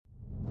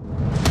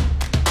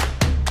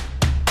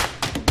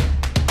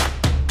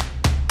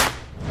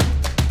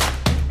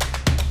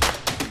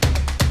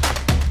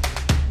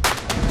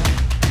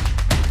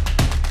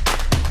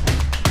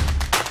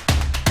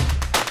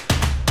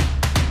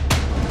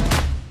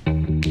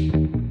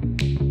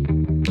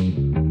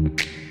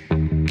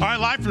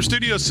live from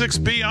Studio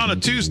 6B on a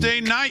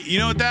Tuesday night. You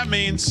know what that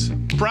means.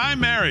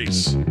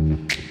 Primaries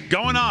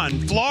going on.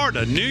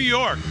 Florida, New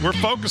York. We're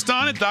focused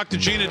on it. Dr.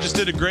 Gina just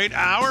did a great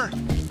hour.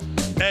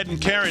 Ed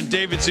and Karen,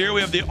 David's here. We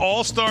have the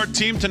all-star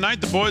team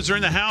tonight. The boys are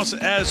in the house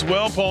as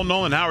well. Paul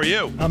Nolan, how are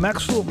you? I'm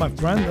excellent, my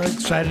friend. I'm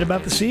excited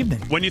about this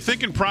evening. When you're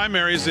thinking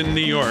primaries in New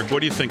York,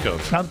 what do you think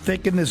of? I'm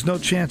thinking there's no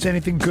chance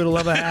anything good will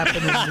ever happen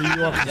in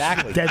New York.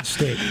 Exactly. Dead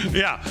state.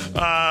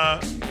 Yeah.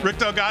 Rick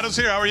Delgado's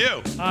here. How are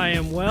you? I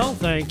am well,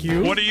 thank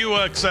you. What are you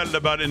excited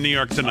about in New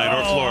York tonight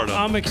or Florida?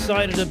 I'm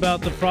excited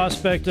about the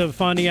prospect of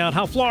finding out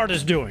how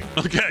Florida's doing.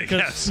 Okay, Because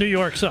yes. New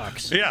York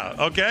sucks. Yeah,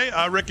 okay.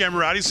 Rick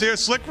Amorati's here.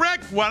 Slick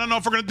Rick. Well, I don't know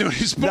if we're going to do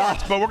any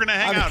sports, but we're going to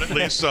hang out at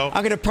least. So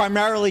I'm going to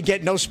primarily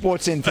get no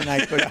sports in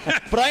tonight,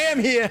 but I am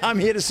here. I'm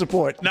here to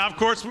support. now, of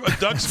course,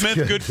 Doug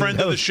Smith, good friend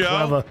of the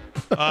show.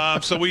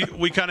 So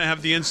we kind of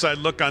have the inside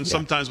look on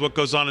sometimes what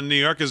goes on in New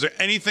York. Is there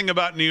anything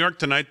about New York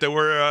tonight that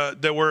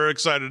we're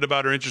excited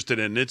about or interested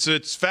in?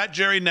 It's Fat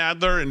Jerry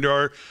Nadler and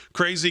our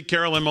crazy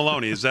Carolyn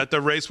Maloney. Is that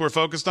the race we're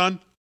focused on?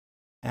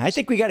 I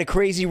think we got a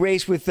crazy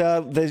race with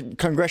the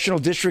congressional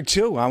district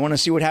too. I want to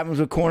see what happens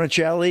with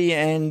Cornicelli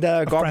and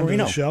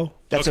Garbarino. Show.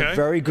 That's Okay. a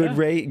very good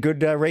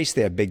race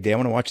there, Big Day. I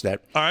want to watch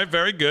that. All right,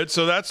 very good.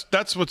 So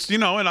that's what's,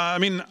 and I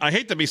mean, I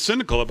hate to be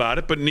cynical about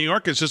it, but New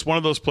York is just one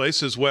of those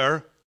places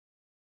where,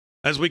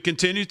 as we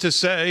continue to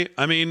say,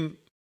 I mean,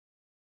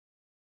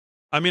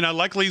 I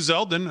like Lee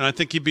Zeldin, and I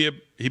think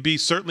he'd be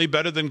certainly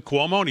better than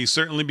Cuomo, and he'd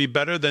certainly be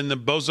better than the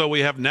bozo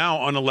we have now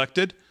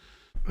unelected.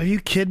 Are you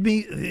kidding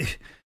me?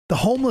 The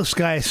homeless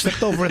guy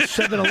stepped over at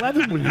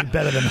 7-Eleven would be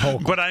better than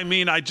Hochul. But I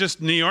mean,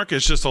 New York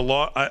is just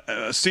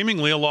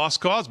seemingly a lost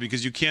cause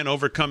because you can't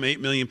overcome 8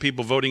 million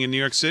people voting in New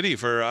York City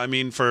for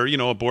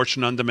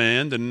abortion on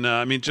demand, and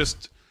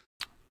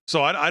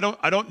so I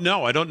don't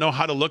know. I don't know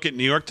how to look at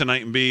New York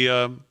tonight and be.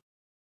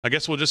 I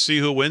guess we'll just see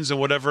who wins and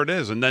whatever it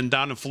is, and then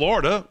down in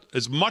Florida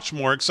is much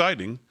more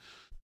exciting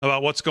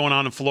about what's going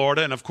on in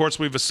Florida, and of course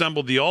we've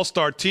assembled the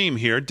all-star team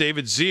here.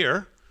 David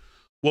Zier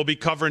will be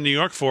covering New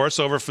York for us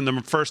over from the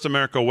First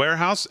America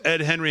Warehouse. Ed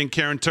Henry and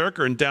Karen Turk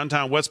are in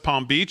downtown West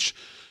Palm Beach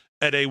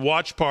at a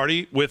watch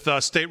party with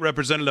State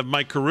Representative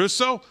Mike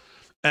Caruso.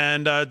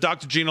 And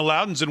Dr. Gina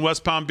Loudon's in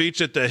West Palm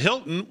Beach at the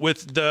Hilton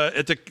with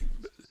the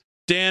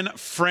Dan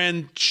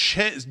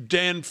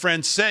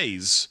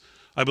Frances,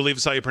 I believe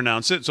is how you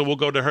pronounce it. So we'll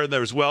go to her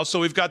there as well. So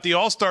we've got the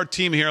all-star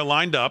team here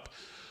lined up.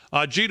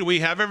 G, do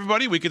we have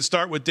everybody? We can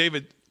start with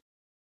David.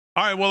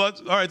 All right, well,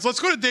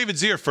 let's go to David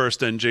Zier first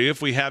then, G, if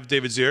we have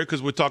David Zier,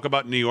 because we'll talk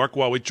about New York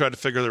while we try to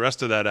figure the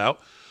rest of that out.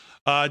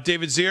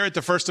 David Zier at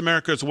the First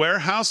America's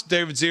Warehouse.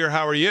 David Zier,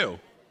 how are you?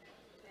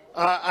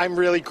 I'm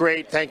really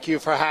great. Thank you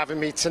for having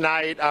me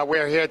tonight.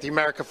 We're here at the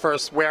America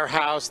First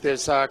Warehouse.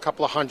 There's a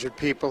couple of hundred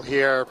people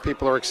here.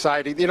 People are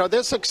excited.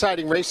 There's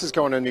exciting races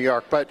going on in New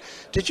York. But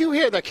did you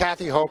hear that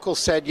Kathy Hochul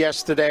said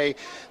yesterday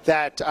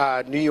that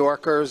New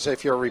Yorkers,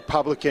 if you're a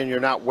Republican, you're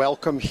not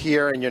welcome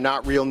here and you're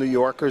not real New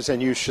Yorkers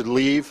and you should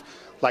leave?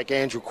 Like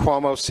Andrew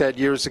Cuomo said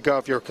years ago,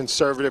 if you're a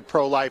conservative,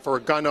 pro-life, or a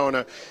gun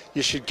owner,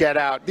 you should get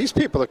out. These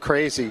people are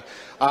crazy.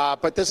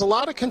 But there's a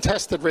lot of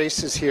contested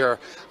races here.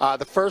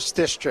 The first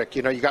district,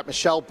 you got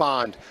Michelle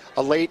Bond,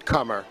 a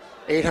latecomer,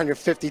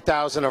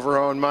 $850,000 of her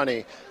own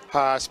money.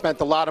 Spent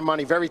a lot of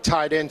money, very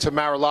tied into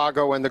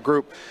Mar-a-Lago and the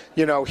group,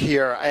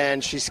 here.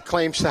 And she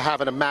claims to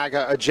have a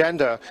MAGA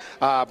agenda,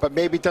 but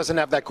maybe doesn't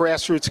have that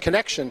grassroots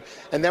connection.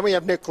 And then we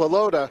have Nick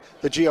LaLota,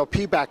 the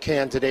GOP-backed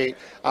candidate,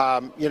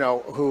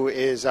 who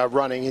is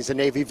running. He's a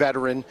Navy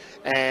veteran,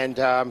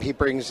 and he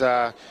brings,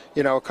 a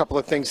couple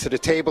of things to the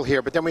table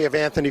here. But then we have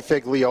Anthony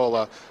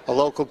Figliola, a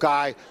local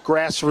guy,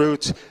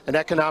 grassroots, an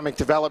economic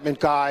development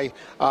guy.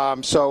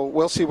 So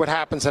we'll see what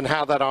happens and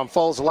how that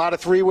unfolds. A lot of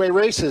three-way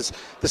races.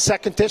 The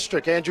second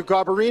district, Andrew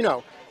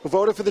Garbarino, who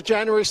voted for the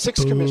January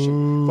 6th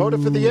Commission,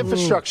 voted for the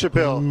infrastructure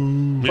bill,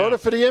 voted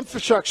for the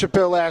infrastructure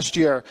bill last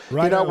year,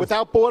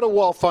 without border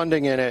wall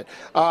funding in it.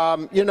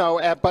 But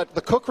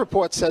the Cook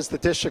report says the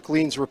district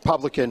leans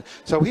Republican.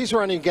 So he's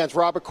running against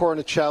Robert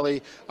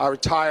Cornicelli, a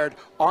retired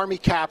Army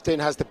captain,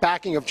 has the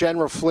backing of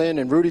General Flynn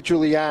and Rudy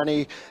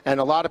Giuliani and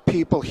a lot of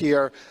people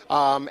here.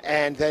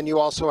 And then you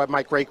also have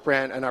Mike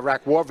Rakebrandt, an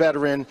Iraq war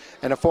veteran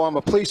and a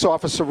former police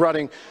officer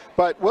running.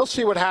 But we'll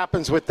see what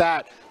happens with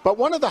that. But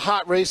one of the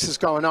hot races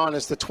going on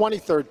is the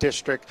 23rd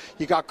district.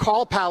 You got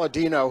Carl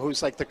Palladino,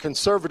 who's like the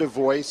conservative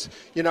voice.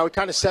 He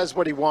kind of says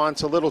what he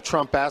wants, a little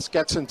Trump-esque,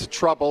 gets into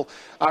trouble.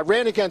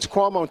 Ran against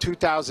Cuomo in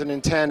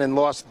 2010 and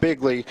lost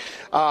bigly.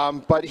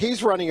 But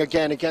he's running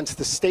again against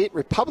the state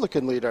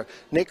Republican leader,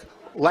 Nick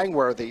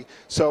Langworthy.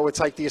 So it's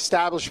like the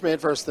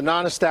establishment versus the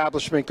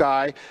non-establishment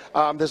guy.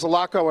 There's a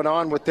lot going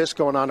on with this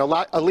going on.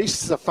 Elise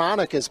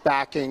Stefanik is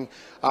backing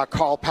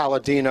Carl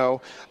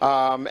Palladino.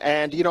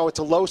 And, it's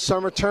a low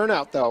summer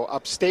turnout, though.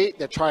 Upstate,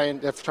 they're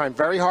trying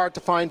very hard to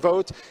find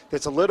votes.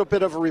 There's a little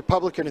bit of a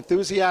Republican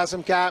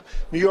enthusiasm gap.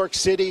 New York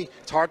City,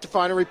 it's hard to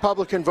find a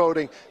Republican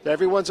voting.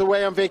 Everyone's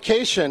away on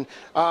vacation.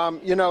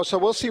 So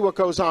we'll see what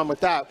goes on with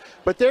that.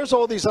 But there's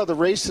all these other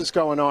races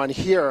going on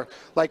here,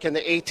 like in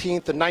the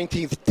 18th and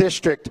 19th district.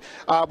 district.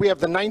 We have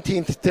the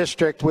 19th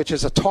district, which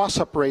is a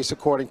toss-up race,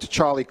 according to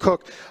Charlie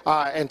Cook.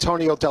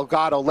 Antonio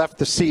Delgado left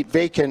the seat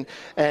vacant,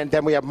 and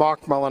then we have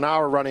Mark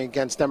Molinaro running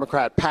against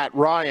Democrat Pat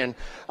Ryan.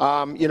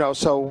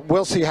 So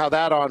we'll see how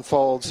that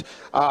unfolds.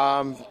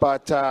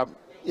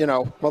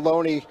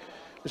 Maloney,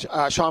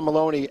 Sean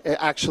Maloney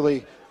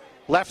actually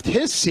left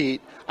his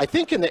seat, I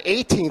think, in the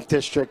 18th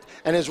district,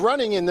 and is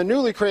running in the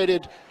newly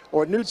created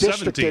or new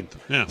district,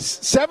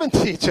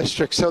 17th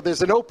district. So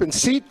there's an open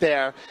seat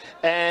there,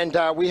 and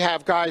we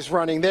have guys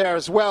running there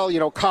as well.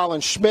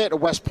 Colin Schmidt, a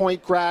West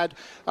Point grad,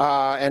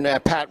 and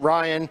Pat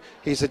Ryan.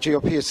 He's a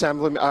GOP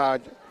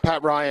assemblyman.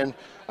 Pat Ryan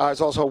is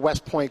also a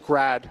West Point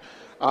grad.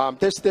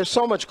 There's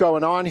so much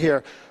going on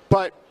here,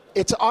 but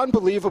it's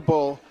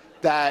unbelievable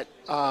that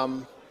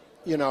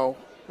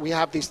we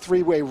have these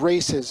three-way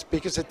races,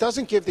 because it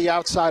doesn't give the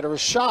outsider a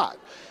shot.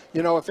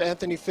 If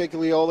Anthony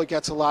Figliola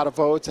gets a lot of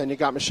votes and you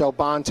got Michelle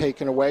Bond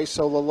taken away,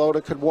 so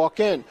Lolota could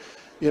walk in.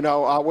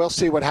 We'll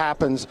see what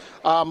happens.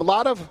 A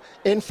lot of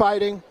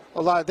infighting.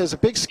 There's a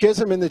big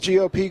schism in the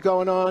GOP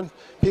going on.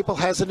 People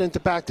hesitant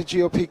to back the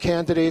GOP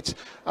candidates,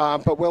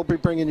 but we'll be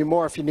bringing you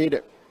more if you need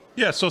it.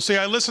 Yeah, so see,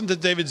 I listened to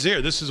David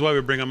Zier. This is why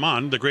we bring him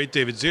on, the great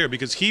David Zier,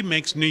 because he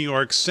makes New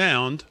York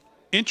sound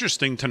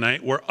interesting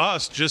tonight, where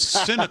us, just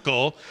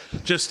cynical,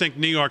 just think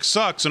New York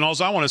sucks. And all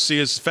I want to see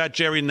is Fat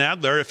Jerry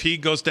Nadler, if he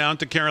goes down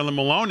to Carolyn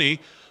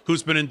Maloney,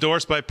 who's been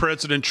endorsed by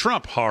President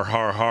Trump. Har,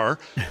 har, har.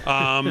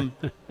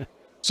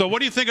 So what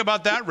do you think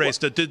about that race?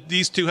 Did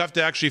these two have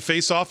to actually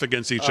face off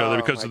against each other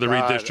because of the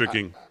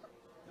redistricting?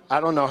 I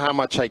don't know how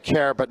much I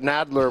care, but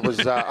Nadler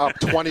was up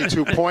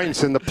 22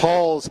 points in the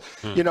polls.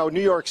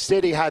 New York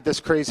City had this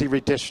crazy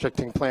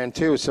redistricting plan,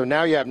 too. So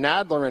now you have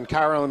Nadler and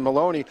Carolyn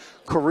Maloney,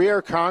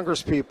 career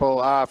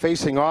congresspeople,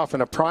 facing off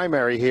in a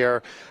primary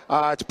here.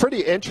 It's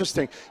pretty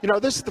interesting.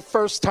 This is the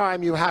first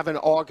time you have an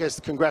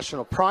August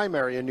congressional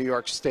primary in New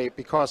York State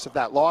because of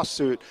that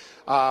lawsuit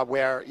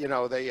where,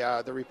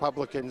 the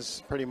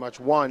Republicans pretty much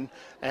won,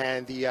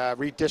 and the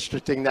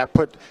redistricting that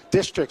put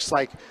districts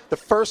like the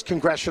first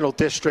congressional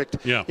district,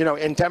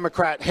 in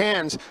Democrat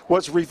hands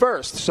was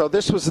reversed. So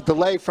this was a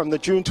delay from the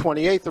June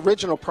 28th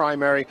original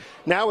primary.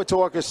 Now it's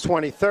August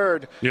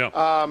 23rd.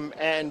 All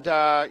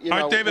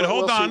right, David,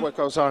 hold on. See what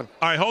goes on.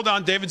 All right, hold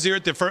on. David Zier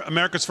at the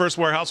America's First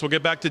Warehouse. We'll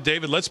get back to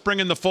David. Let's bring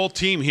in the full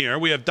team here.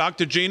 We have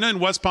Dr. Gina in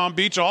West Palm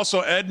Beach,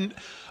 also Ed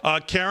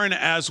and Karen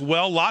as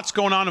well. Lots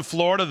going on in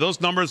Florida.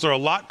 Those numbers are a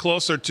lot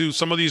closer to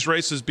some of these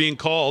races being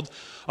called.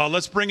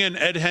 Let's bring in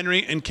Ed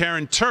Henry and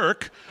Karen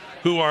Turk,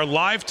 who are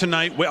live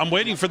tonight. I'm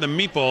waiting for the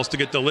meatballs to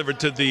get delivered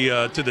to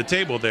the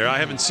table there. I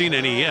haven't seen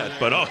any yet,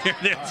 but here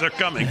they're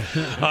coming.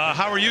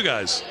 How are you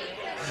guys?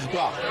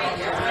 Well,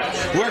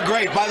 we're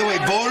great. By the way,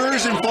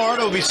 voters in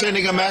Florida will be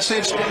sending a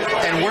message,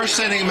 and we're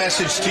sending a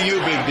message to you,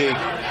 Big D.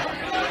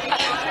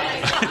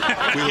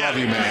 We love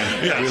you,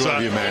 man. Yeah, we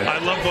love you, man. I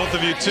love both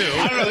of you, too.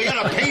 I don't know. They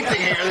got a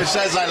painting here that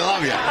says I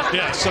love you.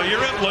 Yeah, so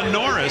you're at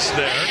Lenoris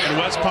there in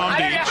West Palm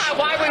Beach. I don't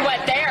know why we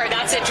went there.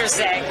 That's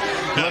interesting.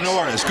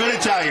 Lenoris, good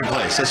Italian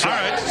place. That's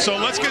right. All right, so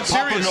let's get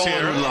serious Papa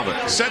here. Nolan would love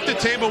it. Set the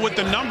table with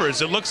the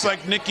numbers. It looks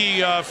like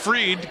Nikki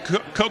Fried,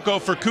 Cocoa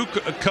for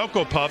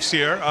Cocoa Puffs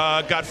here,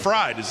 got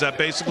fried. Is that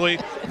basically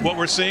what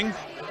we're seeing?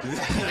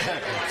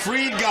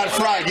 Fried got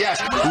fried, yes.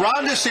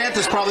 Ron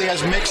DeSantis probably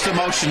has mixed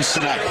emotions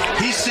tonight.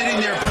 He's sitting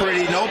there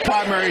pretty, no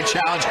primary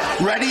challenge,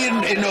 ready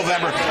in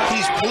November.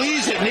 He's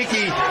pleased that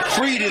Nikki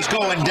Fried is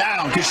going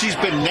down because she's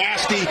been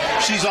nasty.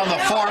 She's on the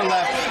far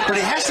left, but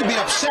he has to be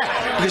upset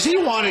because he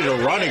wanted to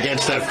run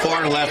against that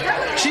far left.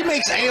 She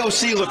makes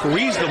AOC look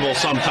reasonable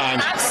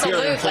sometimes.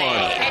 Absolutely. Here in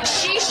Florida. And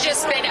she's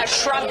just been a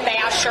Trump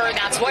basher.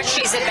 That's what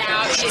she's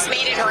about. She's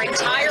made it her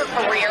entire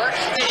career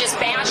to just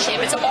bash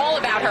him. It's all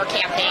about her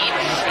campaign.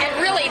 And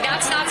really,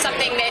 that's not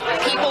something that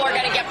people are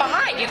going to get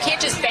behind. You can't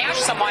just bash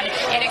someone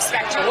and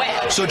expect to win.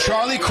 So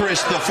Charlie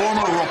Crist, the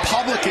former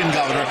Republican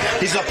governor,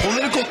 he's a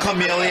political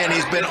chameleon.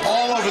 He's been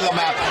all over the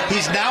map.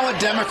 He's now a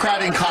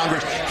Democrat in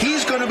Congress.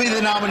 He's going to be the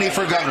nominee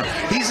for governor.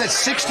 He's at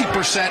 60%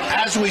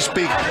 as we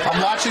speak. I'm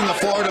watching the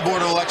Florida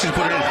Board of Elections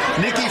put it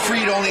in. Nikki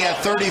Fried only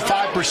at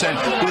 35%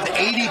 with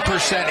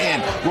 80%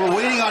 in. We're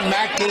waiting on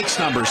Matt Gaetz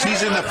numbers.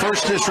 He's in the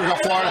 1st District of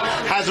Florida,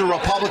 has a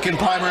Republican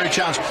primary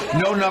challenge.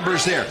 No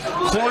numbers there.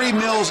 Corey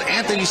Mills,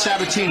 Anthony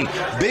Sabatini,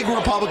 big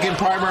Republican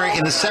primary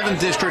in the 7th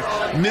District.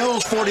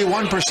 Mills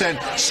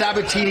 41%,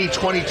 Sabatini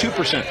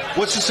 22%.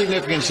 What's the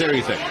significance there,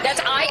 you think?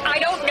 I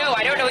don't know.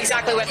 I don't know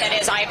exactly what that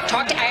is. I've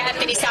talked to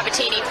Anthony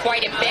Sabatini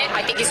quite a bit.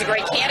 I think he's a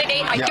great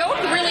candidate. I don't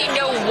really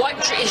know what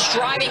is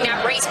driving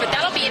that race, but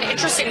that'll be an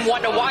interesting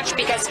one to watch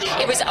because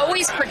it was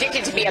always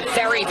predicted to be a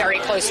very, very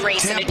close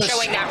race, and it's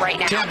showing that right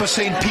now. Tampa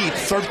St. Pete,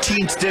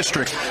 13th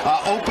District,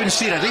 open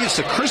seat. I think it's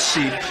the Crist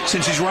seat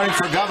since he's running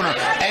for governor.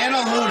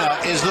 Anna Luna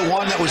is the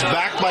one that was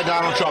backed by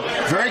Donald Trump.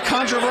 Very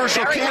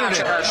controversial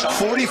candidate.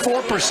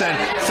 44%,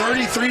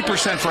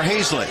 33% for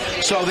Hazlett.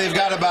 So they've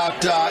got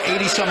about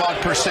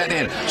 80-some-odd%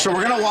 in. So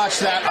we're going to watch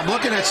that I'm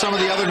looking at some of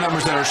the other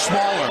numbers that are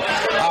smaller,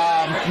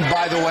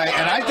 by the way,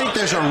 and I think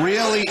there's a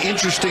really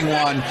interesting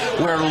one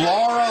where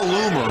Laura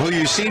Loomer, who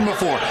you've seen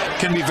before,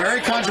 can be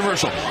very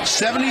controversial.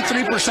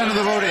 73% of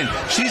the vote in.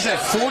 She's at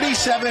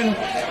 47.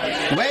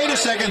 Wait a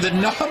second, the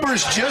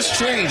numbers just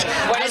changed.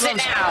 What is it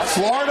now?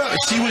 Florida,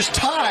 she was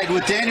tied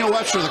with Daniel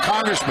Webster, the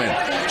congressman.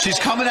 She's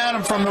coming at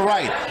him from the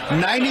right.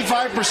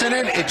 95%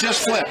 in, it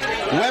just flipped.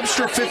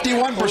 Webster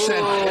 51%,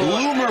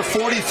 Loomer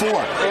 44.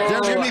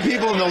 There's going to be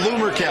people in the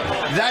Loomer camp.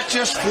 That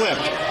just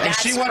flipped. And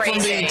That's she went crazy.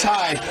 from being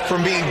tied,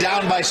 from being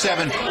down by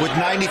 7 with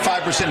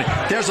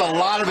 95%. There's a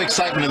lot of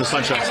excitement in the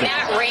Sunshine And State.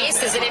 that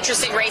race is an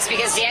interesting race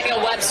because Daniel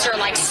Webster,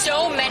 like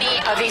so many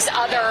of these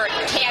other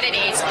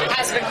candidates,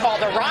 has been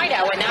called a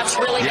rhino, and that's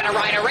really been a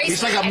rhino race.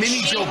 He's like a And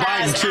mini she Joe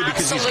has Biden, too,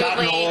 because he's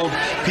gotten absolutely- old.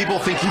 People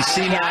think he's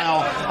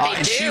senile, They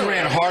and she do.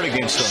 ran hard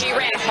against him. She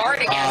ran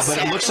hard against But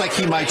him. it looks like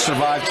he might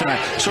survive tonight.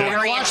 So we're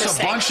Very going to watch a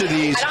interesting. bunch of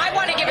these. And I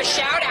want to give a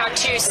shout out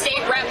to State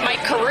Rep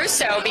Mike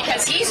Caruso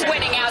because he's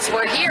winning as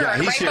we're here. Yeah,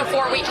 and he's right here.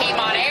 before we came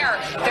on air,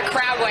 the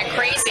crowd went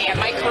crazy. And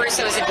Mike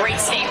Caruso is a great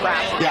state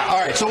rep. Yeah, all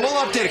right. So we'll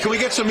update it. Can we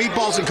get some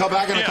meatballs and come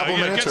back in a couple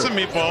minutes? Get or- some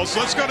meatballs.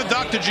 Let's go to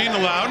Dr. Gina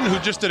Loudon, who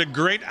just did a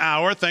great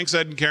hour. Thanks,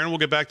 Ed and Karen. We'll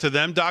get back to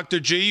them. Dr.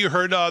 G, you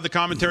heard the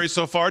commentary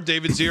so far.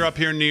 David Zier up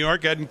here in New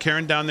York. Ed and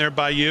Karen down there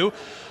by you.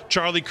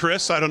 Charlie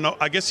Crist, I don't know.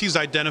 I guess he's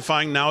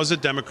identifying now as a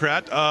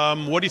Democrat.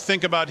 What do you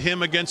think about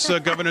him against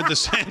Governor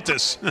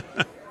DeSantis?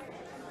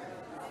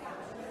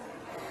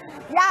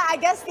 Yeah, I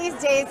guess these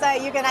days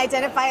you can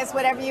identify as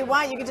whatever you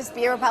want. You can just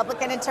be a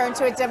Republican and turn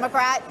to a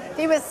Democrat. If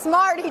he was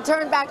smart, he'd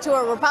turn back to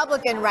a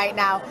Republican right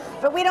now.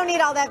 But we don't need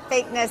all that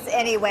fakeness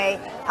anyway.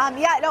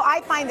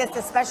 I find this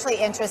especially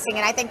interesting.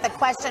 And I think the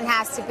question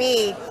has to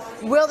be,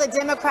 will the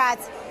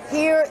Democrats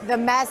hear the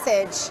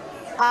message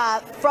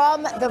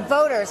from the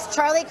voters?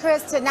 Charlie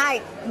Crist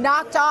tonight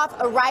knocked off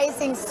a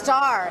rising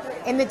star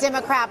in the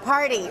Democrat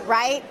Party,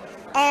 right?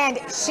 And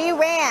she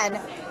ran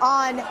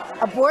on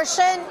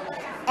abortion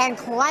and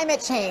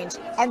climate change.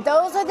 And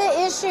those are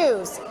the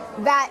issues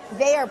that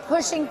they are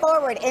pushing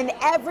forward in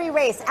every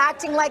race,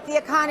 acting like the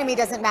economy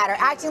doesn't matter,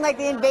 acting like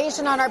the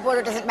invasion on our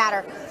border doesn't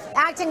matter,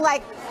 acting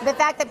like the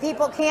fact that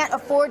people can't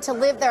afford to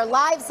live their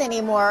lives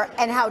anymore,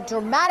 and how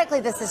dramatically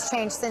this has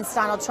changed since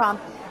Donald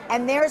Trump.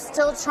 And they're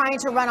still trying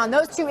to run on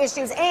those two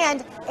issues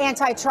and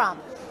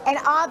anti-Trump. And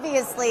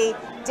obviously,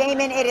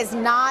 Damon, it is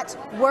not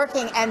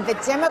working. And the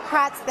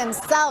Democrats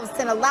themselves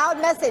sent a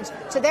loud message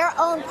to their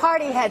own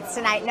party heads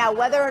tonight. Now,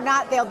 whether or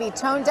not they'll be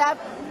tone deaf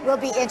will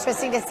be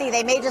interesting to see.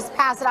 They may just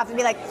pass it off and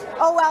be like,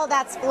 oh, well,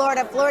 that's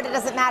Florida. Florida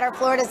doesn't matter.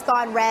 Florida's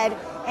gone red,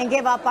 and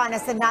give up on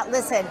us and not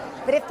listen.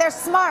 But if they're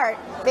smart,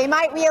 they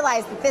might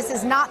realize that this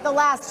is not the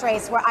last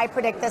race where I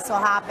predict this will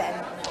happen.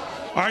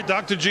 All right,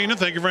 Dr. Gina,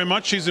 thank you very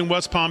much. She's in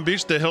West Palm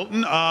Beach, the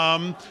Hilton.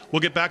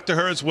 We'll get back to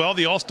her as well.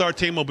 The All-Star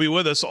team will be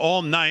with us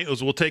all night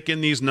as we'll take in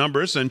these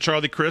numbers. And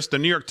Charlie Crist, the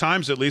New York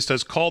Times at least,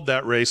 has called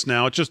that race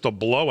now. It's just a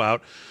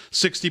blowout,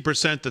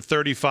 60% to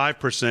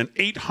 35%,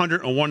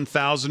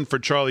 801,000 for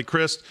Charlie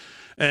Crist.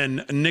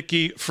 And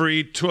Nikki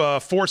Fried,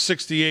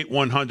 468,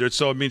 100.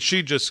 So,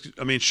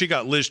 she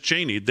got Liz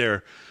Cheney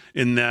there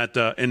in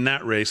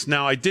that race.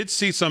 Now, I did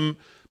see some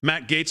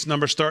Matt Gaetz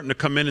numbers starting to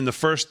come in the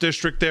first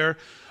district there.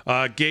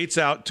 Gaetz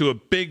out to a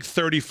big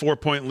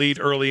 34-point lead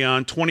early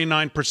on,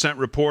 29%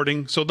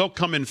 reporting, so they'll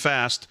come in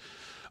fast.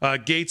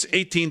 Gaetz,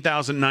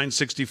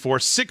 18,964,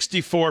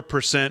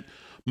 64%.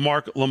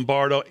 Mark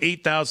Lombardo,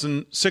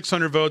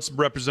 8,600 votes,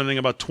 representing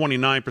about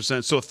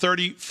 29%. So a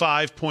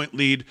 35-point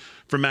lead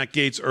for Matt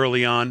Gaetz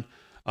early on.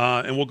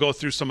 And we'll go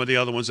through some of the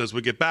other ones as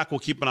we get back.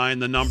 We'll keep an eye on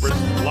the numbers.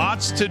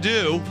 Lots to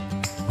do.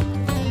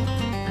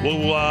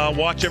 We'll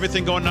watch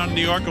everything going on in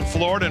New York and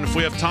Florida, and if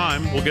we have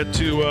time, we'll get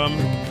to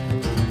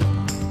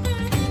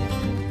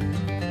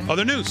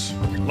other news.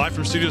 Live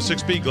from Studio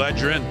 6B. Glad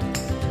you're in.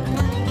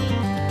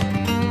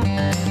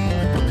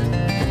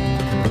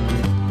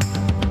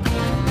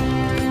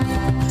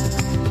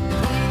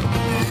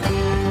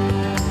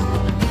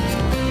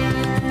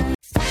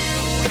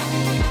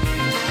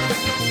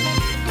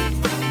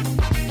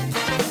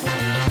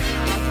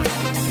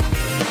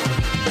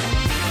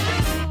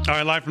 All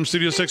right, live from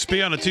Studio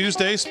 6B on a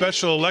Tuesday,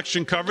 special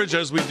election coverage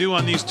as we do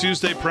on these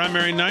Tuesday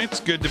primary nights.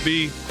 Good to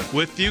be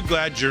with you.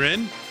 Glad you're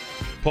in.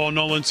 Paul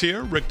Nolan's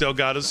here. Rick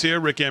Delgado's here.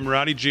 Rick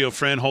Amorati, Gio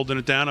Fran holding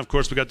it down. Of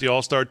course, we got the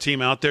All-Star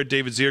team out there.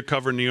 David Zier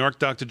covering New York.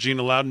 Dr.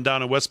 Gina Loudon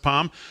down in West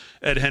Palm.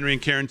 Ed Henry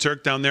and Karen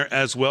Turk down there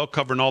as well,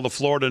 covering all the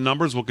Florida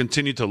numbers. We'll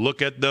continue to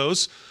look at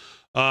those.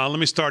 Let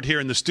me start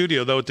here in the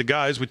studio, though, with the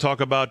guys. We talk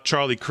about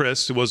Charlie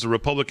Crist, who was the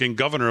Republican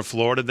governor of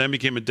Florida, then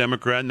became a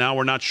Democrat. Now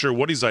we're not sure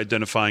what he's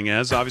identifying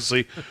as.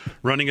 Obviously,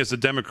 running as a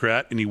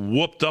Democrat, and he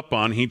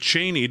he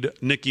Cheney'd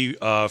Nikki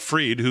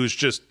Fried, who's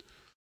just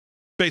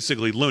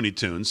basically Looney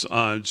Tunes.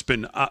 It's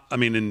been, in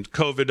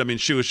COVID,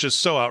 she was just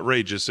so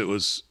outrageous. It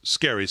was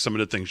scary, some of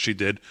the things she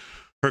did.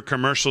 Her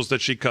commercials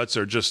that she cuts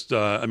are just,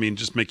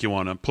 just make you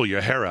want to pull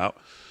your hair out.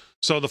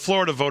 So the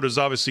Florida voters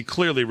obviously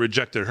clearly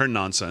rejected her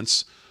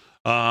nonsense.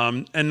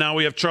 And now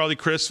we have Charlie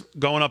Crist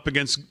going up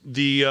against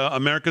the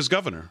America's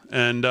governor.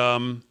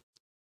 And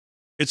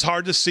it's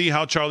hard to see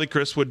how Charlie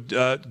Crist would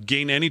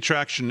gain any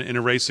traction in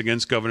a race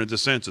against Governor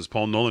DeSantis.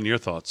 Paul Nolan, your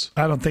thoughts?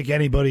 I don't think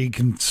anybody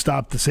can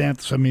stop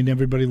DeSantis. I mean,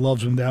 everybody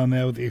loves him down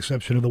there with the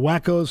exception of the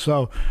wackos.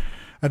 So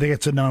I think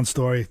it's a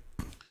non-story.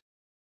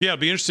 Yeah,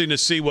 it'd be interesting to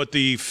see what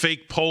the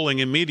fake polling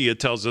in media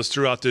tells us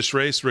throughout this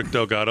race, Rick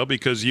Delgado,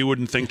 because you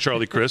wouldn't think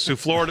Charlie Crist, who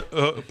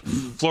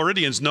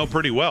Floridians know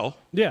pretty well,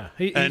 Yeah,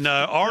 and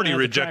already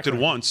rejected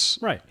once.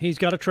 Right, he's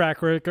got a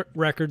track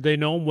record. They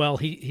know him well.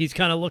 He's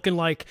kind of looking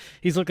like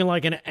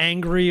an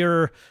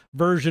angrier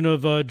version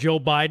of Joe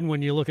Biden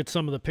when you look at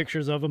some of the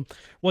pictures of him.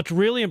 What's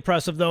really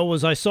impressive though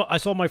was I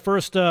saw my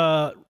first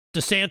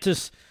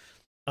DeSantis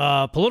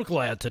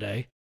political ad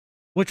today,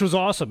 which was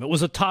awesome. It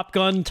was a Top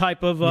Gun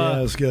type of it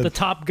was good. The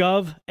Top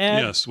Gov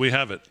ad. Yes, we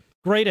have it.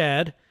 Great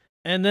ad.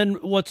 And then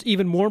what's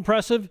even more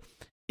impressive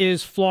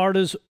is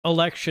Florida's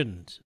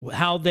elections,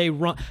 how they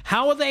run.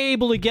 How are they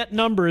able to get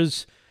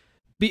numbers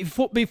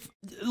before it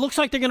looks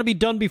like they're going to be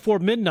done before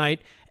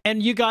midnight,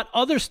 and you got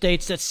other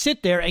states that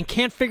sit there and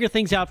can't figure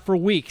things out for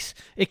weeks.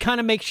 It kind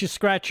of makes you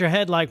scratch your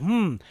head like,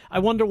 I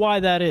wonder why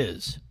that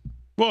is.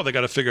 Well, they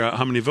got to figure out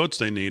how many votes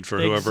they need for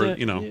whoever,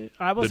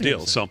 the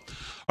deal. So, all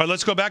right,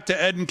 let's go back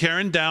to Ed and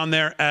Karen down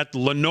there at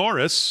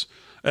Lenoris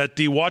at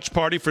the watch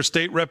party for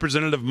State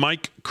Representative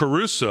Mike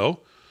Caruso,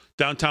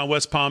 downtown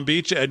West Palm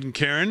Beach. Ed and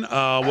Karen,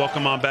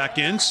 welcome on back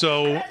in.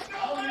 So,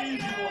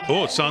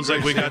 it sounds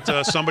like we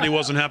got somebody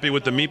wasn't happy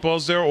with the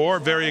meatballs there or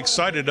very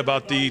excited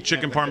about the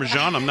chicken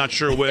parmesan. I'm not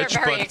sure which.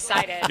 They're very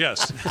excited.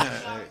 Yes.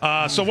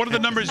 So what are the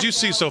numbers you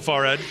see so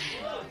far, Ed?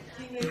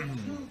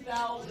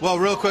 Well,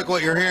 real quick,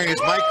 what you're hearing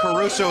is Mike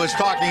Caruso is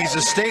talking. He's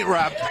a state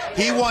rep.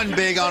 He won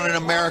big on an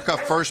America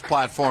First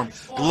platform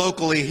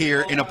locally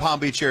here in the Palm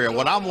Beach area.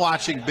 What I'm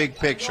watching, big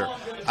picture,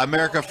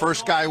 America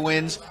First guy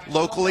wins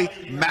locally.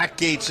 Matt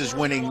Gaetz is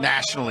winning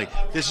nationally.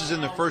 This is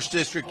in the first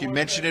district. You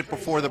mentioned it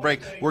before the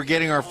break. We're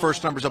getting our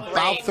first numbers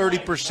about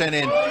 30%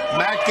 in.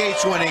 Matt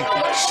Gaetz winning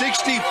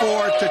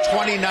 64 to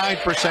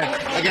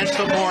 29% against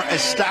the more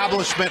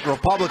establishment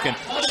Republican.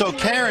 So,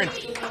 Karen,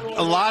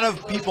 a lot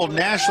of people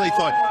nationally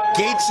thought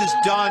Gaetz is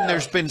done.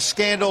 There's been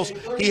scandals.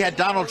 He had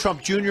Donald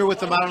Trump Jr.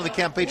 with him out on the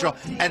campaign trail,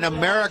 and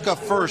America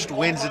First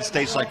wins in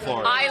states like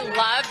Florida. I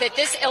love that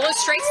this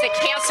illustrates that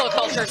cancel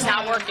culture is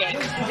not working.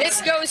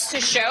 This goes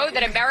to show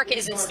that America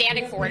isn't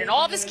standing for it. And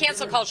all this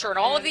cancel culture and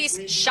all of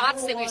these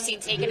shots that we've seen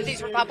taken at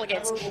these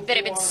Republicans that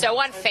have been so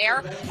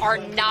unfair are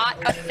not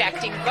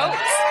affecting votes,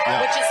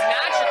 which is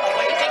magical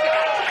when you think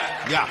about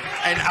it. Yeah,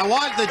 and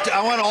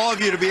I want all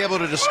of you to be able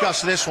to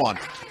discuss this one,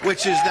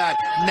 which is that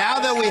now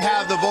that we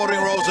have the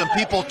voting rolls and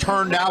people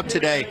turned out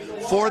today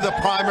for the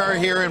primary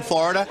here in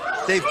Florida,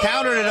 they've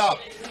counted it up.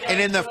 And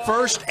in the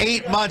first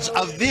 8 months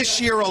of this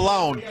year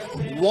alone,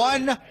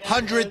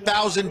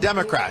 100,000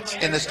 Democrats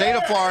in the state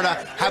of Florida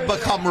have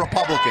become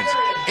Republicans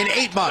in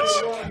 8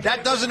 months.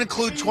 That doesn't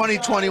include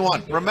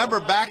 2021. Remember,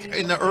 back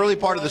in the early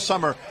part of the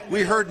summer,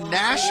 we heard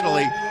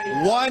nationally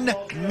 1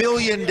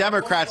 million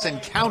Democrats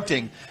and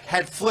counting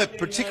had flipped,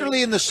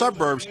 particularly in the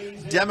suburbs,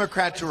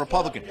 Democrat to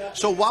Republican.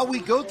 So while we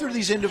go through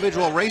these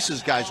individual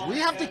races, guys, we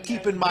have to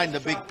keep in mind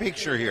the big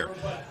picture here.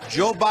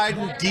 Joe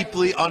Biden,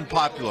 deeply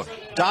unpopular.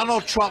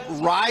 Donald Trump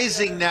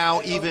rising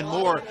now even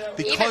more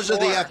because of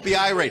the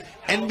FBI raid.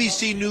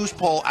 NBC News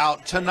poll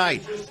out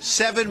tonight.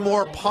 7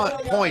 more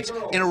points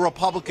in a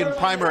Republican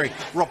primary.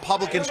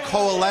 Republicans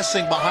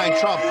coalescing behind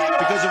Trump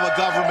because of a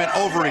government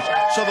overreach.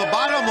 So the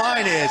bottom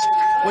line is,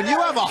 when you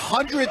have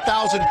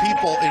 100,000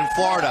 people in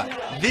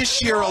Florida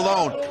this year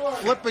alone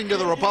flipping to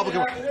the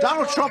Republican,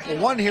 Donald Trump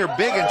won here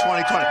big in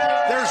 2020.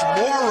 There's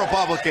more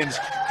Republicans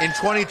in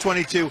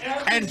 2022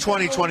 and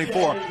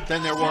 2024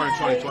 than there were in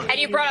 2020. And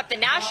you brought up the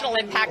national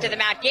impact of the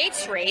Matt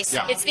Gaetz race.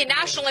 Yeah. It's the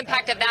national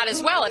impact of that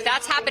as well. If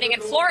that's happening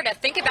in Florida,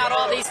 think about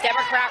all these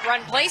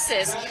Democrat-run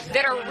places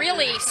that are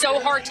really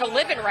so hard to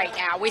live in right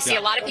now. We see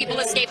a lot of people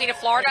escaping to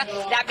Florida.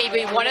 That may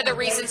be one of the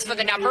reasons for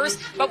the numbers.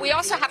 But we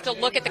also have to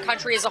look at the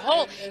country as a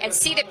whole and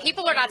see that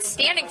people are not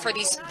standing for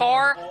these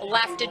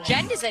far-left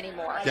agendas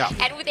anymore. Yeah.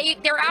 And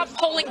they're out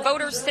polling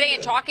voters today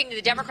and talking to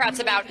the Democrats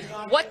about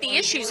what the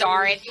issues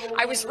are. And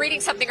I was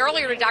reading something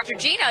earlier to Dr.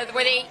 Gina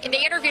where they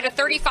interviewed a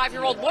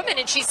 35-year-old woman,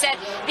 and she said,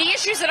 the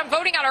issues that I'm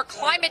voting on are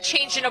climate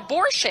change and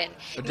abortion.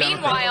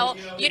 Meanwhile,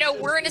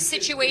 we're in a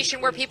situation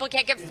where people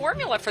can't get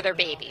formula for their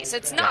babies.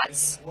 It's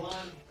nuts.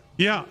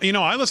 Yeah,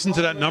 I listen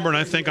to that number and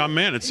I think,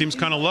 man, it seems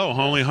kind of low.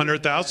 Only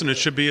 100,000. It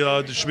should be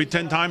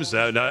 10 times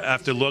that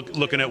after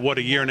looking at what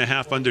a year and a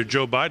half under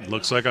Joe Biden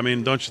looks like. I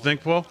mean, don't you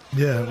think, Paul?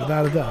 Yeah,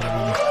 without a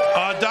doubt.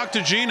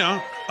 Dr.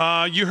 Gina,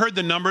 you heard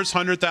the numbers,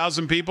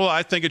 100,000 people.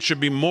 I think it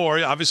should be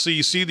more. Obviously,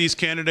 you see these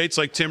candidates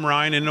like Tim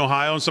Ryan in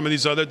Ohio and some of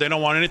these other, they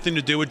don't want anything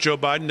to do with Joe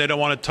Biden. They don't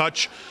want to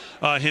touch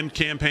him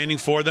campaigning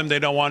for them. They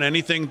don't want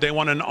anything. They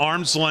want an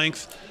arm's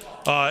length,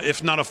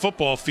 if not a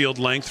football field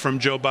length from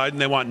Joe Biden.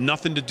 They want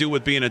nothing to do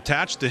with being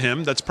attached to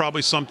him. That's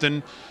probably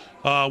something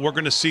we're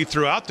going to see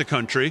throughout the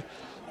country.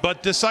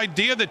 But this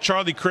idea that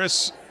Charlie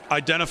Crist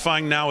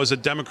identifying now as a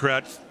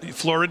Democrat,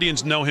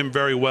 Floridians know him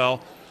very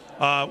well.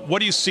 What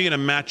do you see in a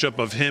matchup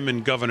of him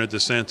and Governor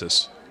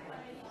DeSantis?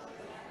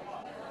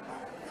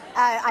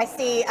 I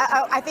see.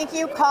 I think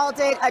you called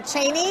it a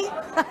Cheney.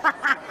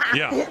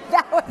 Yeah.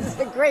 That was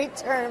a great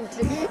term,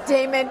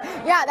 Damon.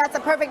 Yeah, that's a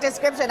perfect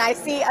description. I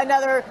see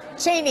another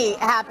Cheney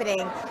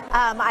happening.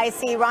 I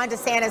see Ron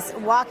DeSantis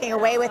walking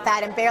away with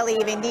that and barely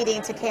even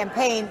needing to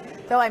campaign,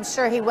 though I'm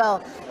sure he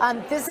will.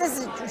 This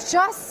is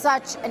just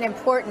such an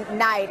important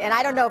night, and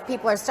I don't know if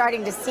people are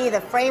starting to see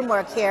the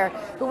framework here,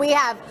 but we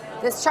have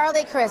this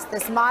Charlie Crist,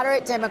 this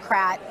moderate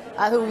Democrat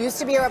who used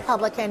to be a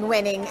Republican,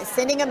 winning,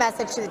 sending a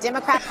message to the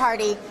Democrat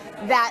Party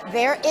that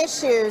their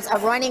issues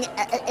of running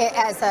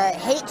as a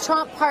hate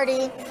Trump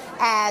party,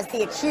 as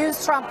the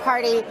accused Trump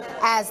party,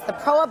 as the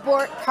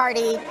pro-abort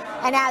party,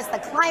 and as the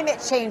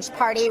climate change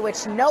party,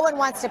 which no one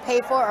wants to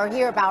pay for or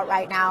hear about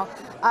right now,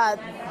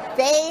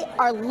 they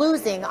are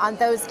losing on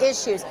those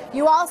issues.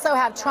 You also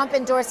have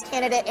Trump-endorsed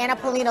candidate Anna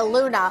Paulina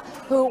Luna,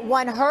 who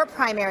won her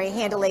primary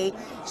handily.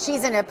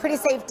 She's in a pretty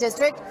safe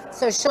district,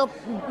 so she'll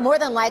more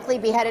than likely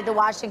be headed to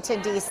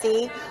Washington,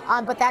 D.C.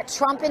 But that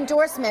Trump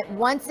endorsement,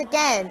 once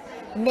again,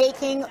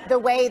 making the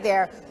way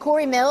there.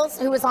 Corey Mills,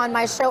 who was on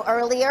my show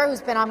earlier,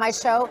 who's been on my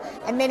show,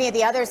 and many of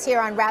the others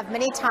here on RAV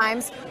many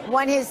times,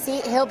 won his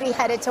seat. He'll be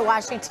headed to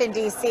Washington,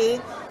 D.C.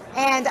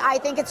 And I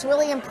think it's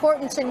really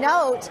important to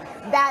note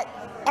that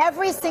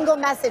every single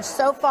message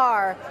so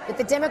far that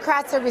the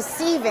Democrats are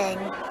receiving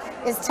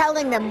is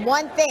telling them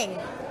one thing: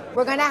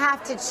 we're going to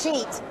have to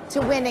cheat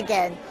to win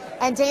again.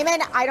 And Damon,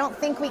 I don't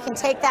think we can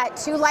take that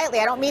too lightly.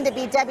 I don't mean to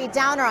be Debbie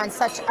Downer on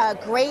such a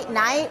great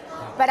night,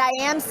 but I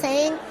am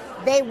saying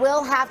they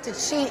will have to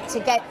cheat to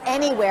get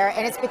anywhere,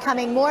 and it's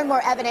becoming more and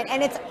more evident.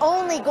 And it's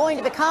only going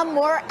to become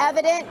more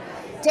evident,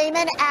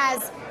 Damon,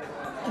 as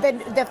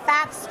the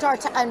facts start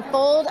to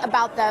unfold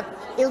about the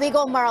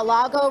illegal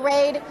Mar-a-Lago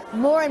raid.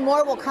 More and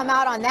more will come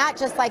out on that,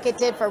 just like it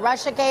did for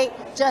Russiagate,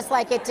 just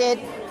like it did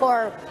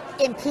for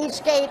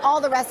Impeachgate,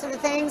 all the rest of the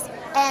things.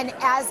 And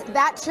as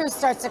that truth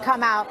starts to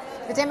come out,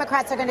 the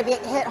Democrats are going to be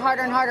hit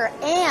harder and harder.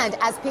 And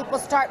as people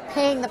start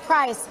paying the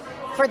price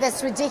for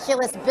this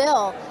ridiculous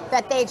bill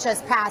that they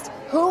just passed,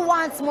 who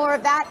wants more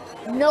of that?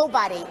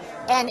 Nobody.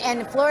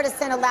 And Florida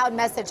sent a loud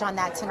message on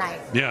that tonight.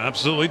 Yeah,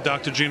 absolutely.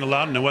 Dr. Gina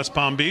Loudon in West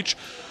Palm Beach.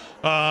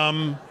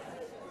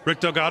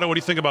 Rick Delgado, what do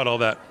you think about all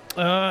that?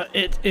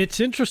 It's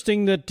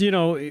interesting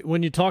that,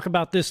 when you talk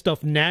about this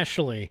stuff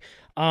nationally,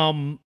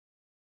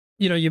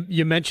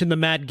 you mentioned the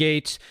Matt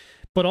Gaetz,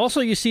 but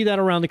also you see that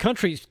around the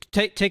country.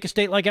 Take a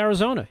state like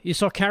Arizona. You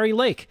saw Kari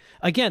Lake.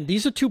 Again,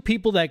 these are two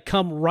people that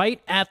come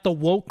right at the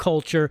woke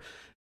culture.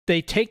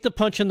 They take the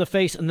punch in the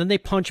face and then they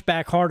punch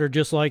back harder,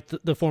 just like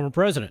the former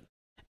president.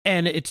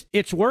 And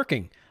it's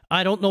working.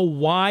 I don't know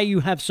why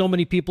you have so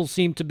many people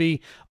seem to be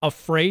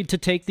afraid to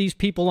take these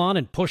people on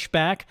and push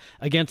back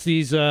against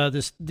these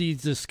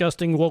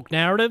disgusting woke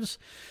narratives.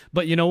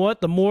 But you know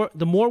what? The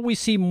more we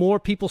see more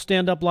people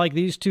stand up like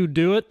these two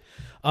do it,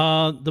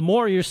 the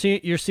more you're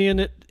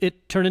seeing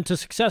it turn into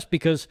success,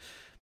 because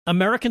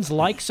Americans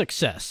like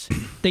success.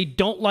 They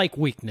don't like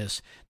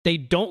weakness. They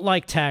don't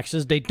like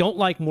taxes. They don't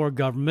like more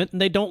government,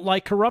 and they don't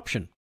like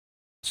corruption.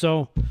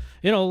 So,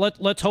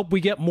 let's hope we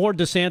get more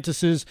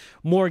DeSantis's,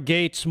 more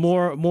Gates,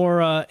 more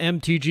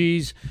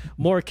MTGs,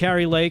 more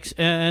Kari Lakes,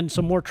 and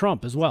some more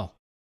Trump as well.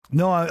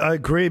 No, I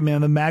agree,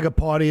 man. The MAGA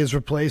party has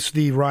replaced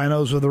the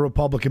rhinos of the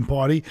Republican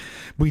Party.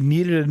 We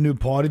needed a new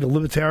party. The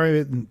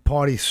Libertarian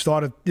Party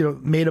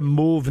made a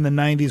move in the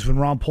 90s when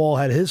Ron Paul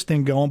had his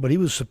thing going, but he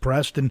was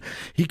suppressed, and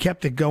he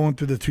kept it going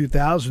through the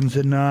 2000s.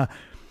 And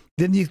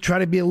then you try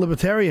to be a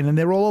libertarian, and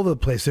they're all over the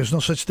place. There's no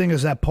such thing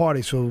as that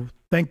party. So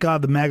thank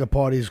God the MAGA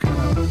party is kind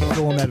of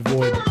filling that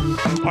void.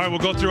 All right, we'll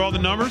go through all the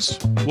numbers.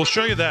 We'll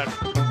show you that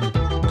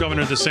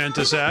Governor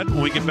DeSantis ad.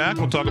 When we get back,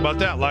 we'll talk about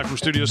that live from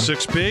Studio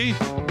 6B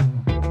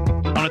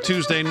on a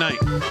Tuesday night.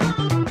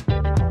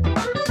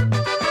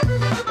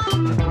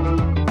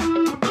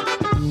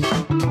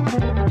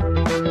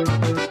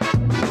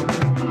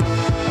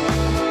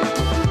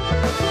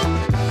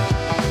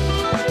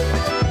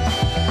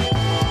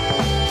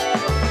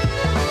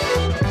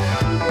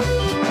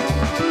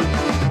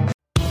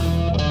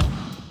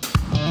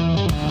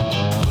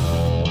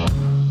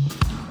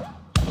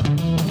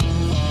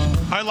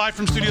 Live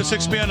from Studio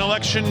 6B on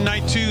election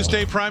night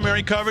Tuesday,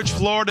 primary coverage,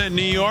 Florida and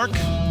New York.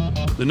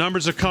 The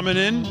numbers are coming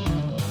in.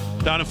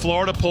 Down in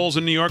Florida, polls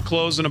in New York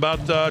close in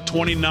about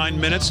 29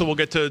 minutes, so we'll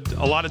get to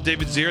a lot of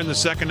David Zier in the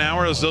second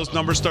hour as those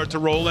numbers start to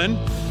roll in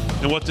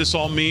and what this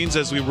all means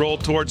as we roll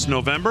towards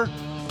November.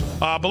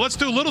 But let's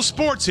do a little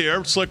sports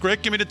here. Slick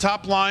Rick, give me the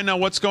top line on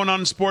what's going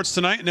on in sports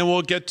tonight, and then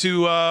we'll get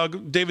to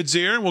David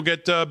Zier, and we'll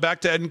get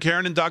back to Ed and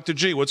Karen and Dr.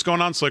 G. What's going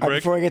on, Slick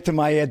Rick? Before I get to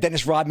my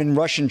Dennis Rodman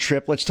Russian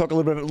trip, let's talk a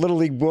little bit about Little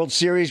League World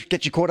Series.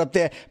 Get you caught up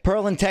there.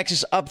 Pearland,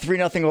 Texas, up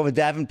 3-0 over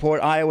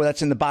Davenport, Iowa.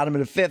 That's in the bottom of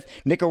the fifth.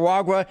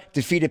 Nicaragua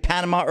defeated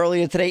Panama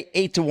earlier today,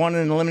 8-1 in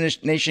an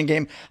elimination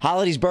game.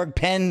 Hollidaysburg,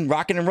 Penn,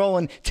 rocking and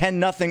rolling,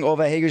 10-0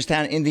 over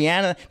Hagerstown,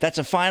 Indiana. That's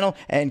a final.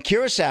 And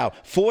Curacao,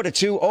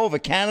 4-2 over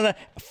Canada.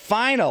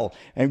 Final.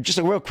 And just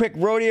a real quick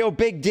rodeo,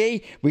 Big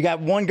D. We got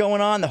one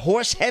going on. The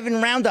Horse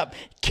Heaven Roundup.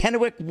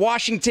 Kennewick,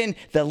 Washington,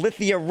 the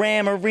Lithia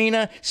Ram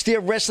Arena. Steer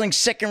Wrestling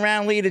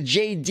second-round leader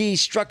J.D.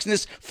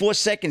 Struxness, 4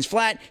 seconds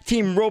flat.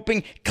 Team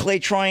roping, Clay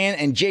Tryon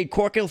and Jade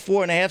Corkill,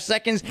 4.5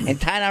 seconds. And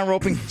tie-down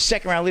roping,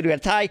 second-round leader, we got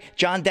a tie,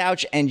 John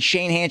Douch and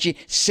Shane Hanchy,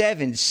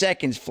 7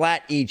 seconds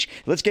flat each.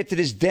 Let's get to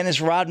this Dennis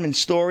Rodman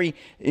story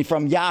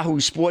from Yahoo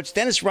Sports.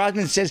 Dennis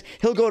Rodman says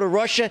he'll go to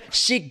Russia,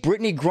 seek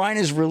Brittany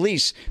Griner's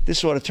release.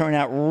 This ought to turn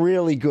out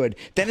really good.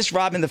 Dennis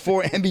Rodman, the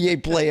former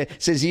NBA player,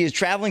 says he is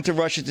traveling to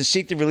Russia to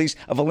seek the release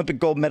of Olympic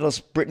gold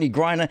medalist Brittany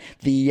Griner.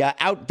 The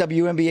out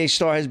WNBA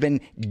star has been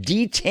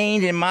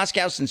detained in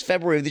Moscow since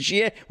February of this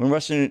year when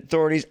Russian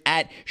authorities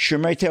at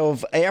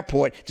Sheremetyevo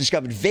Airport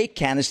discovered vape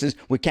canisters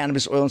with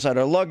cannabis oil inside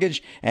her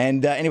luggage.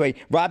 And anyway,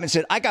 Rodman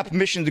said, I got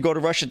permission to go to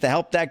Russia to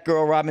help that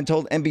girl. Rodman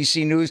told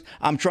NBC News,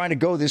 I'm trying to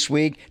go this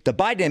week. The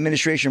Biden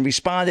administration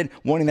responded,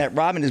 warning that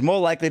Rodman is more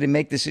likely to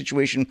make the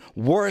situation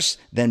worse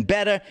than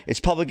better. It's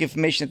public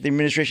information that the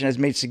administration has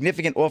made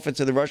significant offers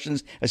to the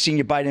Russians. A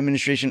senior Biden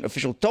administration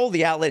official told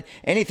the outlet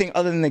anything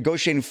other than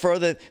negotiating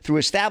further through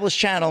established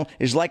channel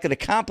is likely to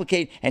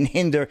complicate and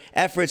hinder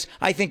efforts.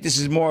 I think this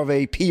is more of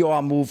a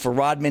PR move for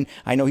Rodman.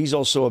 I know he's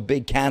also a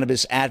big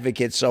cannabis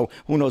advocate, so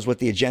who knows what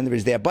the agenda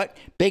is there. But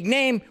big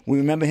name. We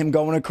remember him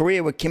going to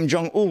Korea with Kim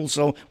Jong-un,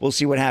 so we'll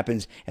see what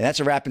happens. And that's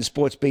a wrap in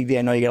sports, Big D.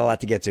 I know you got a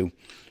lot to get to.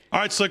 All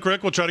right, Slick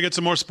Rick, we'll try to get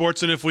some more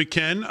sports in if we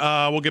can.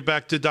 We'll get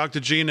back to Dr.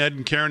 G and Ed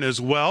and Karen as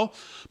well.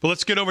 But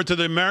let's get over to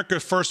the America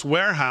First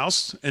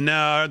Warehouse. And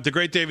the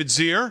great David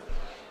Zier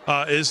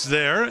is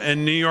there.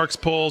 And New York's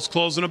polls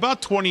close in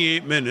about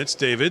 28 minutes,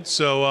 David.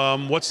 So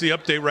what's the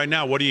update right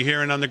now? What are you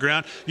hearing on the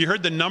ground? You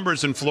heard the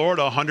numbers in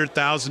Florida,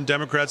 100,000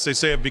 Democrats, they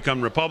say, have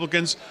become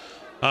Republicans.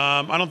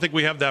 I don't think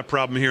we have that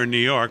problem here in New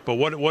York. But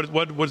what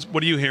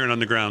are you hearing on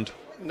the ground?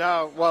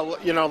 No, well,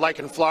 like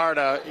in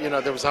Florida,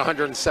 there was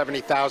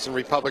 170,000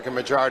 Republican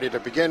majority to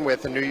begin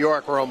with. In New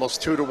York, we're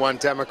almost 2-to-1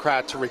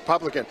 Democrat to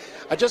Republican.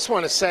 I just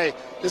want to say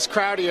this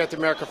crowd here at the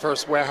America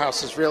First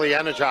Warehouse is really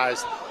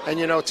energized. And,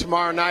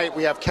 tomorrow night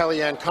we have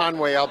Kellyanne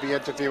Conway. I'll be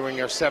interviewing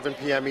her 7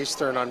 p.m.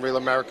 Eastern on Real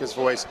America's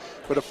Voice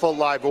with a full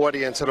live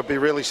audience. It'll be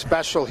really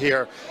special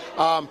here.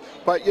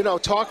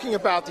 But, talking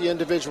about the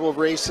individual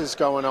races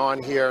going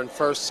on here in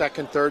 1st,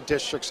 2nd, 3rd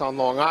districts on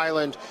Long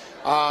Island,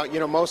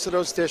 most of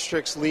those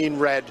districts lean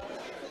red,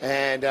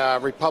 and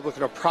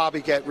Republican will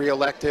probably get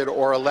reelected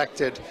or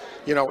elected,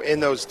 in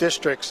those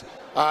districts.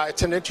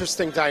 It's an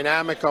interesting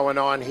dynamic going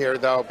on here,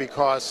 though,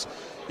 because,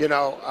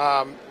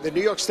 the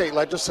New York State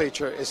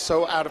Legislature is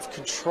so out of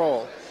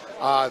control.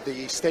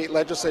 The state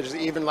legislators,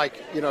 even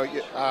like,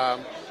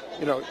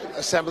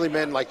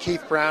 Assemblyman like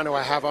Keith Brown, who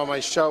I have on my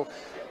show,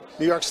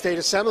 New York State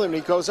Assemblyman,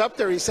 he goes up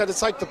there, he said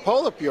it's like the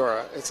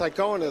Politburo. It's like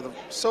going to the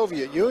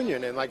Soviet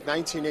Union in like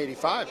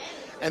 1985.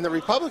 And the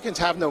Republicans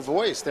have no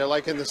voice. They're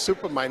like in the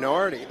super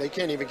minority. They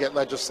can't even get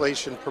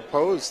legislation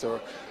proposed or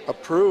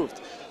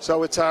approved.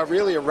 So it's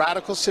really a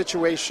radical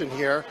situation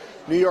here.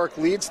 New York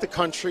leads the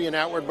country in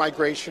outward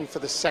migration for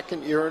the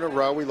 2nd year in a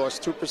row. We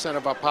lost 2%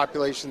 of our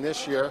population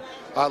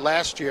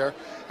last year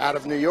out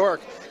of New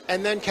York.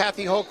 And then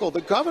Kathy Hochul,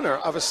 the governor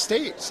of a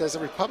state, says the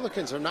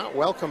Republicans are not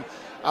welcome.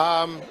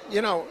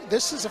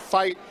 This is a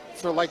fight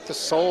for like the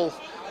soul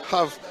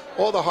of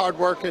all the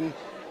hardworking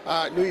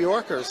New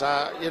Yorkers,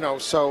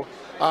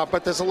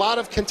 but there's a lot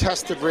of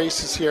contested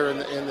races here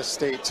in the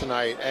state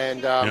tonight,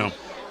 and a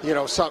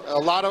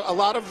lot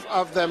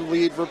of them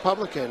lead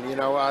Republican.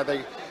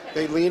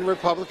 They lean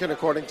Republican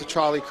according to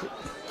Charlie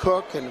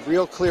Cook and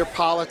Real Clear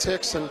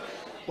Politics, and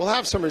we'll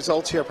have some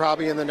results here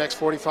probably in the next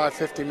 45,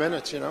 50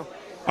 minutes. All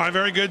right,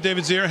 very good,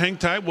 David Zier. Hang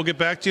tight. We'll get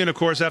back to you. And, of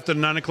course, after the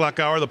 9 o'clock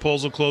hour, the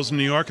polls will close in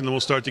New York, and then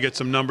we'll start to get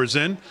some numbers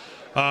in.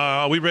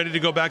 Are we ready to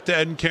go back to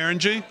Ed and Karen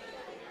G?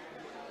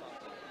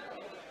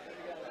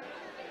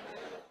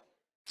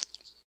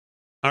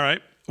 All right.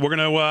 We're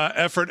going to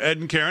effort Ed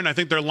and Karen. I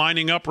think they're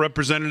lining up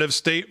Representative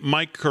State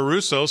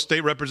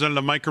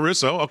Representative Mike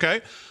Caruso.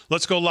 Okay.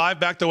 Let's go live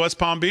back to West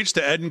Palm Beach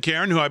to Ed and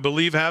Karen, who I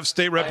believe have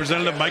State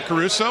Representative Mike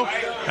Caruso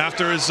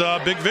after his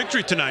big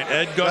victory tonight.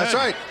 Ed, go ahead. That's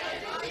right.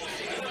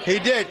 He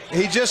did.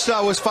 He just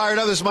was fired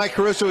up. This is Mike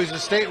Caruso. He's a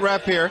state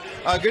rep here.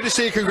 Good to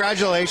see you.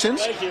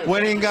 Congratulations.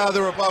 Winning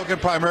the Republican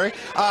primary.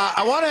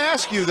 I want to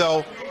ask you,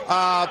 though,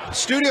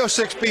 Studio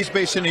 6B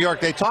based in New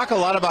York. They talk a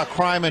lot about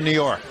crime in New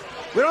York.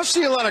 We don't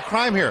see a lot of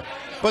crime here.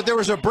 But there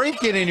was a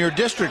break-in in your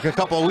district a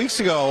couple of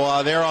weeks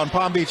ago there on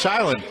Palm Beach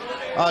Island.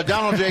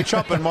 Donald J.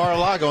 Trump in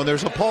Mar-a-Lago. And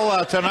there's a poll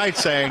out tonight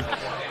saying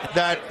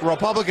that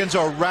Republicans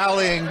are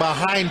rallying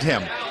behind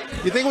him.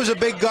 You think it was a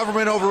big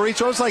government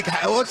overreach? What's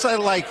that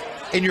like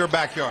in your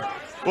backyard?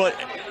 Well,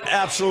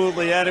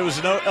 absolutely, Ed. It was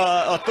an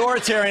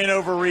authoritarian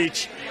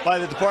overreach by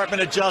the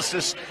Department of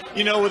Justice.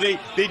 They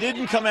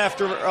didn't come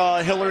after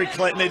Hillary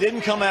Clinton. They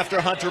didn't come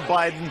after Hunter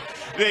Biden.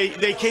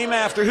 They came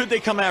after, who'd they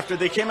come after?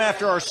 They came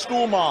after our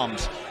school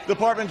moms. The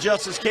Department of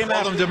Justice came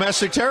after them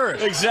domestic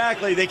terrorists.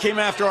 Exactly. They came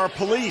after our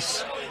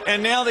police.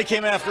 And now they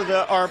came after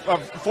our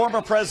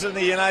former president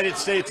of the United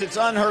States. It's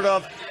unheard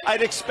of.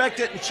 I'd expect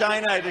it in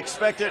China. I'd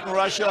expect it in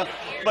Russia,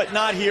 but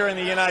not here in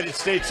the United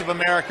States of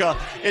America.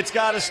 It's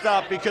got to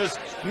stop, because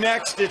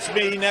next it's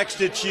me,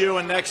 next it's you,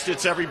 and next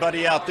it's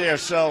everybody out there.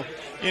 So,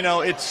 you know,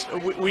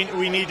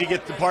 we need to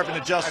get the Department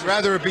of Justice. I'd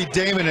rather it be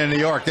Damon in New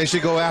York. They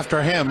should go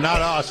after him,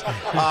 not us.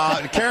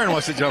 Karen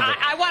wants to jump in.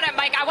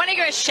 Mike, I want to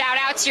give a shout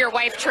out to your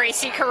wife,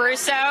 Tracy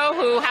Caruso,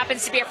 who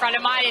happens to be a friend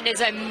of mine and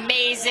is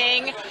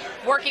amazing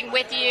working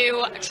with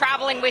you,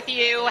 traveling with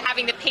you,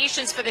 having the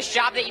patience for this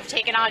job that you've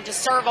taken on to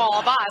serve all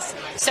of us.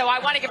 So I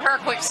want to give her a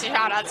quick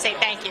shout out and say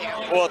thank you.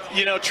 Well,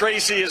 you know,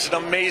 Tracy is an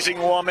amazing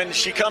woman.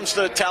 She comes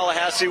to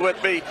Tallahassee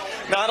with me.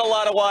 Not a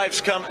lot of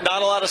wives come,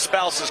 not a lot of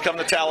spouses come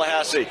to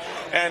Tallahassee.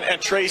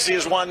 And Tracy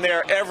is one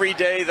there. Every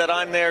day that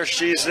I'm there,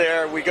 she's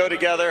there. We go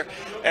together.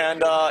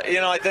 And,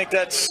 you know, I think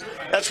that's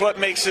what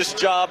makes this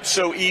job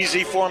so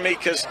easy for me,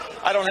 because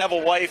I don't have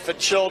a wife and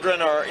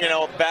children or, you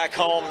know, back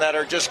home that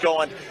are just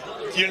going,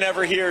 "You're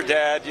never here,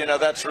 Dad," you know,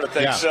 that sort of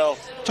thing. Yeah. So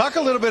talk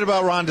a little bit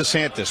about Ron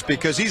DeSantis,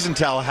 because he's in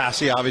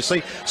Tallahassee,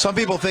 obviously. Some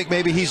people think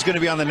maybe he's going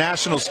to be on the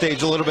national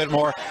stage a little bit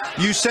more.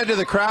 You said to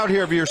the crowd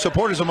here of your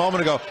supporters a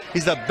moment ago,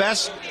 he's the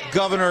best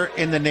governor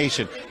in the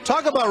nation.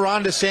 Talk about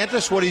Ron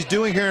DeSantis, what he's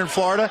doing here in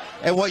Florida,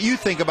 and what you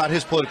think about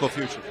his political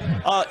future.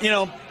 You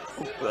know,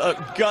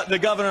 the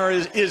governor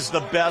is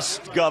the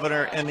best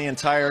governor in the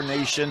entire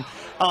nation.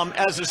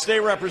 As a state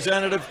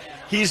representative,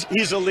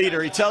 he's a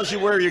leader. He tells you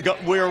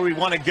where we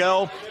want to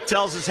go,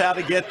 tells us how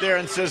to get there,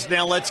 and says,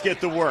 "Now let's get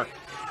to work."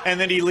 And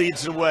then he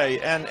leads the way.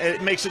 And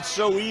it makes it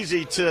so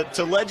easy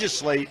to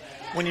legislate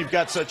when you've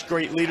got such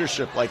great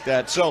leadership like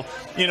that. So,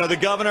 you know, the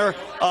governor,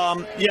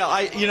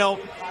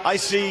 I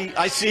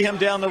see him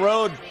down the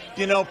road,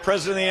 you know,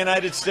 president of the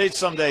United States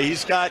someday.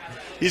 He's got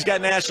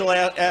national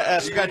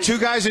aspirations. You got two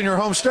guys in your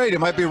home state who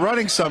might be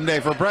running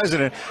someday for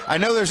president. I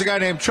know there's a guy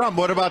named Trump.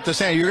 What about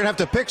DeSantis? You're going to have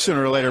to pick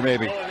sooner or later,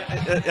 maybe.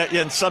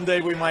 And someday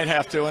we might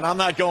have to, and I'm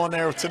not going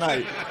there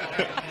tonight.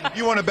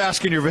 You want to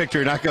bask in your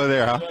victory, not go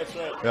there, huh? That's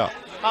right. Yeah.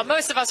 Well,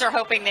 most of us are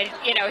hoping that,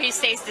 you know,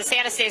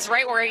 DeSantis stays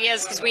right where he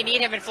is, because we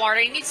need him in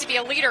Florida. He needs to be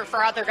a leader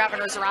for other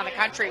governors around the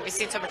country. We've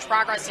seen so much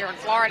progress here in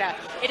Florida.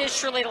 It is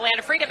truly the land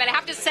of freedom. And I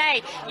have to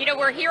say, you know,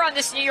 we're here on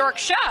this New York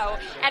show,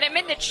 and I'm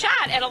in the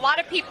chat, and a lot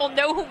of people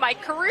know who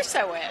Mike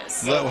Caruso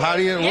is. Well, how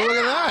do you well, look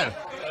at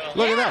that?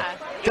 Look at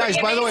that. Guys,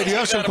 by the way, do you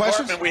have some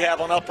questions? We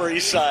have on Upper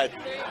East Side.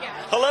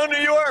 Hello, New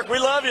York. We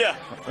love you.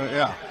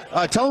 Yeah.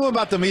 Tell them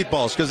about the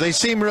meatballs, because they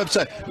seem real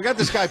upset. We got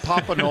this guy,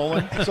 Papa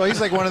Nolan. So he's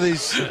like one of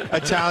these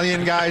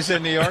Italian guys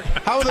in New York.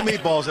 How are the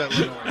meatballs at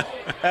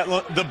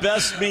Lenore? The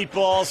best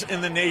meatballs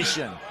in the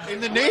nation. In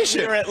the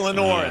nation? Here at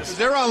Lenore's.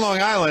 They're on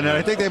Long Island, and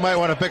I think they might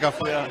want to pick up.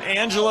 Yeah.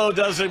 Angelo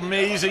does an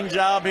amazing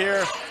job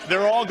here.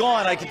 They're all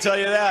gone, I can tell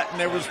you that. And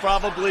there was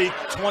probably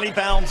 20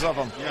 pounds of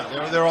them.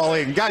 Yeah, they're all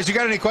eaten. Guys, you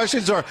got any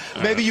questions? Or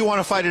maybe you want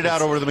to fight it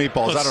out over the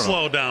meatballs. I don't know.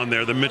 Slow down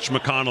there. The Mitch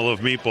McConnell of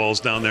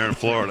meatballs down there in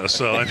Florida.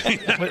 So, I mean,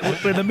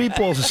 the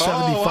meatballs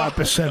are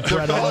 75%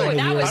 bread.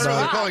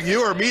 They're calling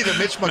you or me the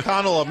Mitch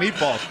McConnell of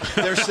meatballs.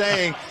 They're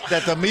saying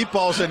that the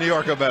meatballs in New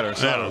York are better.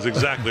 So. That was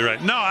exactly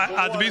right.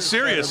 No, to be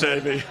serious,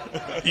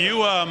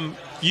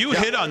 you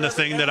hit on the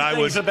thing that I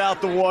would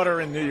about the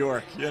water in New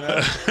York. You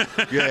know.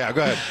 Yeah,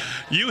 go ahead.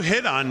 You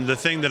hit on the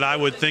thing that I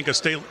would think a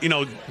state. You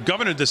know,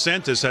 Governor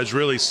DeSantis has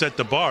really set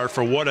the bar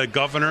for what a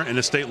governor and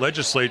a state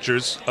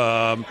legislatures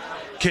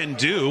can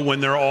do when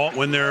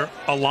they're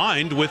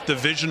aligned with the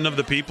vision of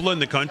the people in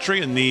the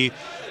country and the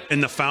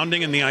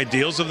founding and the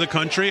ideals of the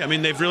country. I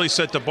mean, they've really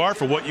set the bar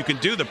for what you can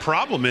do. The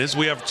problem is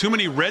we have too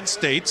many red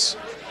states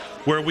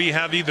where we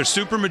have either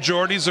super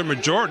majorities or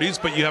majorities,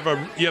 but you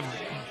have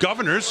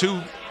governors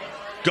who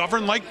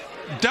govern like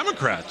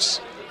Democrats.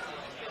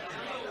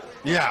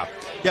 Yeah.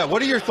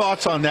 What are your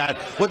thoughts on that?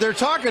 What they're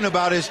talking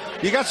about is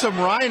you got some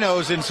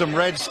rhinos in some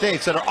red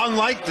states that are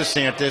unlike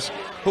DeSantis,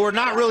 who are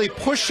not really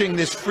pushing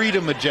this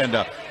freedom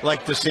agenda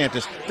like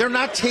DeSantis. They're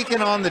not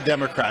taking on the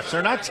Democrats.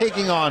 They're not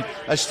taking on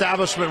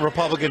establishment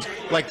Republicans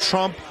like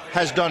Trump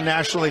has done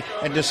nationally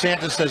and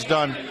DeSantis has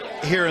done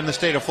here in the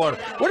state of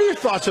Florida. What are your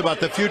thoughts about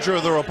the future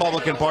of the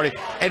Republican Party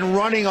and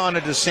running on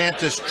a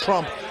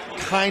DeSantis-Trump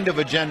kind of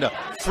agenda,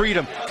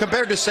 freedom,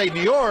 compared to, say,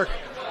 New York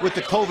with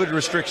the COVID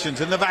restrictions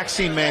and the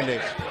vaccine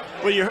mandates?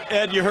 Well,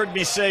 Ed, you heard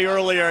me say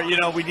earlier, you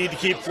know, we need to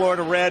keep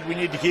Florida red, we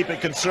need to keep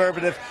it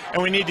conservative,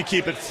 and we need to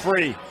keep it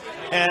free.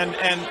 And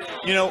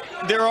you know,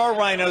 there are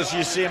rhinos,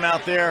 you see them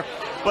out there,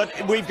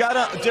 but we've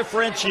got to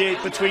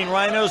differentiate between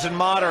rhinos and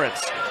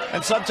moderates.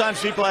 And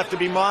sometimes people have to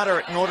be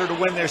moderate in order to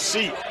win their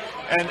seat.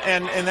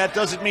 And that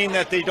doesn't mean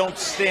that they don't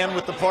stand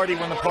with the party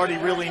when the party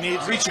really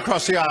needs. Reach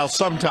across the aisle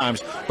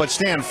sometimes, but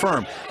stand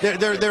firm.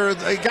 There are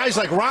guys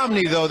like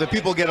Romney, though, that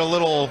people get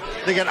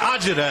they get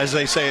agita, as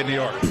they say in New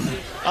York.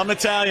 I'm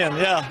Italian,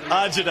 yeah,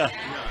 agita,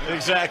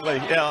 exactly.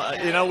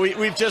 Yeah, you know,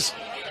 we've just,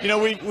 you know,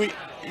 we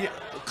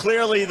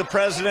clearly the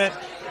president,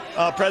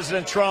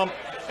 President Trump,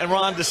 and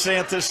Ron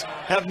DeSantis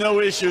have no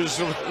issues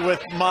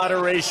with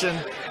moderation.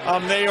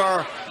 They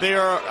are.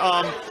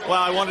 Well,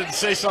 I wanted to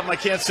say something I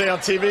can't say on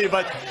TV,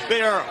 but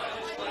they are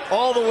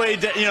all the way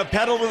down,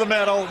 pedal to the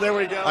metal. There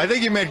we go. I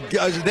think you meant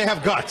they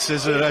have guts,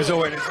 as a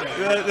way to say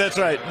it. That's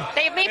right.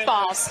 They have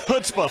meatballs.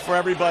 Chutzpah for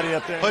everybody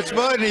up there.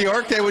 Chutzpah in New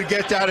York, they would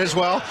get that as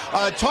well.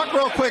 Talk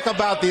real quick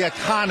about the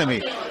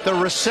economy, the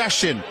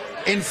recession,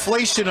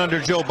 inflation under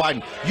Joe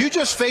Biden. You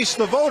just faced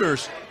the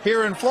voters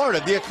here in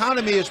Florida. The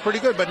economy is pretty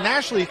good, but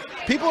nationally,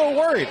 people are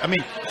worried. I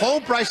mean,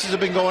 home prices have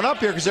been going up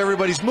here because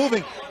everybody's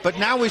moving, but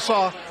now we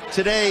saw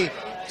today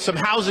some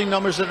housing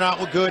numbers that are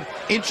not good,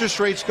 interest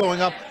rates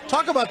going up.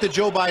 Talk about the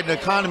Joe Biden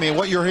economy and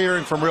what you're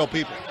hearing from real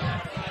people.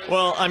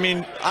 Well, I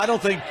mean, I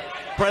don't think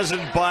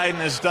President Biden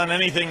has done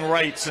anything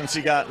right since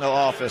he got into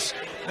office.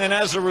 And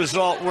as a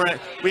result,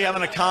 we have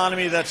an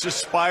economy that's just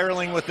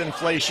spiraling with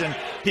inflation.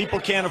 People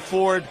can't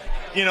afford,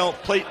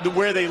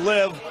 where they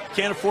live,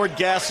 can't afford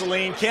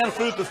gasoline, can't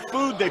afford the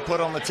food they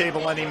put on the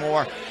table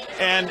anymore.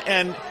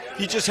 And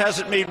he just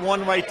hasn't made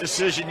one right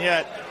decision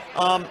yet.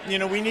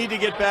 We need to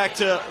get back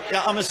to,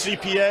 I'm a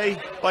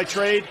CPA by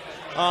trade.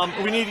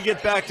 We need to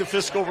get back to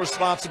fiscal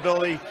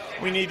responsibility.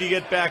 We need to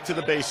get back to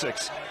the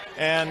basics.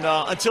 And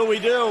until we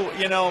do,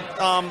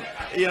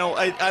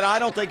 I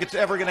don't think it's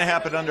ever going to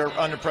happen under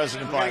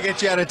President Biden. We're going to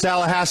get you out of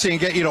Tallahassee and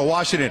get you to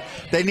Washington.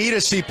 They need a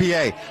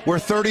CPA. We're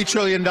 $30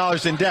 trillion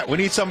in debt. We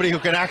need somebody who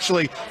can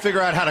actually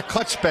figure out how to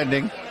cut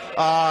spending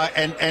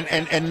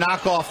and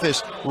knock off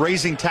this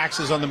raising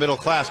taxes on the middle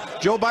class.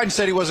 Joe Biden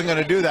said he wasn't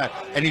going to do that,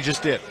 and he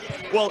just did.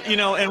 Well,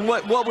 and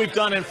what we've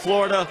done in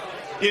Florida,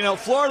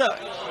 Florida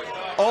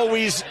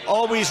always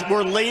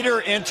we're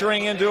later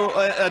entering into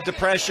a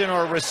depression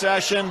or a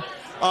recession,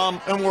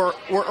 and we're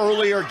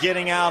earlier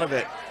getting out of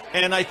it.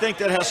 And I think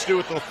that has to do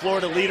with the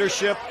Florida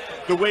leadership,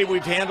 the way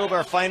we've handled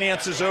our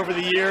finances over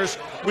the years.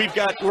 We're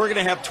going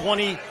to have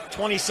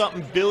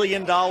 $20-something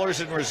billion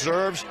in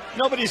reserves.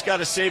 Nobody's got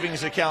a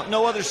savings account.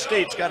 No other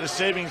state's got a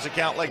savings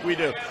account like we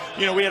do.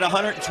 We had a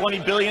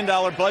 $120 billion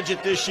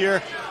budget this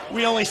year.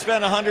 We only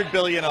spent $100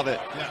 billion of it.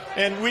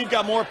 And we've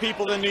got more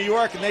people than New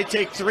York, and they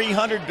take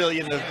 $300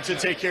 billion to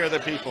take care of their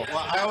people.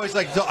 Well, I always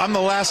I'm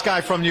the last guy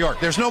from New York.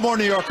 There's no more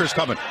New Yorkers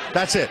coming.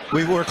 That's it.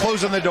 We're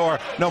closing the door.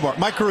 No more.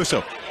 Mike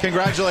Caruso,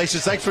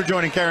 congratulations. Thanks for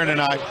joining Karen and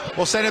I.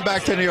 We'll send it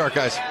back to New York,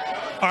 guys.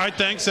 All right,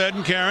 thanks, Ed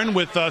and Karen,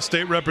 with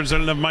State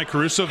Representative Mike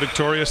Caruso,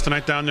 victorious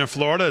tonight down there in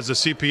Florida as a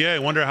CPA. I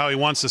wonder how he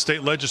wants the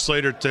state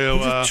legislator to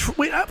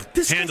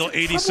handle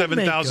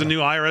 87,000 new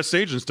IRS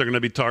agents they're going to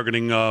be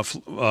targeting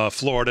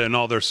Florida and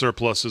all their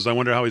surpluses. I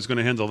wonder how he's going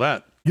to handle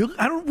that.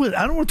 I don't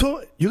want to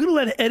talk. You're going to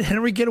let Ed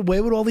Henry get away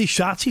with all these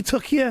shots he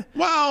took here?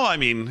 Well, I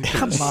mean,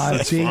 come on,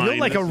 T. You're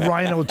like a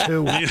rhino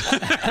too.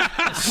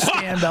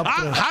 Stand up.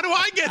 How do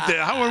I get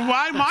there?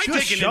 Why am I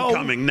taking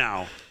incoming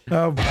now?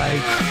 Oh,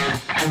 right.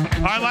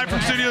 All right, live from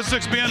Studio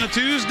 6B on a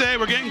Tuesday.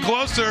 We're getting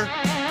closer.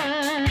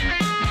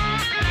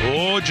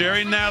 Oh,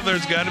 Jerry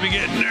Nadler's got to be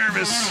getting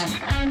nervous.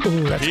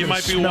 Ooh, he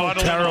might be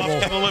waddling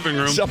off to the living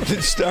room.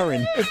 Something's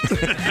stirring.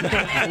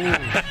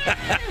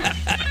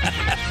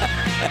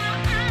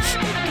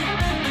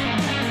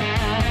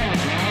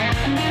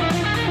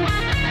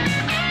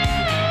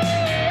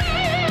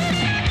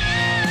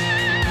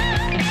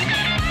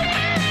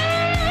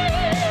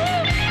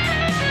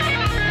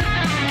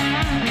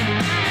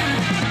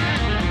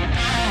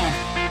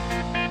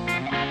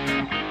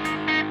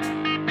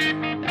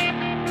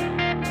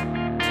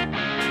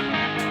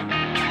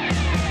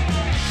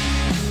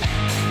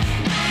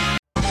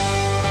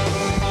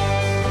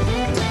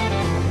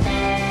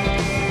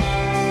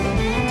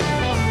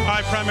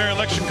 Primary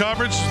election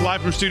coverage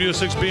live from Studio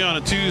 6B on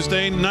a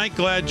Tuesday night.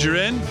 Glad you're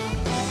in.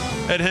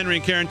 Ed Henry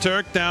and Karen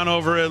Turk down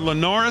over at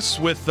Lenoris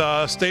with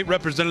State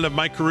Representative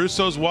Mike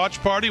Caruso's watch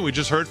party. We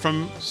just heard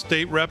from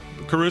State Rep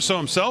Caruso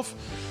himself.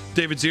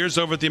 David Ziers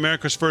over at the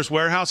America's First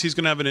Warehouse. He's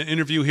going to have an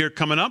interview here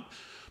coming up.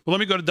 But let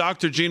me go to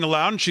Dr. Gina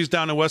Loudon. She's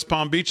down in West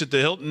Palm Beach at the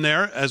Hilton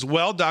there as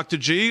well. Dr.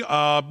 G,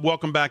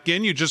 welcome back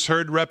in. You just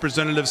heard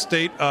Representative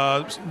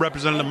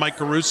Mike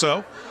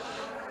Caruso,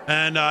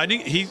 and I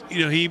think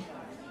he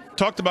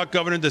talked about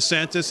Governor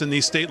DeSantis and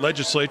these state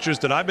legislatures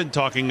that I've been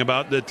talking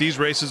about, that these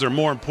races are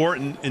more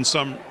important in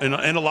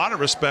a lot of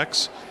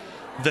respects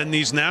than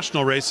these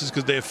national races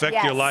because they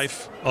affect your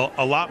life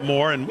a lot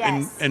more.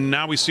 And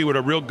now we see what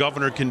a real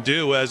governor can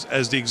do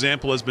as the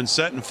example has been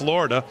set in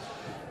Florida.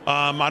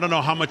 I don't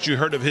know how much you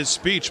heard of his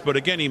speech, but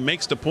again, he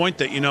makes the point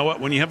that,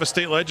 when you have a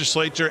state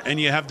legislature and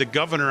you have the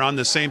governor on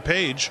the same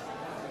page,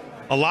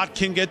 a lot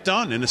can get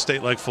done in a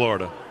state like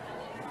Florida.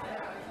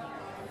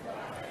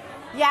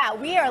 Yeah,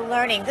 we are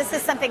learning. This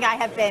is something I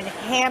have been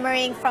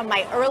hammering from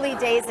my early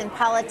days in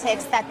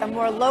politics, that the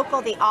more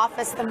local the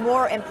office, the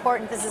more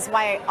important. This is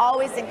why I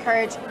always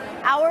encourage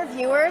our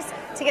viewers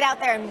to get out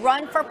there and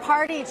run for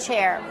party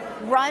chair,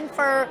 run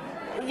for,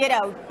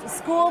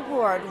 school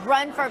board,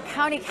 run for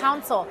county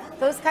council.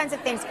 Those kinds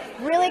of things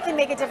really can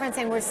make a difference,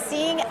 and we're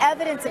seeing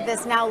evidence of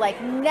this now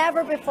like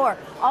never before.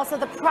 Also,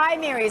 the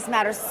primaries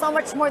matter so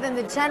much more than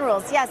the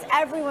generals. Yes,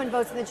 everyone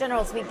votes in the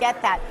generals. We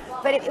get that.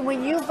 But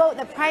when you vote in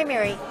the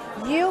primary,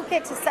 you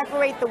get to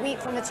separate the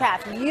wheat from the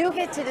chaff. You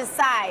get to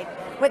decide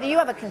whether you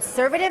have a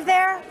conservative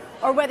there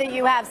or whether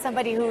you have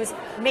somebody who's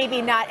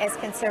maybe not as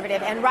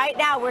conservative. And right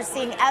now we're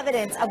seeing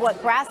evidence of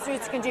what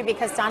grassroots can do,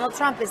 because Donald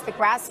Trump is the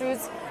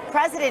grassroots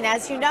president,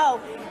 as you know,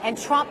 and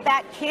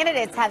Trump-backed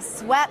candidates have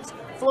swept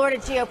Florida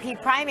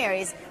GOP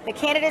primaries. The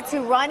candidates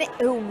who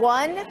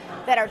won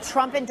that are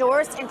Trump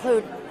endorsed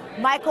include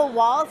Michael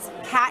Waltz,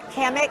 Kat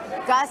Kamik,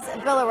 Gus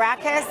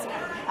Bilirakis,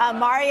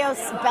 Mario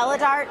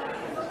Belladart.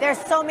 There's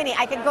so many.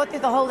 I can go through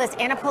the whole list.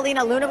 Anna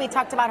Paulina Luna, we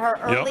talked about her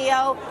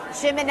earlier.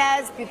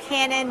 Jimenez,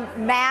 Buchanan,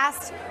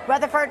 Mast,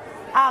 Rutherford.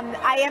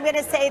 I am going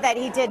to say that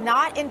he did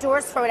not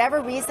endorse, for whatever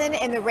reason,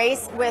 in the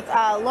race with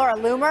Laura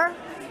Loomer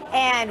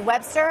and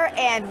Webster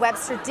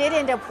did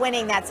end up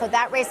winning that. So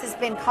that race has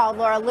been called.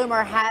 Laura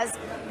Loomer has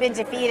been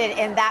defeated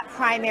in that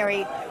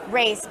primary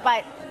race.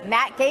 But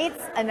Matt Gaetz,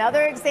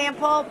 another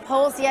example,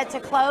 polls yet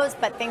to close,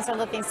 but things are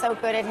looking so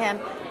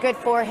good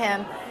for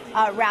him.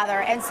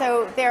 And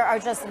so there are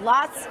just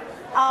lots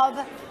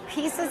of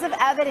pieces of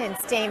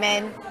evidence,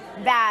 Damon,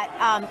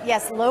 that,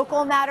 yes,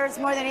 local matters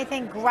more than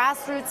anything,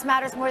 grassroots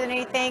matters more than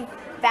anything,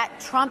 that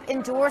Trump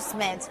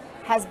endorsement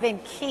has been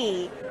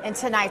key in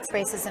tonight's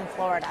races in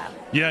Florida.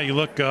 Yeah, you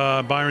look,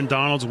 Byron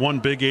Donalds won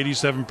big,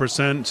 87%.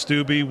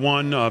 Stubbe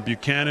won,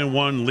 Buchanan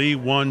won, Lee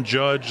won,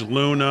 Judge,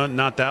 Luna,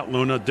 not that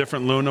Luna,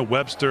 different Luna,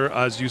 Webster,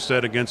 as you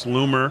said, against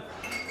Loomer.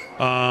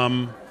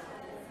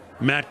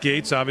 Matt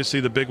Gaetz, obviously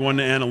the big one,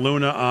 Anna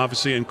Luna,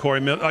 obviously, and Corey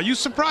Mills. Are you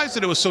surprised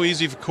that it was so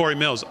easy for Corey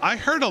Mills? I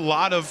heard a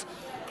lot of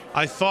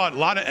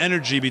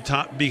energy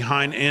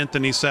behind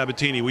Anthony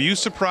Sabatini. Were you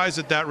surprised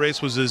that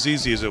race was as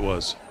easy as it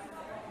was?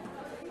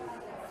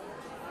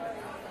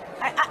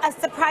 I'm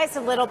surprised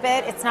a little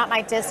bit. It's not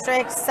my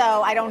district,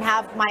 so I don't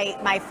have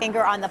my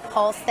finger on the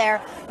pulse there.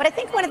 But I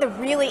think one of the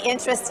really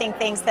interesting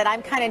things that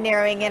I'm kind of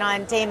narrowing in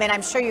on, Damon,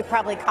 I'm sure you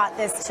probably caught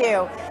this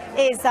too,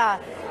 is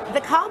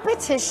the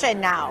competition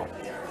now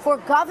for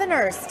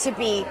governors to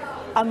be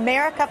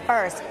America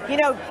first. You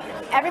know,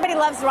 everybody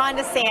loves Ron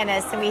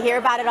DeSantis, and we hear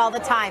about it all the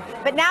time.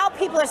 But now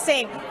people are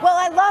saying, well,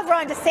 I love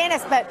Ron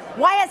DeSantis, but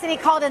why hasn't he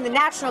called in the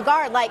National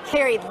Guard like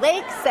Carrie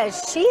Lake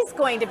says she's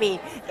going to be?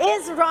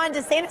 Is Ron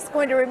DeSantis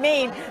going to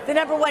remain the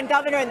 #1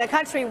 governor in the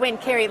country when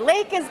Carrie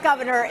Lake is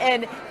governor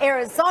in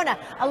Arizona?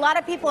 A lot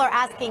of people are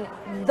asking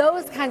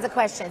those kinds of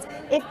questions.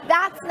 If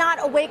that's not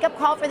a wake-up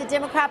call for the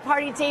Democrat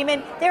Party,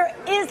 Damon, there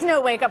is no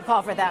wake-up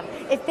call for them.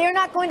 If they're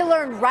not going to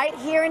learn right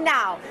here and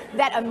now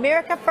that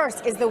America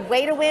first is the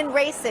way to win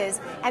races,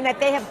 and that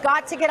they have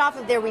got to get off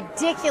of their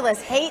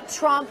ridiculous hate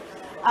Trump,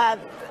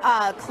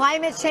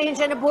 climate change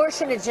and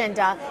abortion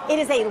agenda. It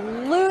is a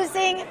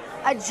losing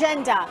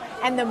agenda,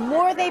 and the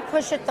more they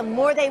push it, the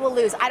more they will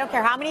lose. I don't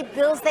care how many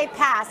bills they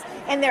pass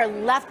in their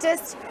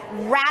leftist,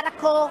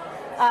 radical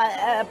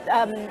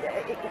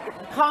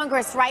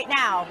Congress right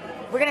now.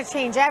 We're going to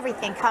change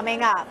everything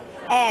coming up.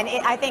 And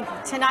I think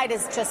tonight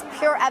is just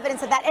pure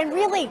evidence of that. And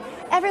really,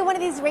 every one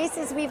of these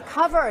races we've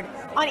covered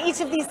on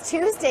each of these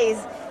Tuesdays,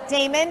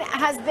 Damon,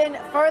 has been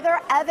further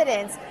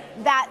evidence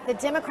that the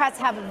Democrats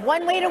have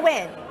one way to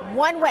win,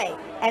 one way,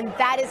 and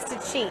that is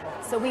to cheat.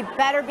 So we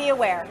better be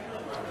aware.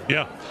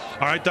 Yeah.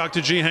 All right,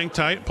 Dr. G, hang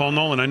tight. Paul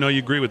Nolan, I know you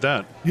agree with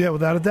that. Yeah,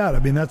 without a doubt. I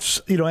mean, that's,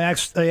 I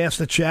asked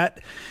the chat,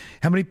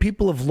 how many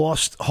people have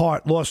lost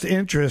heart, lost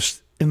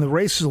interest in the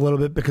races a little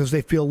bit because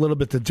they feel a little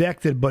bit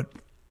dejected, but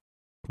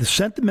the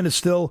sentiment is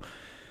still,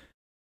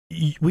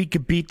 we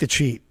could beat the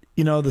cheat.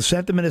 The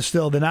sentiment is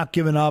still, they're not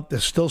giving up.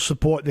 There's still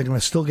support. They're going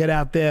to still get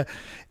out there,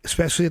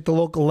 especially at the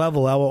local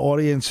level. Our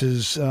audience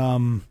is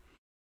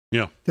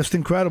just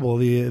incredible.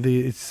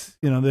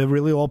 They're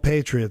really all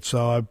patriots.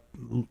 So I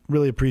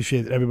really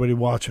appreciate everybody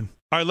watching.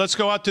 All right, let's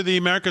go out to the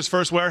America's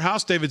First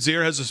Warehouse. David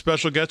Zier has a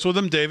special guest with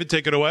him. David,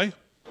 take it away.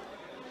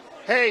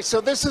 Hey,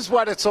 so this is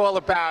what it's all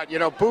about.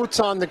 Boots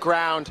on the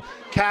ground.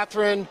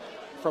 Catherine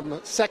from the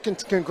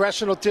 2nd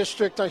Congressional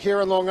District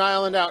here in Long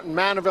Island, out in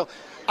Manorville.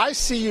 I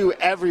see you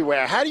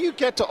everywhere. How do you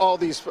get to all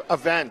these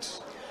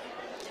events?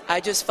 I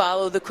just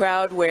follow the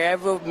crowd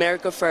wherever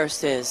America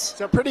First is.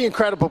 It's a pretty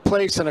incredible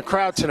place and a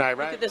crowd tonight,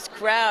 right? Look at this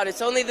crowd.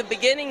 It's only the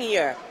beginning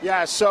here.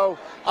 Yeah, so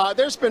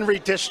there's been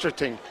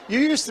redistricting. You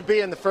used to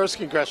be in the 1st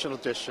Congressional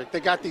District. They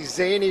got the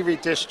zany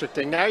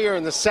redistricting. Now you're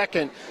in the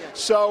 2nd.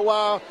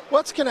 So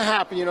what's going to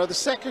happen? The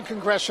 2nd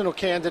Congressional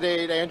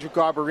candidate, Andrew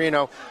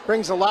Garbarino,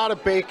 brings a lot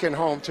of bacon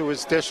home to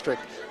his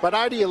district. But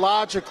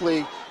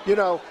ideologically,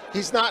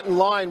 he's not in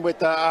line with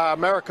the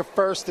America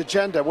First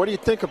agenda. What do you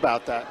think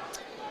about that?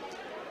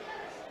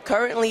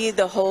 Currently,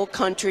 the whole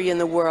country and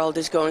the world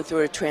is going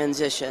through a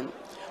transition.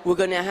 We're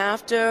going to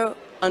have to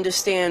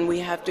understand we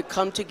have to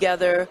come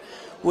together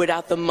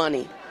without the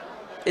money.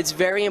 It's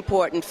very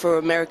important for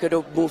America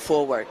to move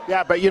forward.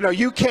 Yeah, but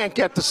you can't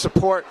get the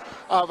support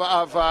of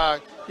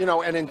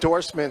and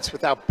endorsements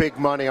without big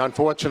money.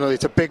 Unfortunately,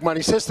 it's a big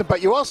money system,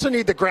 but you also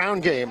need the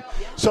ground game.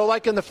 So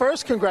like in the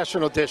 1st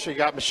Congressional District,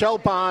 you got Michelle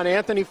Bond,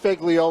 Anthony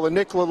Figliola,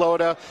 Nick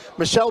LaLota.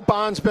 Michelle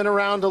Bond's been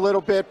around a little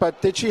bit, but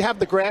did she have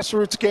the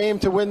grassroots game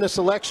to win this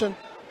election?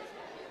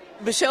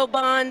 Michelle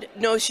Bond,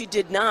 no, she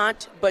did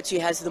not, but she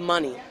has the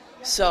money.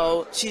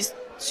 So she's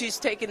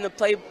taken the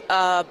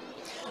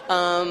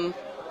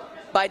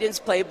Biden's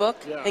playbook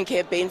and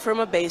campaigned from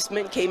a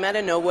basement, came out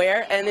of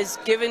nowhere, and is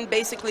given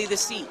basically the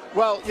seat.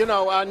 Well,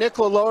 Nick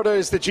LaLota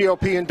is the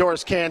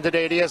GOP-endorsed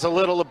candidate. He has a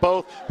little of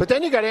both. But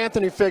then you got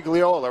Anthony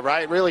Figliola,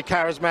 right? Really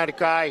charismatic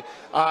guy.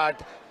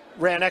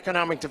 Ran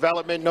economic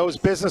development, knows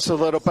business a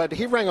little, but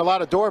he rang a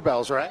lot of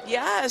doorbells, right?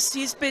 Yes,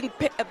 he's been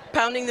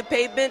pounding the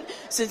pavement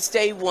since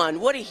day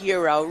one. What a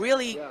hero.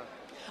 Really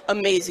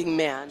amazing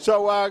man.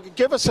 So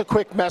give us a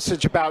quick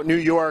message about New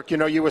York.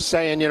 You were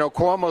saying,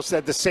 Cuomo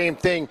said the same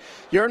thing.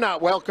 You're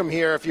not welcome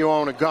here if you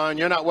own a gun.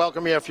 You're not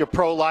welcome here if you're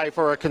pro-life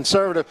or a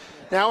conservative.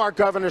 Now our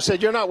governor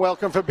said you're not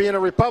welcome for being a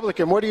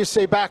Republican. What do you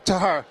say back to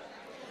her?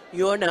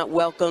 You're not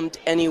welcomed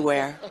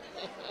anywhere.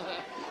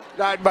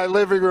 Not in my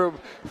living room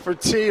for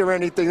tea or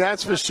anything,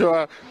 that's for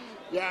sure.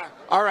 Yeah.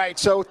 All right,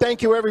 so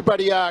thank you,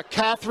 everybody.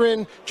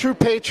 Catherine, True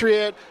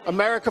Patriot,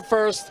 America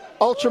First,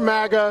 Ultra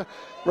MAGA,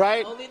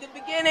 right? Only the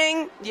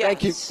beginning.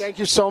 Yes. Thank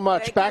you so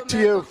much. Back to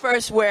you.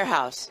 First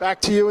Warehouse.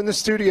 Back to you in the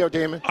studio,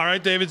 Damon. All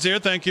right, David Zier,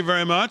 thank you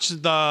very much.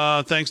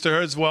 Thanks to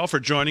her as well for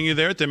joining you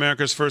there at the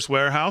America's First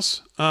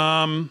Warehouse.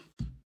 I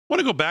want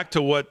to go back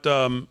to what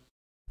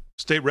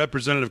State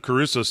Representative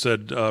Caruso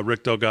said,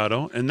 Rick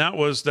Delgado, and that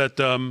was that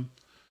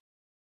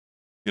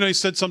he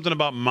said something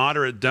about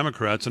moderate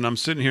Democrats, and I'm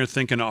sitting here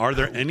thinking, are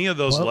there any of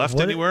those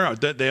left anywhere?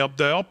 They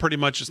all pretty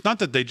much, it's not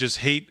that they just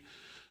hate,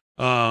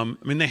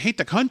 they hate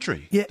the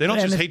country. Yeah, they don't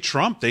just hate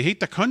Trump, they hate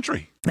the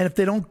country. And if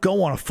they don't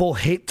go on a full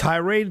hate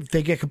tirade,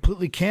 they get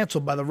completely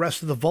canceled by the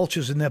rest of the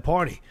vultures in their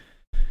party.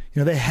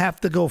 They have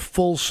to go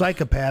full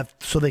psychopath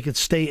so they could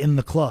stay in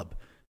the club.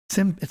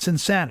 It's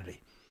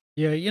insanity.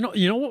 Yeah, you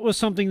know what was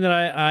something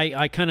that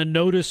I kind of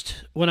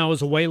noticed when I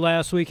was away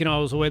last week? I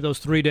was away those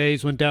 3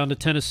 days, went down to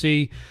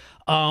Tennessee.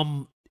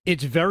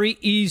 It's very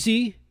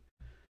easy,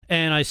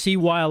 and I see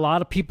why a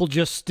lot of people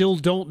just still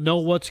don't know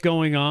what's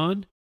going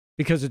on,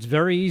 because it's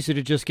very easy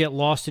to just get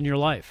lost in your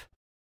life.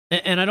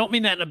 And I don't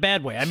mean that in a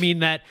bad way. I mean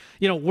that,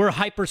 we're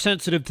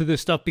hypersensitive to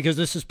this stuff because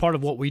this is part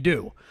of what we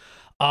do.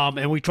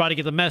 And we try to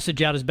get the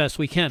message out as best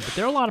we can. But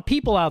there are a lot of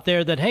people out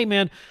there that, hey,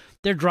 man,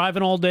 they're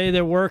driving all day,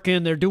 they're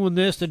working, they're doing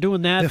this, they're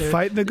doing that. They're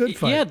fighting the good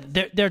fight.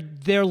 Yeah,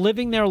 they're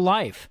living their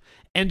life.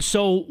 And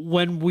so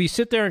when we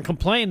sit there and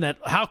complain that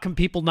how can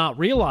people not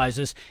realize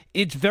this,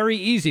 it's very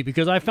easy,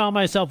 because I found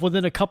myself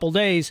within a couple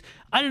days,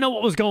 I didn't know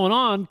what was going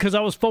on because I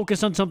was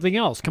focused on something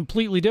else,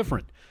 completely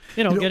different.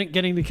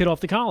 Getting the kid off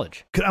to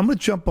college. I'm going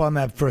to jump on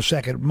that for a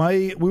second.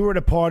 We were at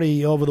a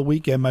party over the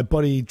weekend. My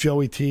buddy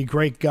Joey T,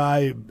 great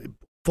guy,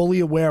 fully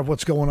aware of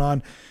what's going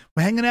on.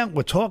 We're hanging out,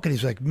 we're talking.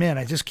 He's like, man,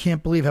 I just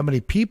can't believe how many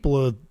people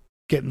are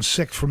getting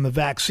sick from the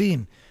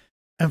vaccine.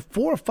 And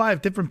 4 or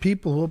 5 different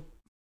people who are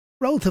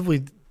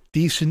relatively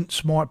decent,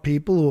 smart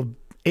people who are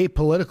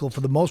apolitical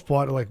for the most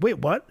part are like, wait,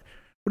 what?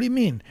 What do you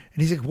mean?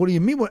 And he's like, what do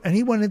you mean? And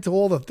he went into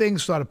all the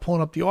things, started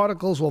pulling up the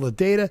articles, all the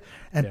data,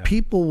 and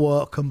people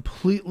were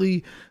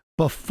completely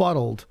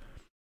befuddled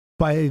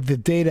by the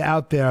data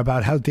out there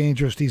about how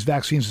dangerous these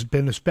vaccines have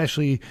been,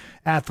 especially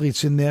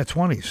athletes in their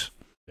 20s.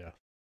 Yeah.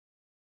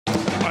 All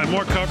right,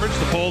 more coverage.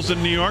 The polls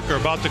in New York are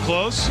about to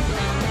close.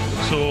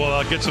 So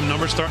we'll get some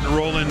numbers starting to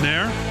roll in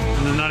there.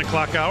 In the 9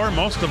 o'clock hour,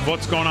 most of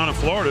what's going on in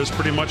Florida has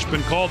pretty much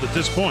been called at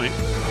this point.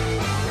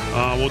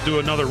 We'll do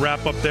another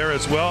wrap up there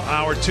as well.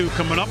 Hour 2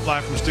 coming up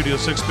live from Studio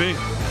 6B.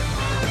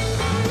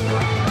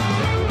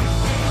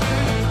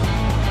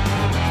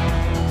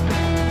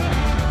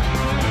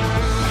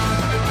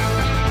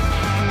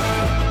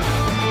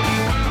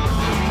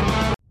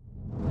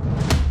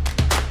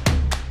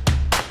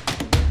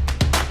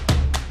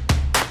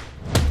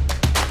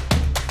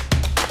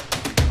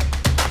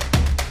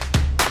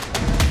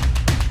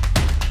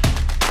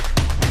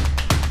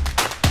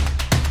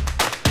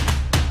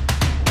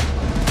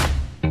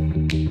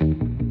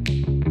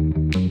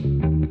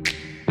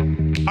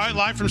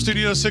 Live from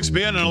Studio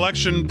 6B on an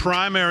election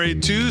primary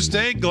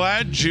Tuesday.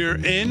 Glad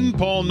you're in.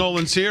 Paul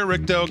Nolan's here.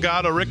 Rick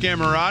Delgado, Rick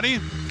Amorati.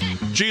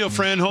 Gio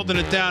Fran holding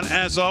it down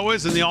as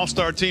always, and the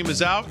All-Star team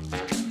is out.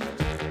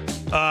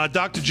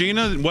 Dr.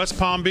 Gina in West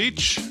Palm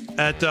Beach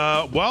at,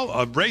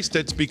 a race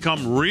that's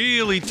become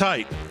really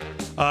tight.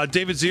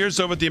 David Zier's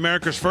over at the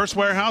America's First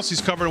Warehouse.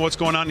 He's covering what's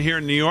going on here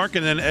in New York.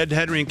 And then Ed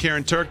Henry and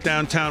Karen Turk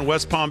downtown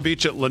West Palm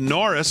Beach at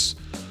Lenoris,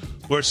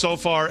 where so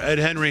far Ed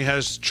Henry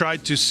has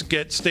tried to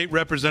get State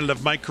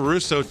Representative Mike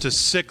Caruso to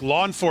sick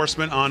law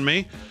enforcement on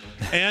me,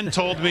 and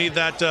told me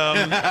that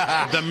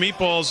the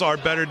meatballs are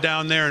better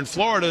down there in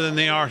Florida than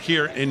they are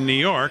here in New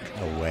York.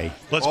 No way.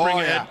 Let's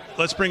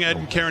bring Ed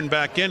and Karen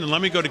back in, and let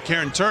me go to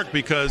Karen Turk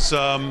because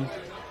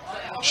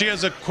she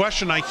has a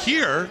question I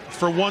hear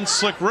for one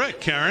Slick Rick.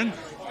 Karen.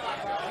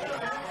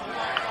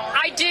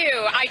 I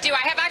I do.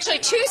 I have actually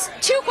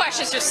two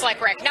questions for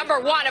Slick Rick. Number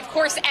one, of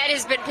course, Ed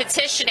has been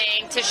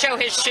petitioning to show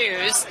his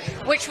shoes,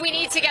 which we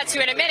need to get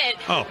to in a minute.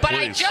 Oh, but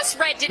please. I just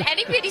read, did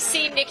anybody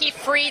see Nikki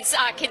Fried's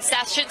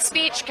concession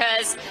speech?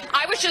 Because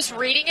I was just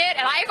reading it,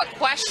 and I have a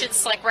question,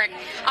 Slick Rick,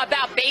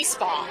 about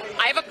baseball.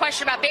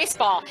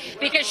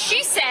 Because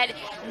she said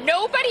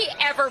nobody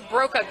ever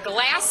broke a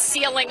glass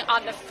ceiling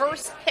on the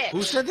first pitch.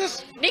 Who said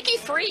this? Nikki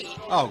Fried.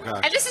 Oh,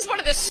 God. And this is one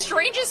of the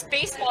strangest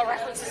baseball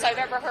references I've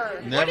ever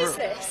heard. Never. What is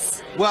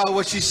this? Well,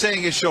 what she's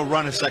saying is she'll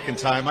run a second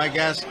time, I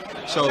guess.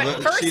 So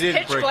First she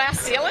didn't pitch break. glass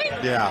ceiling?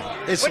 Yeah,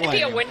 it's Would it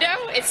be a lame. window?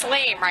 It's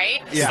lame,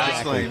 right? Yeah, So,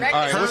 it's lame. Rick, All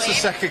right, it's what's the lame.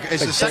 second? Is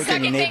the Like second?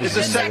 breaking the thing- neighbor's the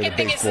window second with a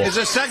thing is- baseball. Is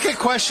the second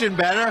question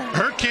better?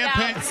 Her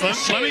campaign. No, it's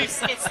the let me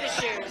shoes. It's the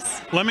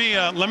shoes.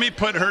 let me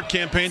put her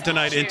campaign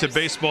tonight into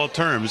baseball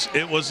terms.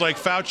 It was like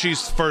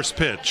Fauci's first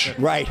pitch.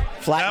 Right.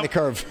 Flatten the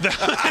curve.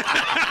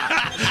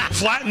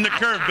 Flatten the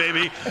curve,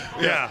 baby.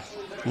 Yeah.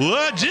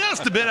 Well,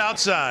 just a bit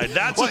outside.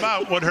 That's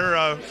about what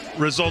her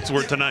results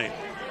were tonight.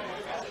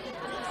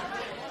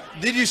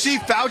 Did you see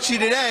Fauci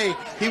today?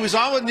 He was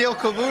on with Neil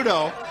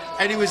Cavuto,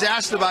 and he was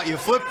asked about you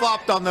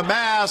flip-flopped on the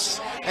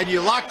masks, and you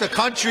locked the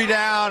country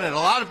down, and a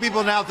lot of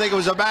people now think it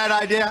was a bad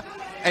idea.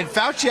 And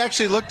Fauci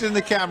actually looked in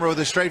the camera with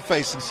a straight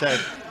face and said,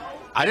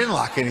 I didn't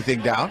lock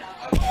anything down.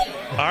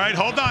 All right,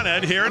 hold on,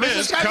 Ed. Here it This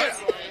is. is kind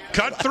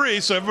Cut 3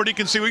 so everybody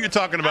can see what you're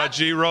talking about.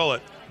 G, roll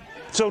it.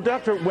 So,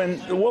 Doctor, when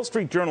the Wall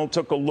Street Journal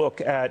took a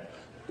look at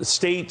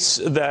states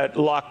that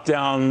locked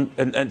down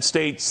and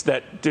states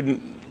that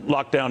didn't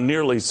lock down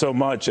nearly so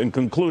much and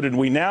concluded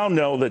we now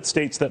know that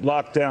states that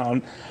locked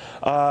down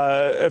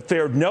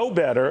fared no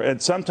better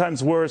and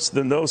sometimes worse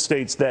than those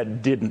states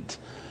that didn't.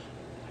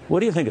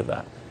 What do you think of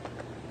that?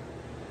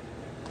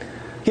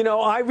 You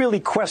know, I really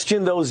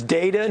question those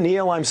data.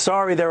 Neil, I'm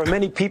sorry. There are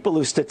many people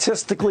who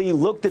statistically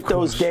looked at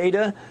those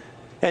data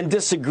and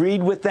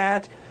disagreed with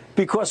that.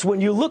 Because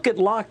when you look at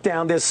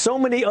lockdown, there's so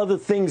many other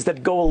things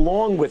that go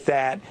along with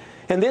that.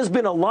 And there's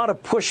been a lot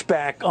of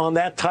pushback on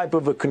that type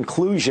of a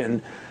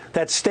conclusion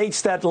that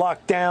states that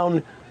locked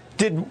down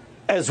did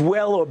as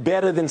well or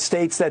better than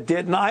states that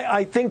didn't.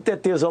 I think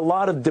that there's a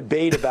lot of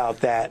debate about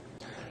that.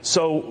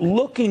 So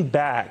looking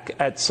back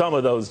at some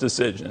of those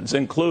decisions,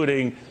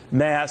 including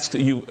masks,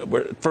 you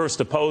were first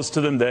opposed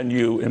to them, then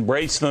you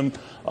embraced them,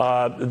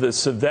 the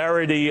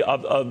severity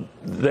of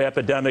the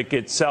epidemic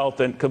itself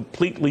and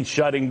completely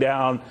shutting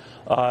down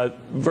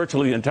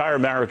virtually the entire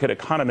American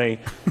economy.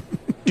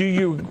 Do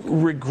you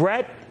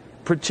regret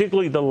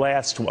particularly the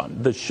last one,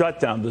 the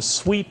shutdown, the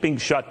sweeping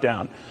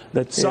shutdown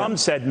that some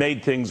said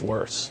made things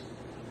worse?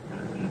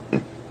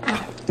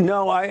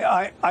 No,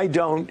 I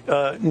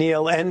don't,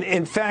 Neil. And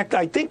in fact,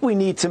 I think we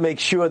need to make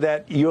sure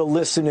that your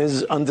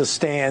listeners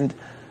understand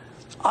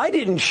I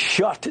didn't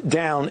shut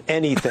down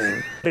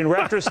anything. In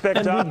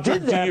retrospect, Doctor,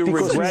 do you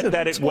regret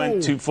that it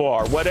went too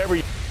far? Whatever.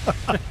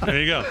 There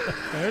you go.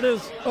 There it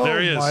is.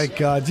 There he is. Oh, my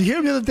God. Did you hear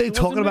him the other day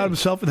talking about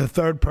himself in the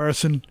third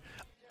person?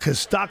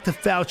 Because Dr.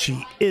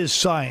 Fauci is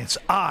science.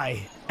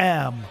 I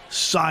am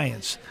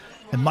science.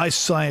 And my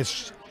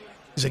science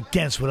is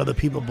against what other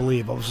people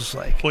believe. I was just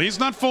like... Well, he's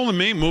not fooling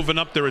me moving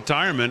up to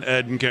retirement,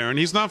 Ed and Karen.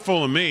 He's not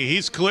fooling me.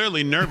 He's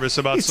clearly nervous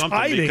about He's something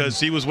hiding. because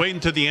he was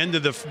waiting to the end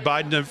of the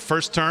Biden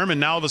first term, and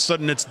now all of a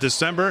sudden it's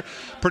December.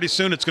 Pretty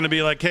soon it's going to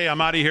be like, hey, I'm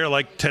out of here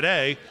like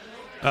today.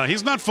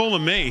 He's not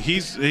fooling me.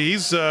 He's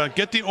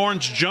get the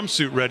orange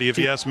jumpsuit ready if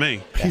you ask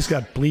me. He's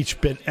got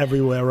bleach bit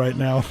everywhere right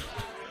now.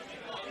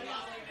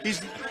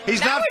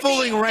 He's not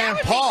fooling Rand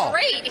Paul.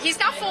 Great. He's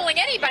not fooling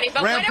anybody.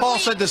 But Rand Paul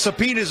said the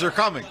subpoenas are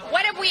coming.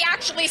 when have we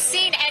actually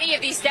seen any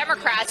of these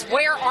Democrats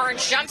wear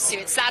orange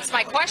jumpsuits? That's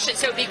my question.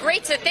 So it'd be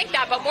great to think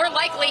that, but more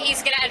likely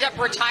he's going to end up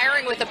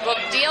retiring with a book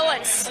deal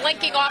and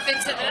slinking off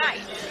into the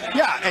night.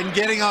 Yeah, and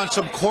getting on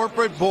some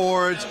corporate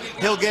boards.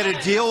 He'll get a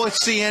deal with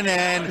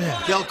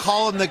CNN. They'll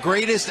call him the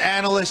greatest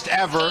analyst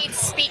ever. Paid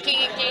speaking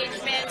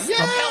engagements.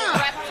 Yeah. He'll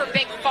rep for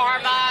Big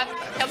Pharma.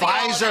 He'll be all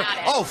Pfizer. about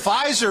it. Oh,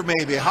 Pfizer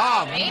maybe,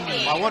 huh?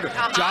 Maybe. I wonder.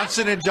 Uh-huh.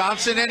 Johnson &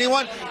 Johnson,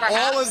 anyone?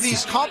 All of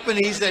these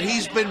companies that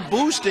he's been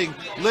boosting,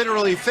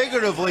 literally,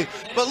 figuratively.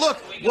 But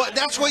look,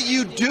 that's what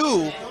you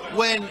do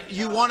when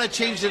you want to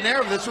change the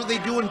narrative. That's what they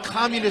do in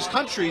communist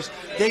countries.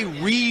 They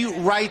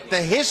rewrite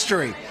the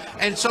history.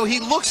 And so he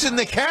looks in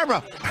the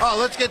camera. Oh,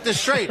 let's get this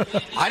straight.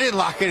 I didn't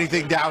lock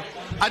anything down.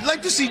 I'd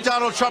like to see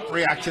Donald Trump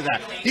react to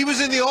that. He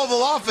was in the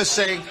Oval Office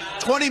saying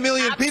 20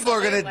 million people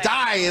are going to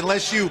die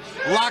unless you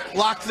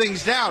lock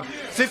things down.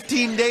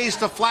 15 days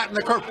to flatten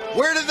the curve.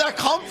 Where did that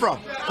come from?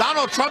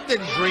 Donald Trump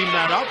didn't dream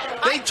that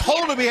up. They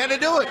told him he had to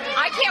do it.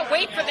 I can't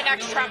wait for the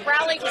next Trump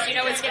rally because you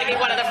know it's going to be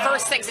one of the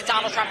first things that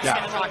Donald Trump is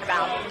going to talk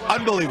about.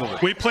 Unbelievable.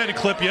 We played a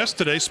clip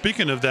yesterday.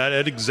 Speaking of that,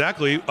 Ed,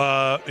 exactly,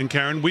 and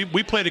Karen,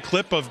 we played a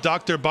clip of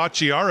Dr.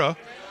 Bacciara,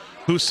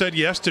 who said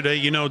yesterday,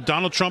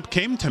 Donald Trump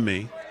came to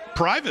me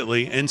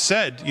privately and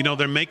said,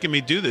 they're making me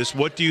do this.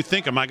 What do you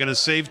think? Am I going to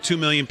save 2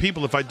 million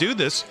people if I do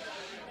this?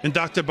 And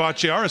Dr.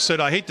 Bacciara said,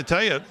 I hate to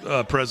tell you,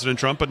 President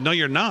Trump, but no,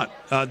 you're not.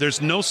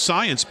 There's no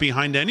science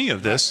behind any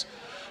of this.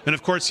 And,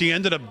 of course, he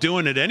ended up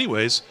doing it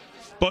anyways.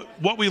 But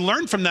what we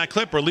learned from that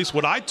clip, or at least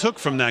what I took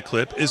from that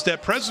clip, is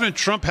that President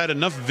Trump had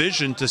enough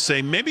vision to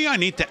say, maybe I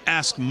need to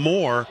ask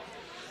more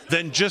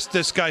than just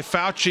this guy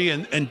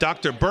Fauci and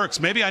Dr. Birx.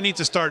 Maybe I need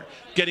to start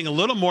getting a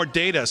little more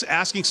data,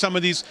 asking some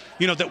of these,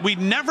 that we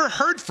never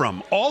heard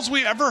from. All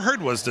we ever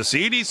heard was the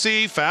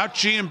CDC,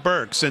 Fauci, and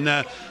Birx,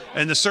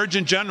 and the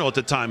Surgeon General at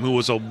the time, who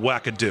was a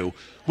wackadoo.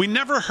 We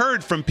never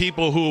heard from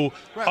people who,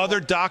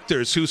 other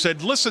doctors who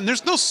said, listen,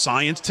 there's no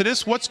science to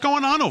this. What's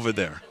going on over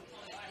there?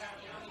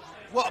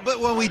 Well, but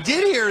when we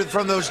did hear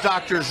from those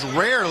doctors,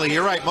 rarely,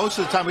 you're right, most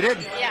of the time we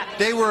didn't,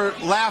 they were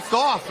laughed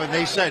off and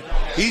they said,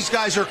 these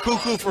guys are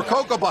cuckoo for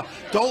Cocoa Puff.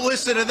 Don't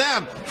listen to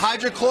them.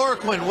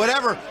 Hydrochloroquine,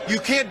 whatever. You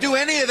can't do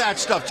any of that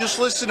stuff. Just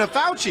listen to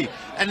Fauci.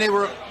 And they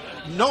were,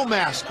 no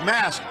mask,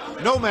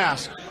 no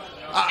mask.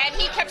 And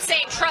he kept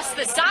saying, trust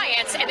the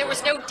science, and there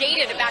was no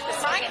data to back the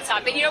science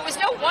up. And, it was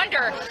no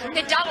wonder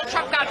that Donald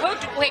Trump got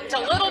hoodwinked a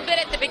little bit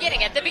at the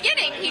beginning. At the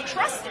beginning, he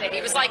trusted it.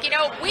 He was like,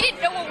 we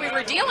didn't know what we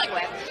were dealing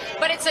with.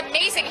 But it's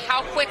amazing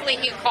how quickly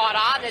he caught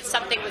on that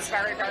something was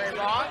very, very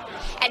wrong.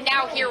 And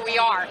now here we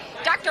are.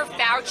 Dr.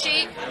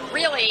 Fauci,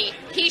 really,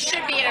 he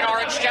should be in an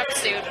orange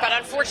jumpsuit. But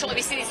unfortunately,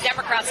 we see these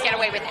Democrats get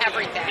away with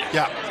everything.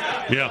 Yeah.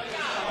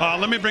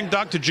 Let me bring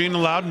Dr. Gina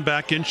Loudon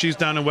back in. She's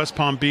down in West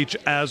Palm Beach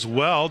as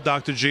well.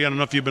 Dr. G, I don't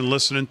know if you've been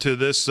listening to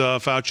this.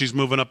 Fauci's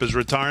moving up his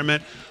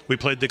retirement. We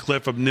played the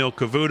clip of Neil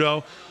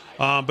Cavuto.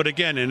 But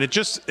again, and it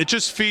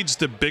just feeds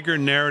the bigger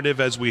narrative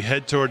as we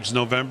head towards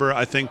November.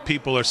 I think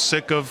people are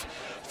sick of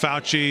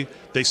Fauci.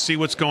 They see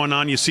what's going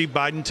on. You see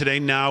Biden today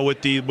now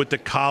with the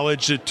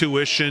college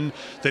tuition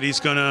that he's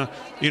going to,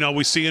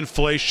 we see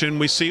inflation.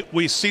 We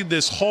see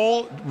this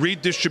whole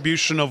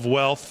redistribution of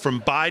wealth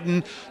from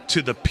Biden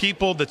to the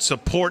people that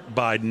support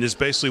Biden is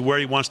basically where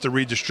he wants to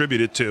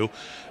redistribute it to.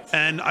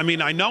 And I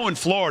mean, I know in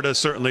Florida,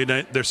 certainly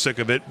they're sick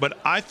of it, but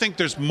I think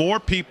there's more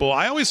people.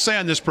 I always say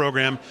on this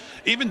program,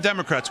 even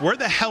Democrats, where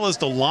the hell is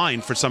the line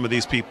for some of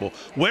these people?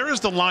 Where is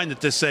the line that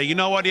they say, you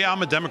know what, yeah,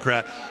 I'm a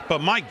Democrat, but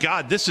my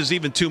God, this is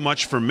even too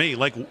much for me.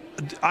 Like,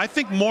 I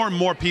think more and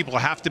more people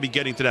have to be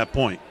getting to that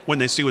point when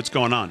they see what's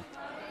going on.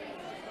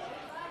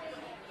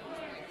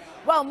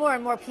 Well, more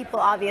and more people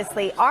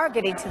obviously are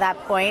getting to that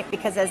point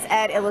because, as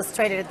Ed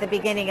illustrated at the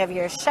beginning of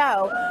your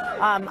show,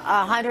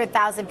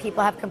 100,000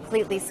 people have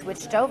completely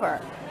switched over,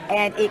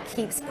 and it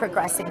keeps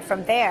progressing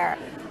from there.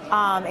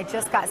 It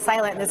just got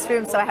silent in this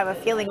room, so I have a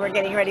feeling we're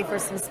getting ready for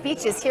some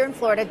speeches. Here in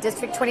Florida,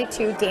 District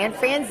 22, Dan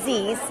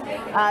Franzese,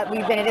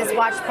 we've been at his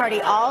watch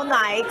party all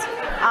night.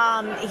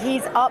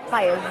 He's up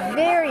by a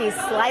very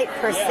slight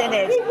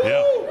percentage.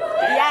 Yeah.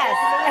 Yes.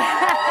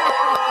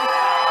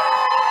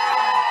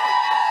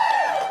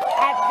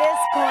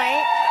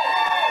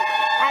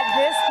 At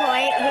this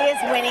point, he is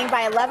winning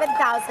by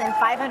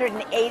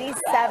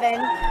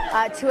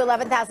 11,587 to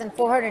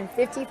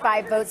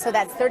 11,455 votes. So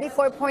that's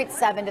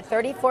 34.7 to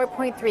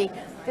 34.3.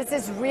 This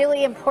is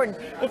really important.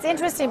 It's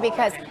interesting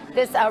because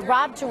this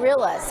Rob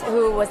Dourilas,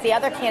 who was the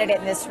other candidate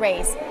in this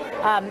race,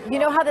 you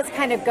know how this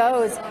kind of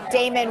goes,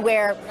 Damon,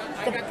 where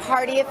the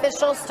party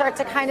officials start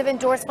to kind of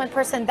endorse one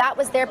person. That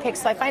was their pick.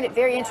 So I find it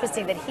very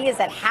interesting that he is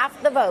at half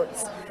the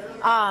votes.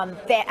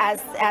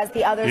 As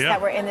the others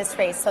that were in this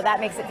race, so that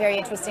makes it very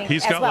interesting.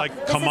 He's got like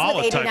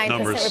Kamala type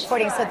numbers.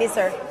 Reporting, so these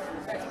are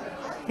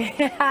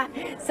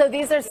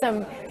these are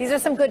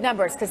some good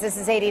numbers because this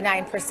is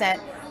 89%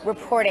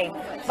 reporting.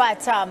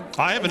 But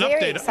I have an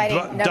update,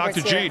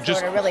 Dr. G.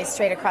 Just really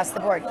straight across the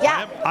board.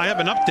 Yeah, I have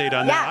an update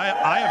on that.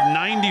 I have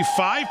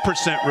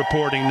 95%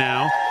 reporting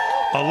now,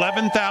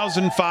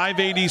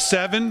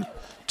 11,587.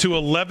 to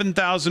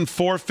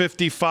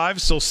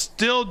 11,455, so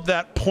still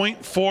that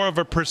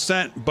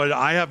 0.4%, but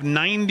I have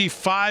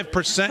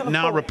 95%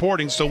 now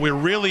reporting, so we're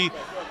really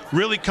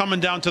coming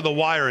down to the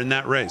wire in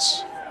that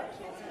race.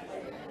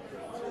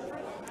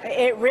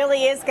 It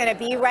really is going to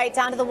be right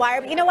down to the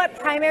wire. But you know what?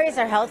 Primaries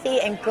are healthy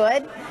and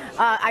good,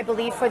 I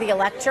believe, for the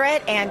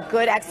electorate, and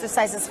good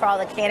exercises for all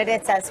the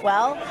candidates as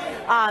well.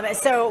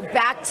 So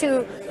back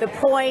to the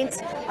point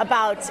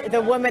about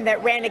the woman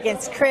that ran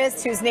against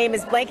Chris, whose name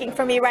is blanking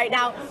for me right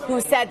now, who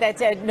said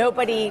that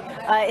nobody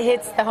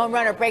hits the home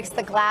run or breaks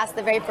the glass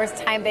the very first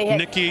time they hit.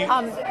 Nikki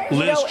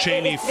Liz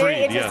Cheney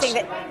Freed, yes.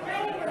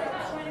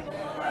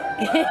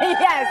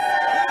 Yes.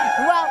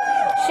 Well,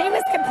 she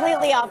was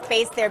completely off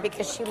base there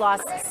because she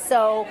lost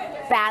so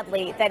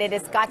badly that it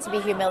has got to be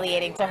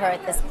humiliating to her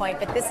at this point.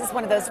 But this is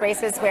one of those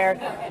races where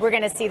we're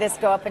going to see this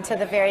go up into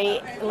the very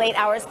late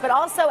hours. But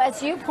also,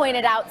 as you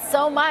pointed out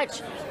so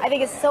much, I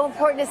think it's so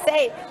important to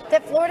say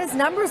that Florida's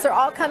numbers are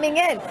all coming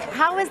in.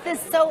 How is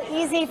this so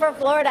easy for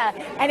Florida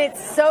and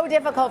it's so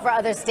difficult for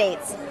other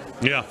states?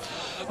 Yeah.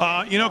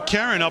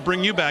 Karen, I'll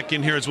bring you back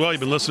in here as well.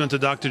 You've been listening to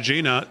Dr.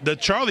 Gina. The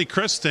Charlie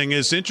Crist thing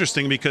is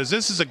interesting because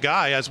this is a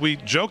guy, as we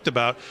joked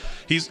about,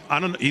 he's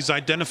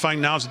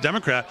identifying now as a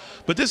Democrat,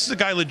 but this is a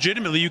guy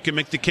legitimately you can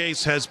make the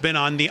case has been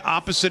on the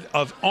opposite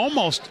of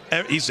almost,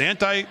 he's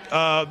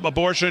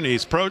anti-abortion,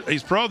 he's pro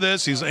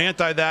this, he's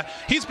anti that.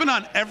 He's been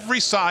on every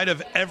side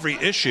of every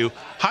issue.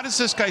 How does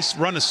this guy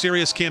run a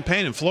serious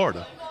campaign in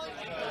Florida?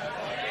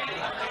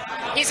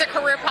 he's a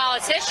career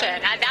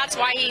politician, and that's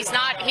why he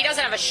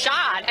doesn't have a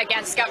shot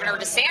against Governor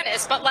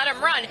DeSantis, but let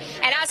him run.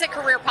 And as a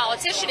career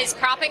politician, he's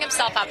propping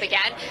himself up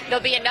again.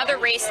 There'll be another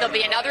race, there'll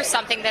be another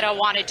something that he'll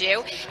want to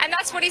do, and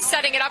that's what he's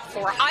setting it up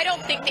for. I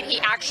don't think that he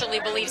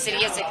actually believes that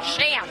he has a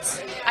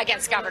chance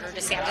against Governor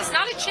DeSantis.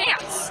 Not a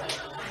chance.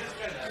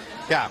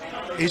 Yeah,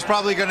 he's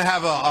probably going to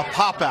have a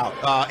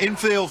pop-out,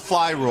 infield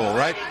fly rule,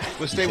 right?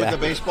 We'll stay with the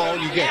baseball.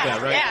 You get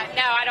that, right? Yeah,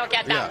 no, I don't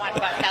get that one,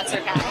 but that's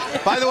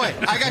okay. By the way,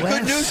 I got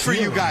good news for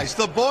you guys.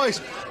 The boys,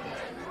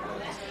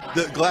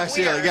 the glass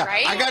ceiling, yeah.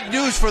 Right? I got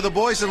news for the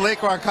boys in Lake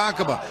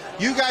Ronkonkoma.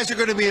 You guys are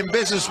going to be in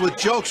business with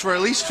jokes for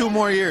at least 2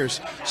 more years,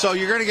 so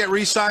you're going to get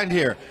re-signed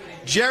here.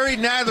 Jerry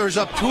Nadler's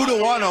up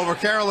 2-1 over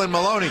Carolyn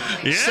Maloney.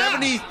 Yeah.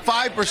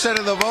 75%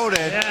 of the vote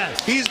in.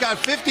 Yes. He's got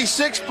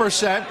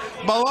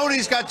 56%.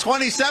 Maloney's got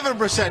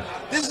 27%.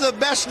 This is the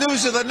best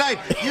news of the night.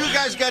 You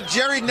guys got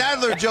Jerry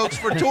Nadler jokes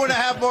for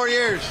 2.5 more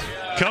years.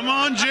 Come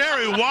on,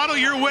 Jerry. Waddle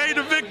your way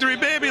to victory,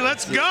 baby.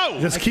 Let's go.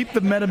 Just keep the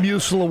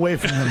Metamucil away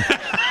from him.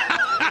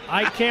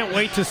 I can't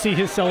wait to see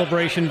his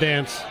celebration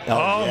dance.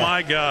 Oh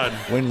my God.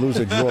 Win,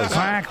 loser, draws.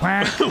 Quack,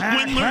 quack,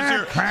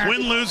 quack,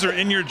 Win loser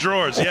in your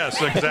drawers.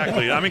 Yes,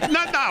 exactly. I mean,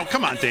 no,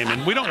 come on,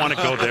 Damon. We don't want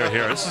to go there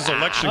here. This is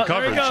election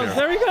coverage here.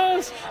 There he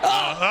goes.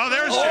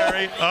 There's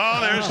Jerry.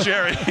 There's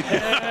Jerry.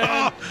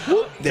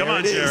 Come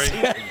on, Jerry.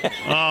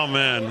 Oh,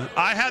 man.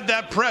 I had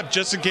that prep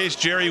just in case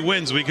Jerry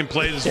wins. We can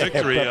play his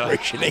victory.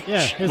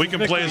 We can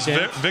play his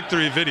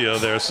victory video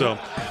there. So, all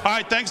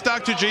right. Thanks,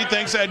 Dr. G.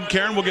 Thanks, Ed and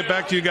Karen. We'll get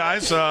back to you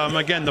guys.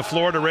 Again, the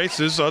Florida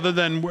races, other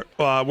than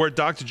where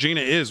Dr.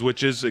 Gina is,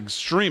 which is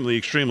extremely,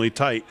 extremely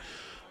tight.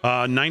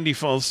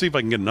 95. Let's see if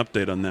I can get an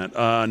update on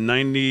that.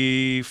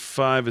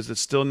 95. Is it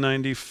still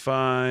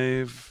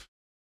 95?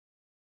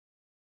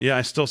 Yeah,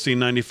 I still see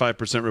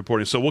 95%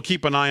 reporting. So we'll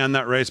keep an eye on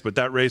that race, but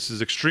that race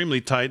is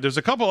extremely tight. There's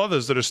a couple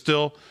others that are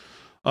still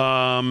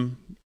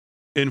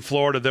in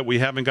Florida that we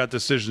haven't got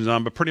decisions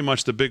on, but pretty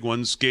much the big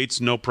ones. Gates,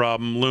 no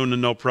problem. Luna,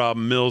 no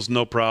problem. Mills,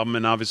 no problem.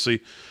 And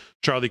obviously,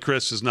 Charlie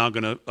Crist is now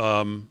going to,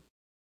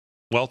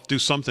 do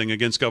something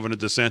against Governor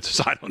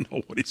DeSantis. I don't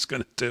know what he's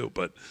going to do,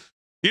 but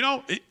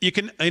you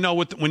can,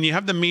 when you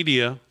have the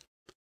media,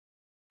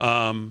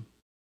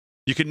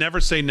 you can never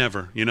say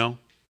never.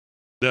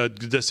 The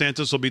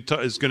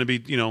DeSantis is going to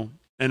be,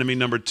 enemy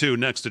number 2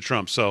 next to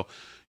Trump. So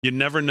you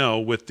never know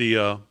with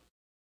the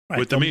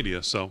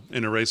media. So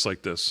in a race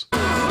like this,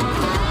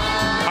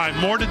 all right,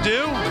 more to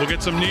do. We'll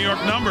get some New York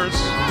numbers.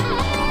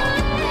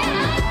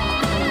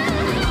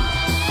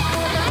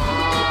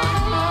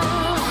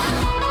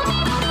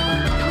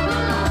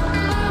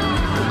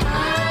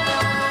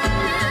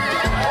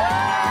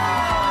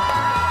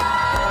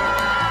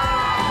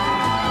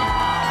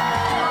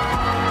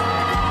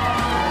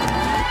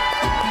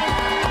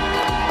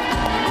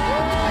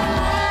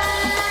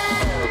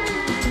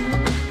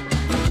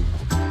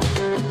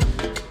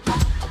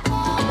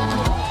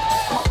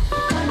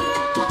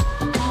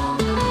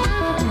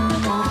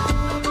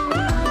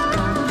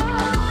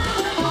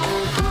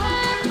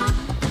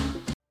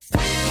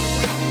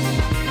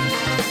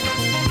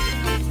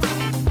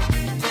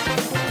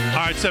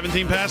 All right,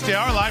 17 past the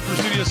hour, live from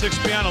Studio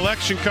 6B on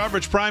election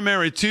coverage,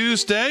 primary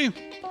Tuesday.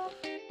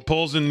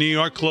 Polls in New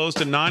York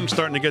closed at 9.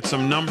 Starting to get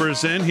some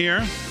numbers in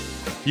here.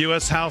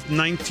 U.S. House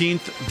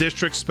 19th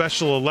District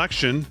Special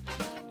Election.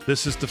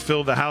 This is to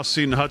fill the House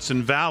seat in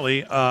Hudson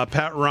Valley.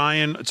 Pat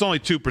Ryan, it's only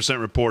 2%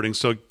 reporting,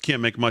 so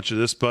can't make much of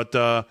this, but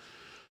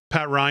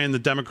Pat Ryan, the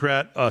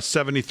Democrat,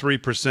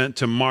 73%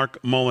 to Mark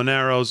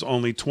Molinaro's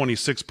only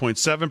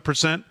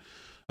 26.7%.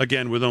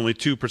 Again, with only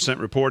 2%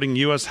 reporting.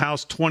 U.S.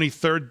 House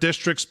 23rd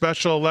District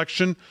Special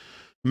Election.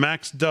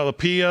 Max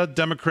Delapia,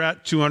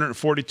 Democrat,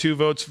 242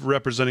 votes,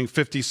 representing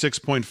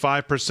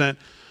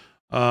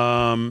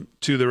 56.5%.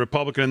 To the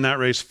Republican in that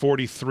race,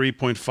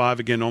 43.5.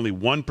 Again, only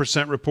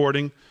 1%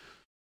 reporting.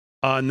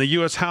 In the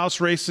U.S. House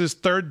races,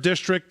 3rd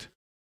District,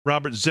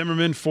 Robert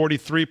Zimmerman,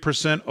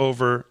 43%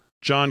 over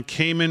John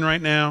Kamen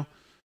right now.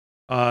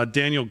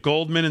 Daniel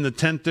Goldman in the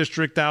 10th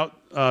District out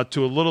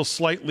to a little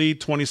slight lead,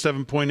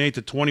 27.8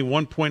 to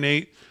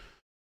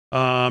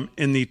 21.8.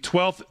 In the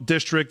 12th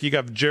District, you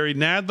got Jerry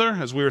Nadler,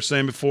 as we were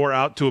saying before,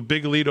 out to a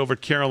big lead over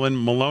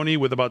Carolyn Maloney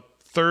with about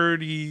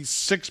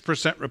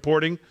 36%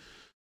 reporting.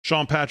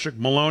 Sean Patrick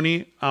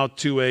Maloney out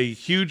to a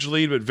huge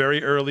lead, but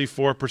very early,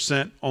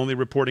 4% only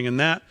reporting in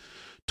that.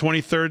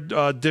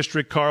 23rd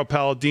District, Carl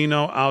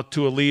Palladino out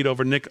to a lead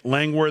over Nick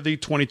Langworthy,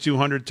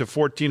 2,200 to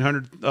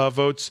 1,400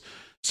 votes,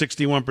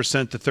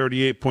 61% to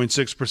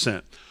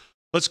 38.6%.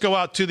 Let's go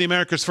out to the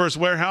America's First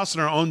Warehouse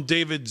and our own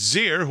David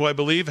Zier, who I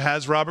believe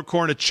has Robert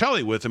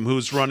Cornicelli with him,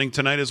 who's running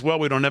tonight as well.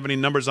 We don't have any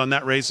numbers on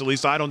that race. At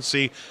least I don't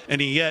see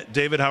any yet.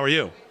 David, how are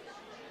you?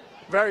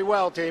 Very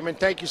well, Damon.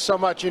 Thank you so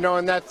much. In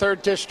that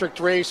 3rd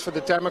District race for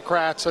the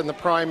Democrats in the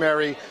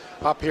primary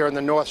up here in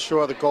the North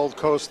Shore, the Gold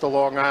Coast, the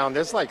Long Island,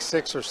 there's like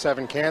 6 or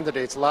 7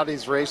 candidates. A lot of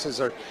these races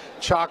are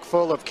chock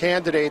full of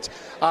candidates.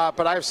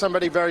 But I have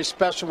somebody very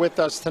special with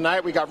us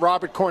tonight. We got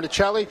Robert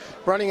Cornicelli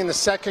running in the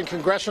 2nd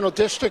Congressional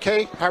District.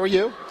 Hey, how are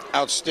you?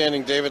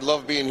 Outstanding, David.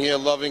 Love being here.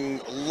 Loving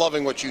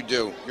what you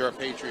do. You're a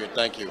patriot.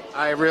 Thank you.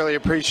 I really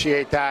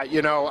appreciate that.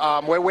 You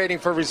know, we're waiting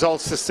for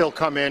results to still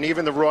come in.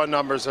 Even the raw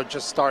numbers are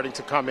just starting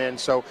to come in.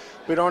 So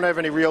we don't have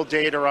any real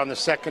data on the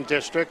 2nd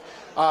District.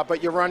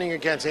 But you're running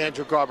against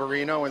Andrew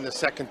Garbarino in the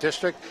 2nd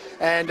District.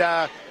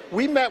 And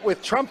we met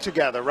with Trump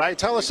together, right?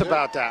 Tell us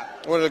about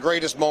that. One of the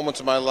greatest moments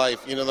of my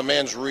life. You know, the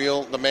man's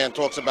real. The man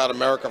talks about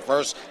America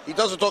first. He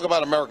doesn't talk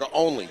about America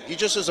only. He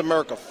just says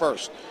America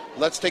first.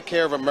 Let's take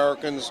care of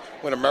Americans.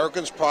 When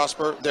Americans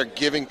prosper, they're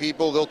giving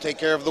people. They'll take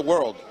care of the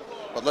world.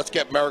 But let's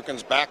get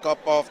Americans back up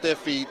off their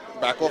feet,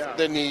 back off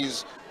their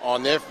knees,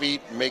 on their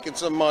feet, making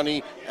some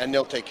money, and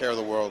they'll take care of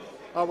the world.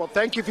 Well,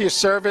 thank you for your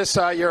service.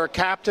 You're a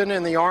captain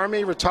in the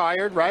Army,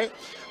 retired, right?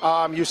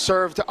 You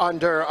served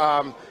under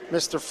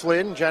Mr.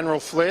 Flynn, General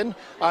Flynn.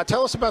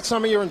 Tell us about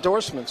some of your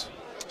endorsements.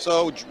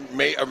 So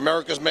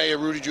America's Mayor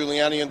Rudy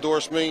Giuliani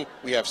endorsed me.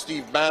 We have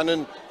Steve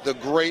Bannon, the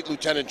great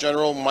Lieutenant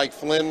General Mike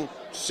Flynn,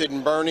 Sid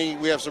and Bernie.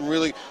 We have some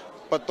really,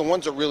 but the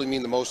ones that really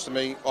mean the most to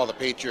me are the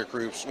Patriot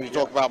groups. When you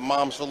talk about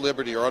Moms for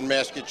Liberty or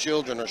Unmask Your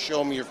Children or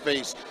Show Me Your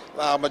Face,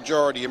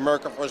 Majority,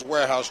 America First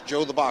Warehouse,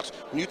 Joe the Box.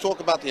 When you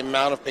talk about the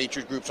amount of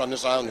Patriot groups on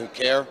this island who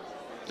care,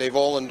 they've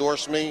all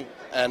endorsed me,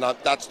 and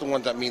that's the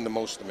ones that mean the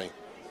most to me.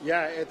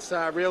 Yeah, it's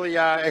really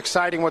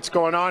exciting what's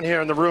going on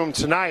here in the room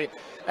tonight.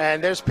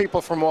 And there's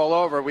people from all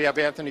over. We have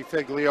Anthony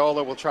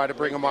Figliola. We'll try to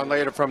bring him on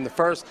later from the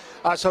First.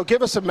 So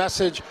give us a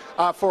message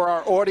for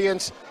our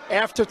audience.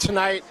 After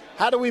tonight,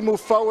 how do we move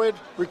forward,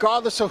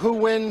 regardless of who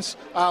wins?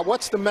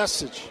 What's the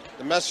message?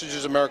 The message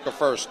is America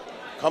first.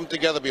 Come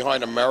together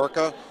behind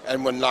America,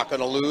 and we're not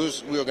going to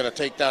lose. We are going to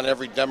take down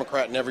every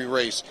Democrat in every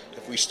race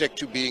if we stick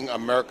to being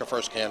America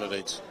first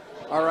candidates.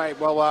 All right,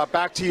 well,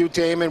 back to you,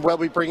 Damon. We'll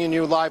be bringing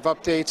you live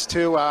updates,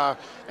 too,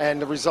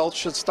 and the results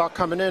should start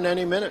coming in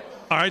any minute.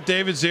 All right,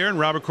 David Zier and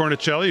Robert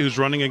Cornicelli, who's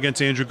running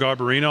against Andrew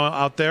Garbarino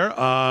out there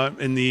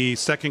in the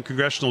 2nd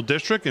Congressional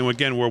District. And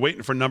again, we're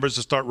waiting for numbers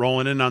to start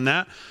rolling in on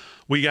that.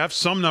 We have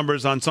some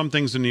numbers on some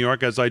things in New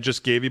York, as I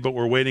just gave you, but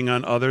we're waiting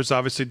on others.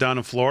 Obviously, down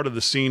in Florida,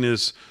 the scene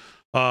is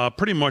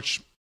pretty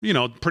much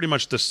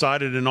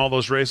decided in all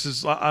those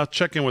races. I'll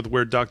check in with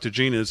where Dr.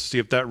 Gene is, see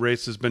if that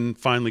race has been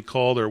finally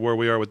called or where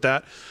we are with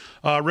that.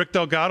 Rick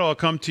Delgado, I'll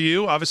come to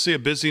you. Obviously, a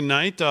busy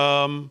night.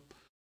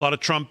 A lot of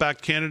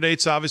Trump-backed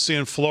candidates, obviously,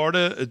 in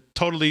Florida.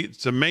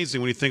 It's amazing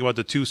when you think about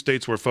the two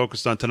states we're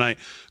focused on tonight.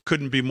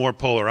 Couldn't be more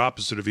polar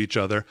opposite of each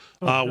other.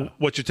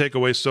 What's your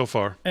takeaways so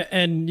far?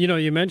 And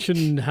you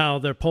mentioned how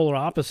they're polar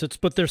opposites,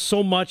 but there's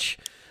so much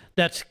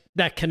that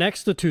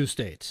connects the two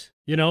states.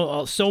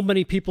 So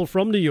many people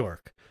from New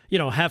York,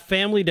 have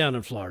family down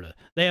in Florida.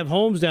 They have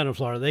homes down in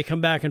Florida. They come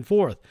back and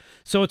forth.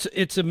 So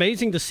it's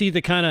amazing to see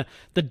the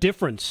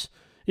difference.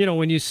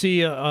 When you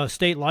see a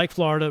state like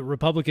Florida,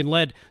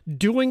 Republican-led,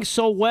 doing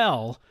so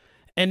well,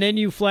 and then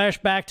you flash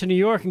back to New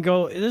York and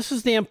go, this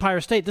is the Empire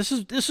State. This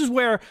is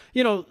where,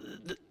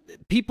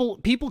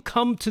 people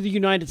come to the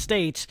United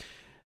States,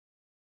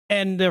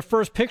 and their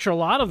first picture, a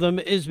lot of them,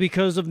 is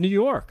because of New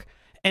York.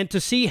 And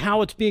to see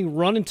how it's being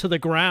run into the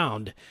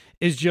ground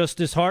is just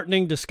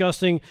disheartening,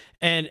 disgusting,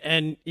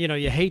 and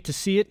you hate to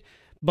see it.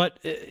 But,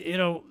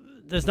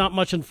 there's not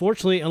much,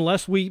 unfortunately,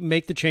 unless we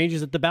make the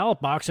changes at the ballot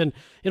box. And,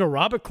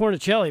 Robert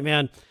Cornicelli,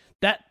 man,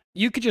 that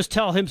you could just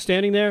tell him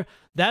standing there,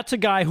 that's a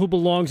guy who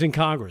belongs in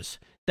Congress.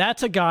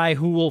 That's a guy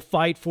who will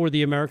fight for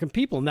the American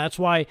people. And that's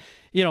why,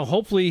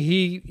 hopefully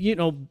he,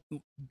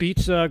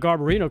 beats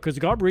Garbarino, because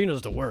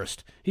Garbarino's the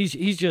worst.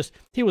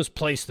 He was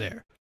placed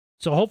there.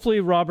 So hopefully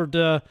Robert,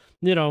 pulls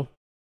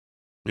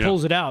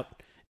it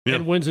out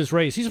and wins this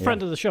race. He's a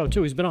friend of the show,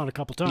 too. He's been on a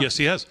couple times. Yes,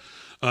 he has.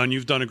 And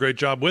you've done a great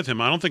job with him.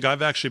 I don't think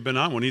I've actually been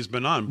on when he's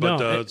been on,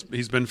 but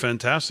he's been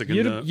fantastic.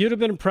 You'd have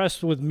been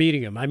impressed with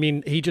meeting him. I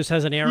mean, he just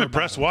has an air. I'm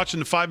impressed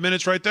watching the 5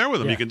 minutes right there with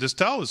him. Yeah. You can just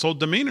tell his whole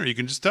demeanor. You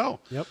can just tell.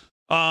 Yep.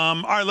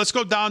 All right, let's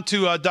go down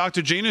to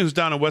Dr. Gina, who's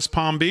down in West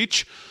Palm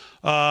Beach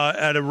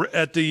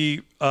at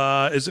the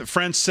is it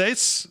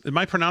Frances? Am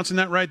I pronouncing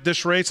that right?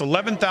 This race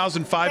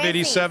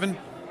 11,587.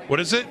 What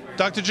is it,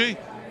 Dr. G?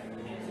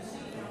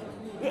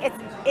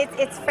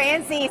 It's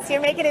Francis. You're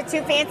making it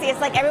too fancy.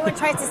 It's like everyone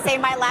tries to say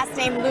my last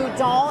name,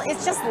 Loudon.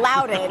 It's just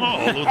Loudon.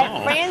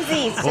 Loudon.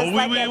 Francis, just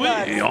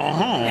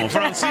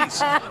Francis.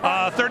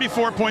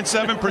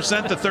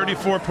 34.7% to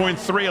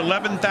 34.3.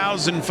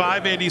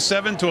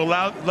 11,587 to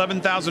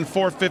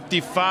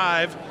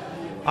 11,455.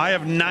 I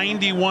have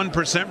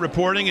 91%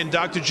 reporting. And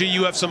Dr. G,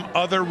 you have some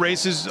other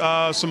races,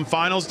 some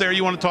finals there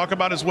you want to talk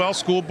about as well,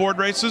 school board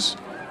races?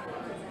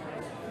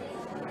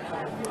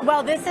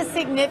 Well, this is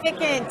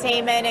significant,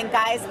 Damon and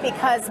guys,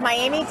 because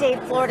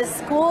Miami-Dade, Florida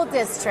School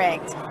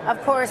District,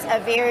 of course, a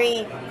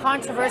very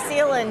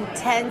controversial and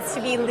tends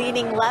to be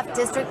leaning left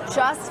district,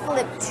 just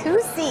flipped 2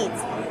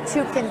 seats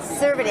to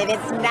conservative.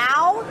 It's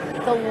now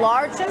the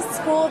largest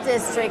school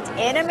district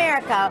in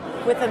America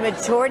with a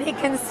majority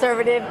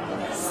conservative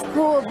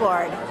school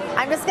board.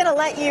 I'm just going to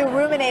let you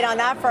ruminate on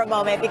that for a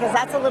moment because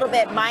that's a little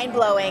bit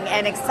mind-blowing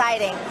and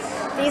exciting.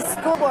 These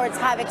school boards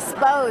have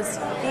exposed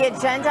the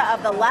agenda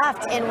of the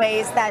left in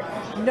ways that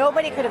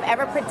nobody could have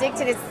ever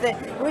predicted. It's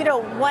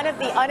one of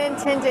the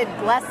unintended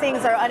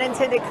blessings or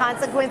unintended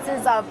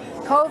consequences of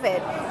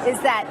COVID is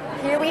that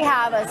here we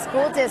have a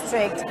school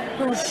district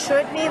who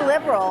should be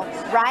liberal,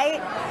 right?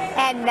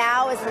 And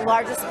now is the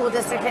largest school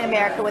district in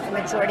America with a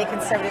majority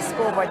conservative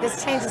school board.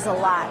 This changes a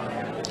lot.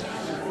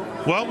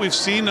 Well, we've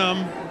seen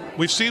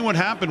what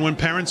happened when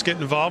parents get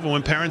involved and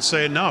when parents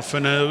say enough.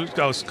 And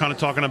I was kind of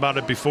talking about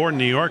it before in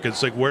New York.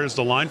 It's like, where's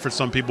the line for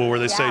some people where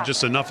they say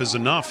just enough is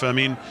enough? I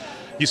mean,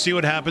 you see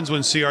what happens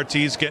when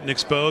CRT is getting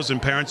exposed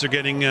and parents are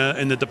getting,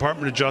 and the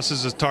Department of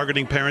Justice is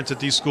targeting parents at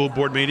these school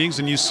board meetings.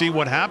 And you see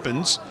what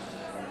happens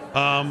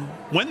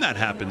when that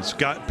happens.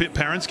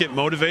 Parents get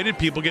motivated,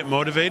 people get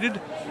motivated,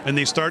 and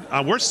they start.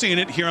 We're seeing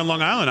it here on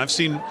Long Island. I've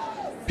seen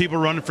people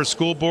running for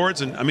school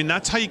boards, and I mean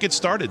that's how you get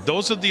started.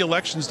 Those are the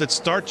elections that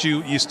start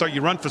you.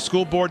 You run for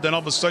school board, then all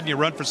of a sudden you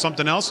run for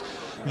something else.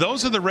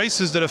 Those are the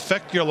races that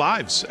affect your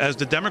lives as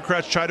the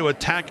Democrats try to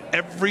attack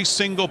every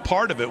single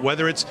part of it,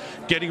 whether it's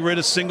getting rid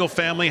of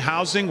single-family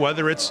housing,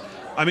 whether it's,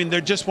 I mean,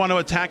 they just want to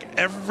attack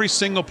every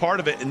single part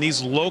of it. In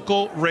these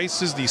local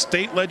races, these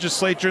state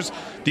legislatures,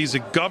 these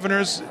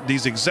governors,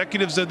 these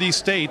executives of these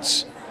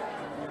states.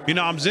 You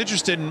know, I was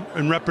interested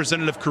in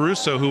Representative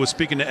Caruso, who was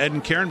speaking to Ed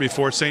and Karen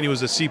before, saying he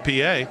was a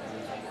CPA.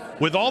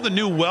 With all the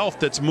new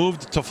wealth that's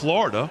moved to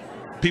Florida,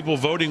 people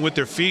voting with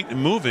their feet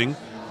and moving,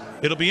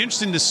 it'll be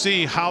interesting to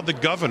see how the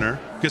governor,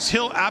 because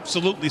he'll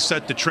absolutely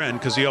set the trend,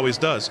 because he always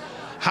does,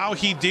 how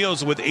he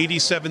deals with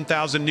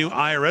 87,000 new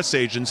IRS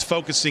agents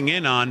focusing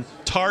in on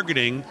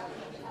targeting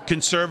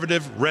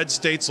conservative red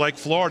states like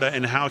Florida,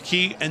 and how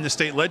he and the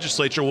state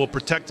legislature will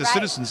protect the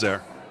citizens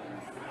there.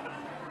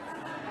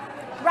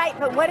 Right,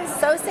 but what is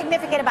so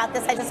significant about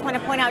this, I just want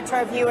to point out to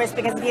our viewers,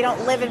 because if you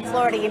don't live in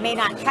Florida, you may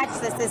not catch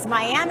this, is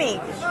Miami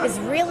is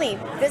really,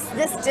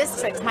 this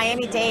district,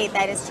 Miami-Dade,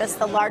 that is just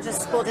the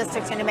largest school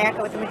district in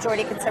America with a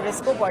majority conservative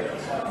school board.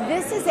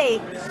 This is a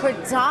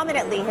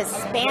predominantly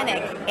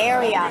Hispanic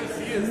area.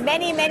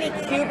 Many, many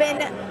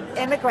Cuban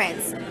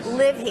immigrants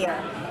live here.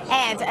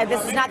 And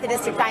this is not the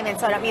district I'm in,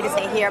 so I don't mean to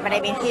say here, but I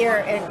mean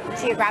here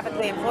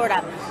geographically in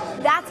Florida.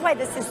 That's why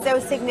this is so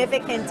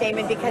significant,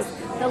 Damon, because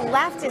the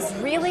left is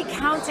really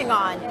counting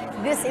on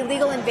this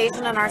illegal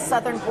invasion on our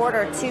southern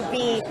border to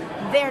be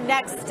their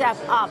next step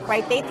up,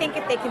 right? They think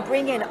if they can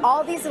bring in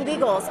all these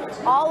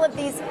illegals, all of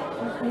these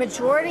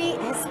majority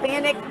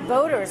Hispanic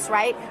voters,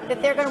 right,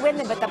 that they're going to win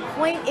them. But the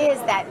point is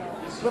that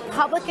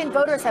Republican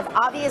voters have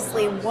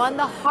obviously won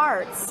the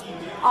hearts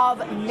of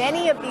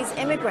many of these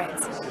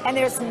immigrants. And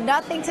there's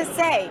nothing to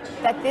say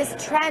that this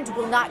trend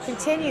will not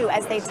continue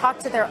as they talk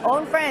to their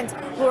own friends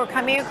who are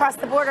coming across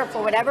the border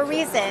for whatever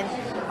reason.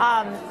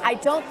 I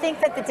don't think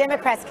that the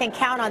Democrats can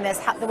count on this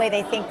the way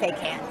they think they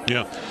can.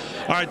 Yeah.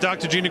 All right,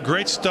 Dr. Gina,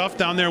 great stuff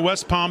down there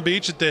West Palm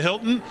Beach at the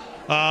Hilton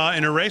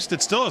in a race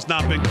that still has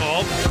not been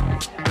called.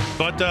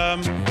 But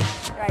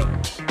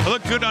I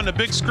look good on the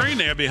big screen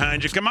there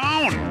behind you. Come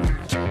on.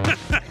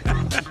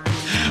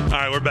 All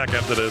right, we're back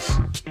after this.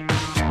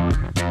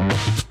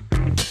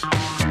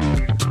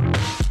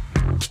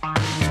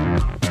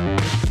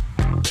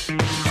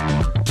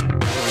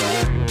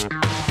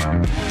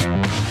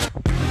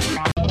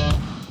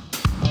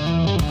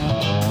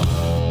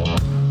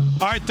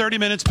 All right, 30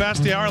 minutes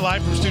past the hour,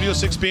 live from Studio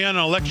 6 on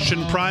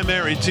Election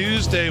Primary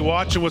Tuesday,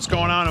 watching what's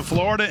going on in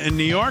Florida and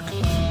New York.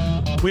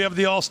 We have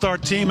the all-star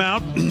team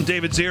out.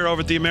 David Zier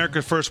over at the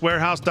America First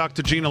Warehouse,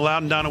 Dr. Gina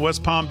Loudon down at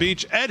West Palm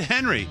Beach, Ed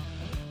Henry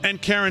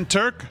and Karen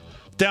Turk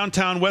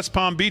downtown West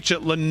Palm Beach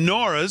at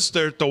Lenora's.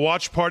 They're at the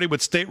watch party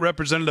with State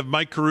Representative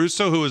Mike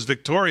Caruso, who is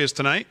victorious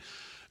tonight.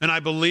 And I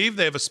believe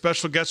they have a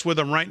special guest with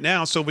them right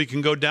now, so we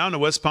can go down to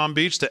West Palm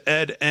Beach to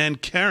Ed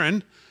and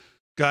Karen.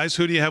 Guys,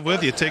 who do you have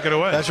with you? Take it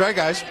away. That's right,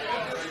 guys.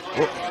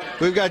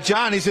 We've got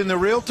John. He's in the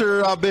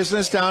realtor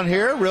business down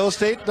here. Real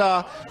estate,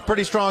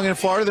 pretty strong in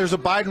Florida. There's a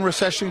Biden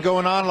recession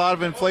going on, a lot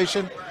of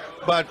inflation.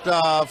 But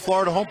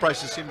Florida home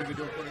prices seem to be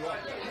doing pretty well.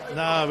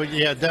 No,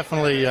 yeah,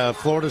 definitely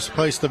Florida's the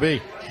place to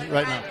be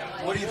right now.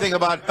 What do you think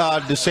about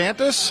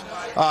DeSantis?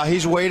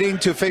 He's waiting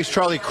to face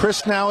Charlie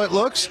Crist now, it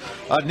looks.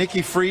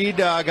 Nikki Fried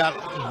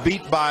got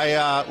beat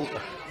by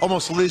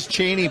almost Liz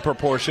Cheney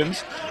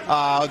proportions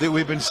that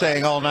we've been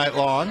saying all night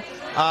long.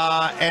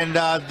 And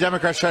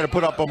Democrats try to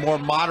put up a more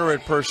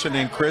moderate person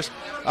in Crist.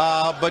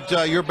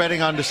 But you're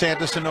betting on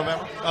DeSantis in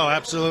November? Oh,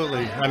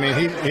 absolutely. I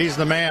mean, he's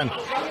the man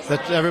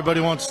that everybody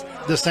wants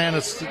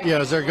DeSantis,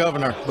 as their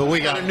governor. But we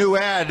got a new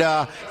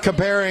ad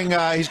comparing.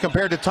 He's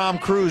compared to Tom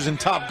Cruise in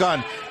Top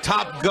Gun.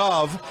 Top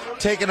Gov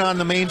taking on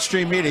the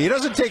mainstream media. He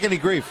doesn't take any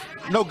grief.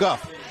 No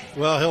guff.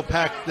 Well, he'll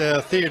pack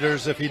the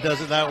theaters if he does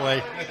it that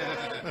way.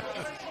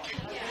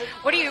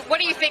 What do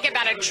you think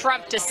about a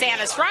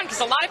Trump-DeSantis run? Because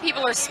a lot of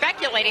people are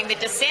speculating that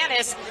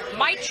DeSantis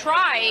might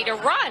try to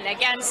run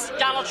against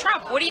Donald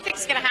Trump. What do you think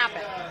is going to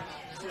happen?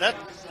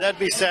 That'd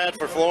be sad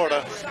for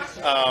Florida.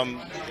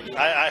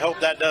 I hope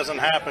that doesn't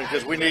happen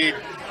because we need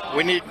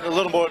a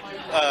little more,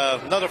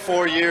 another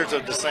 4 years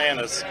of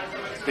DeSantis.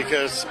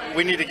 because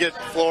we need to get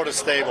Florida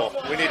stable.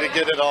 We need to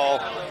get it all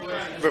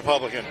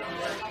Republican.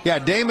 Yeah,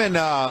 Damon,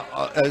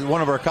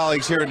 one of our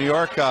colleagues here in New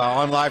York,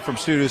 on live from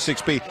Studio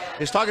 6B,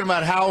 is talking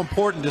about how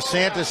important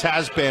DeSantis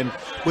has been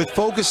with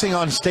focusing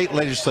on state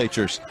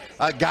legislatures.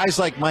 Guys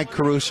like Mike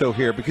Caruso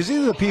here, because these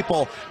are the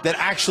people that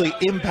actually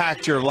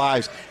impact your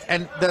lives.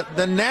 And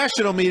the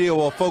national media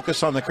will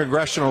focus on the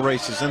congressional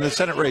races and the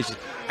Senate races,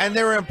 and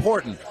they're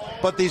important.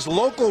 But these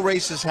local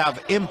races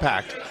have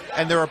impact,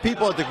 and there are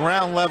people at the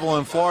ground level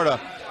in Florida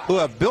who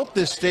have built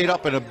this state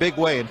up in a big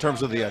way in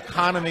terms of the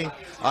economy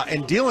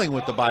and dealing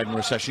with the Biden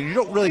recession. You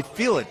don't really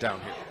feel it down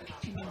here.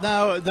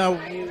 Now,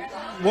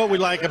 what we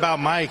like about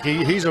Mike,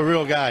 he's a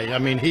real guy. I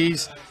mean,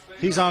 he's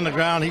on the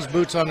ground. He's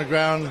boots on the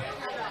ground.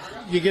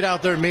 You get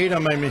out there and meet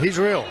him. I mean, he's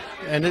real,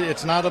 and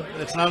it's not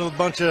a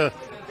bunch of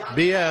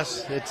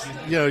BS. It's,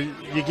 you know,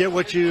 you get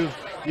what you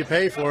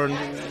pay for,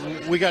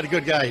 and we got a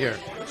good guy here.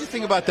 What do you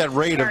think about that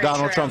raid of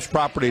Donald Trump's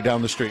property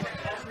down the street?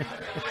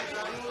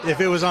 If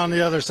it was on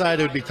the other side,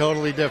 it would be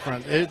totally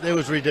different. It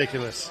was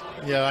ridiculous.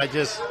 You know,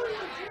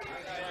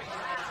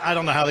 I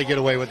don't know how they get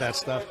away with that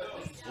stuff.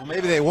 Well,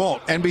 maybe they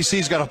won't.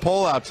 NBC's got a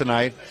poll out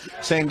tonight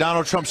saying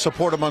Donald Trump's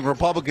support among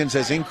Republicans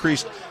has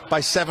increased by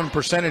 7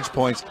 percentage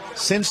points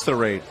since the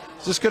raid.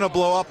 Is this going to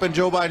blow up in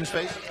Joe Biden's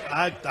face?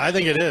 I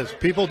think it is.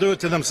 People do it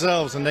to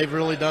themselves, and they've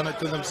really done it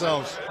to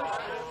themselves.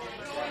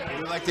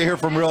 We'd like to hear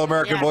from real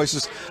American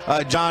voices.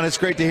 John, it's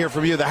great to hear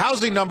from you. The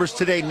housing numbers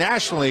today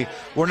nationally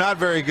were not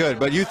very good,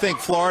 but you think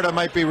Florida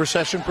might be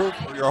recession-proof?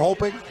 You're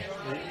hoping?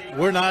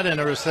 We're not in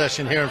a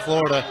recession here in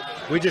Florida.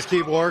 We just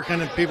keep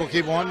working, and people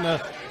keep wanting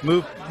to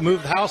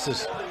move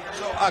houses.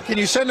 So, can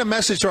you send a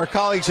message to our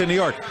colleagues in New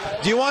York?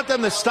 Do you want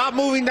them to stop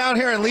moving down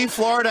here and leave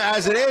Florida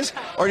as it is,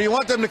 or do you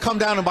want them to come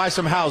down and buy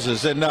some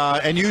houses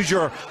and use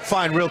your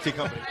fine realty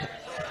company?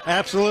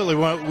 Absolutely.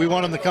 We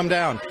want them to come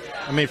down.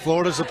 I mean,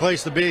 Florida's the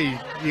place to be.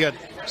 You got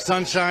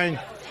sunshine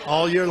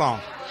all year long.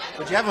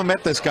 But you haven't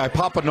met this guy,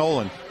 Papa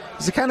Nolan.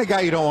 He's the kind of guy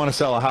you don't want to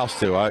sell a house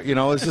to. You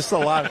know, it's just a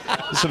lot,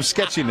 some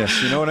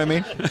sketchiness. You know what I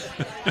mean?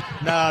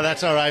 No,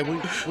 that's all right.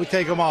 We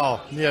take them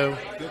all. You know,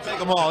 you'll take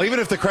them all, even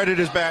if the credit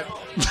is bad.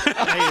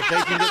 Hey, if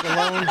they can get the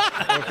loan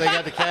or if they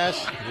got the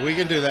cash, we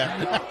can do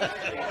that.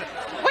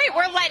 Wait,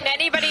 we're letting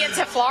anybody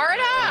into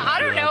Florida? I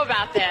don't know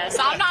about this.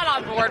 I'm not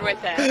on board with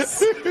this.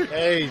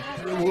 Hey,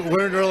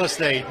 we're in real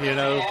estate, you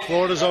know.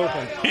 Florida's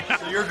open.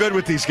 So you're good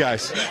with these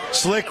guys.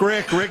 Slick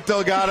Rick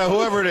Delgado,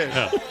 whoever it is.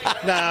 Yeah.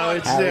 No,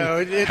 it's,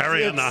 you know.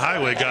 Harry on the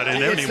highway got in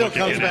there. It still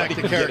comes back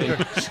to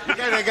character. You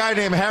got a guy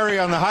named Harry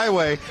on the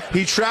highway.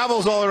 He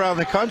travels all around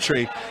the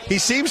country. He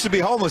seems to be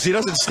homeless. He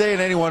doesn't stay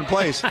in any one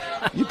place.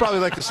 You'd probably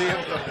like to see him.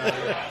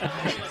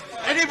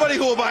 Anybody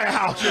who will buy a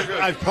house.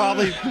 I've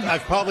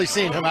probably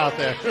seen him out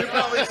there. You've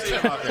probably seen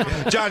him out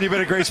there. John, you've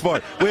been a great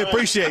sport. We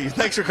appreciate you.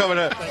 Thanks for coming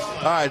in.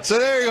 All right, so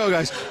there you go,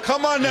 guys.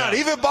 Come on down.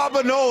 Even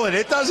Papa Nolan,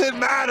 it doesn't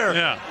matter.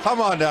 Yeah.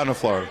 Come on down to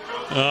Florida.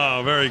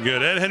 Oh, very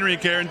good. Ed Henry,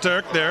 Karen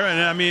Turk there.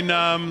 And I mean,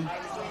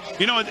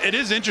 you know, it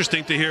is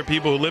interesting to hear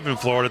people who live in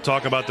Florida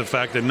talk about the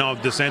fact that, no,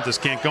 DeSantis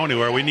can't go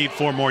anywhere. We need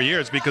 4 more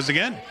years because,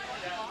 again,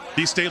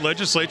 these state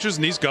legislatures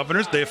and these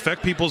governors, they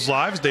affect people's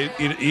lives. They,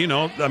 you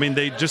know, I mean,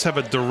 they just have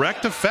a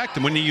direct effect.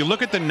 And when you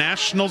look at the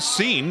national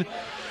scene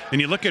and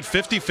you look at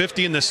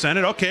 50-50 in the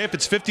Senate, okay, if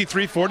it's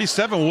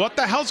 53-47, what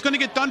the hell's going to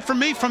get done for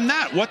me from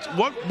that?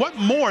 What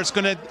more is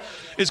going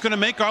to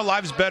make our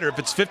lives better if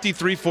it's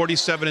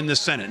 53-47 in the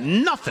Senate?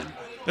 Nothing.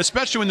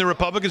 Especially when the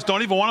Republicans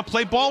don't even want to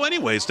play ball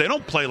anyways. They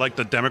don't play like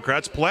the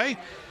Democrats play.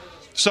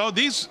 So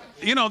these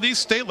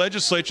state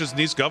legislatures and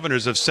these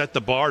governors have set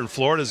the bar, and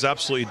Florida's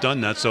absolutely done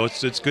that. So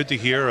it's good to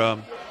hear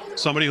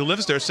somebody who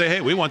lives there say,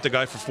 hey, we want the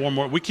guy for 4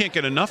 more. We can't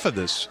get enough of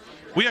this.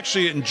 We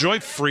actually enjoy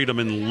freedom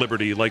and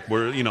liberty like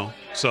we're, you know.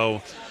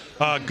 So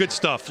good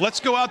stuff. Let's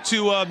go out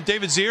to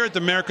David Zier at the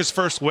America's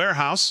First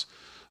Warehouse.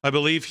 I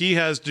believe he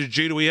has,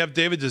 do we have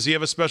David? Does he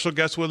have a special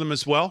guest with him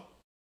as well?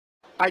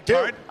 I do.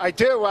 All right. I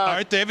do. All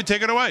right, David,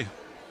 take it away.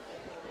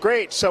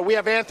 Great. So we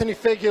have Anthony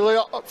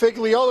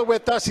Figliola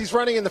with us. He's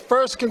running in the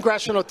 1st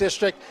Congressional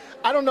District.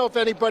 I don't know if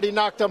anybody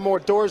knocked on more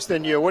doors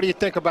than you. What do you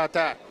think about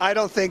that? I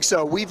don't think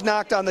so. We've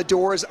knocked on the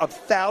doors of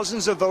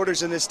thousands of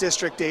voters in this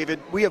district,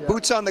 David. We have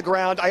boots on the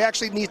ground. I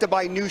actually need to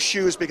buy new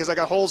shoes because I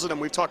got holes in them.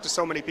 We've talked to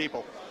so many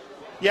people.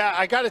 Yeah,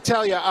 I got to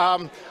tell you,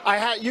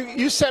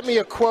 you sent me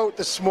a quote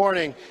this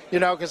morning, you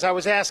know, because I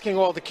was asking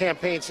all the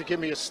campaigns to give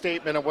me a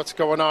statement of what's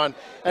going on,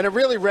 and it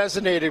really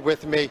resonated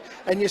with me.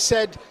 And you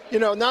said, you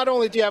know, not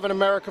only do you have an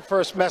America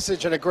First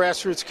message and a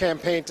grassroots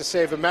campaign to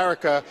save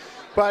America,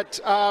 but,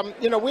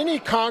 you know, we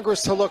need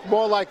Congress to look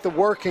more like the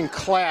working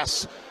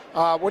class.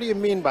 What do you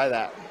mean by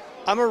that?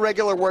 I'm a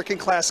regular working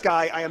class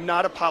guy. I am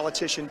not a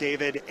politician,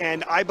 David,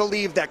 and I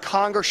believe that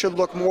Congress should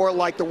look more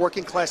like the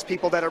working class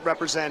people that it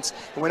represents.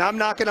 And when I'm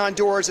knocking on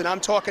doors and I'm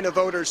talking to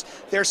voters,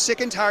 they're sick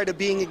and tired of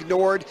being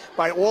ignored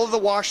by all of the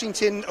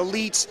Washington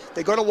elites.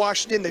 They go to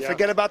Washington, they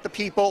forget about the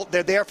people.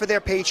 They're there for their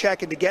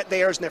paycheck and to get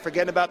theirs, and they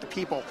forget about the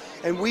people.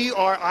 And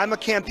I'm a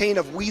campaign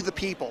of we the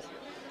people.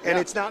 And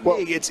it's not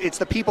me. It's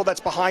the people that's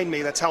behind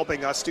me that's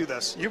helping us do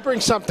this. You bring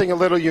something a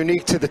little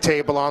unique to the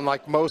table,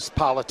 unlike most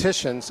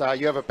politicians.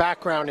 You have a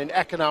background in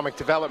economic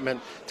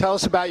development. Tell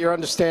us about your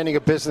understanding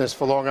of business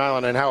for Long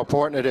Island and how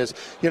important it is.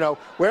 You know,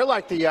 we're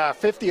like the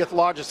 50th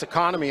largest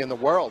economy in the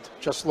world,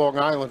 just Long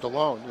Island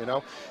alone, you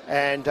know,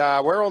 and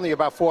we're only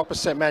about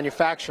 4%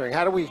 manufacturing.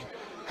 How do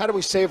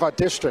we save our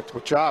district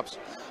with jobs?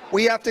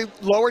 We have to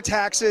lower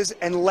taxes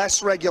and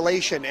less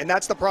regulation, and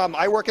that's the problem.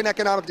 I work in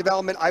economic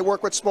development. I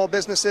work with small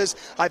businesses.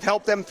 I've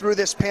helped them through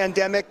this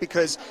pandemic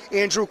because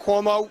Andrew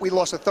Cuomo, we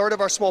lost a third of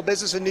our small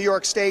business in New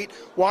York State.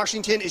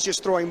 Washington is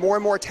just throwing more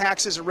and more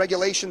taxes and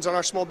regulations on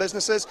our small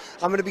businesses.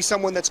 I'm going to be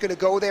someone that's going to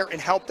go there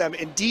and help them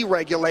and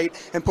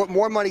deregulate and put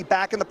more money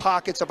back in the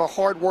pockets of our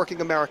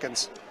hardworking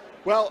Americans.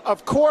 Well,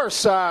 of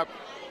course,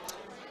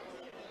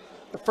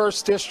 the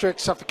first district,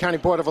 Suffolk County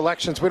Board of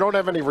Elections, we don't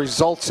have any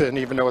results in,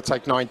 even though it's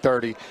like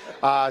 9:30.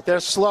 They're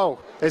slow.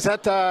 Is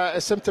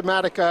that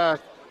symptomatic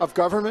of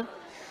government?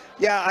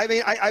 Yeah, I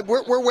mean,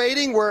 we're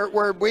waiting.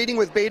 We're waiting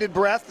with bated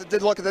breath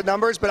to look at the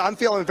numbers, but I'm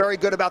feeling very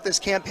good about this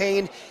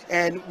campaign,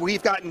 and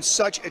we've gotten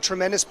such a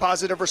tremendous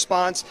positive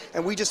response,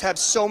 and we just have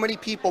so many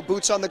people,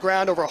 boots on the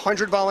ground, over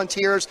 100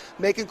 volunteers,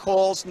 making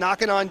calls,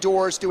 knocking on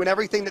doors, doing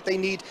everything that they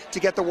need to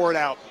get the word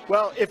out.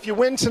 Well, if you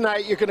win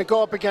tonight, you're going to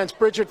go up against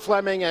Bridget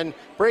Fleming, and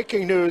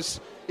breaking news,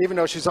 even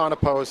though she's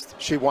unopposed,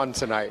 she won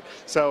tonight.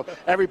 So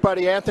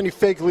everybody, Anthony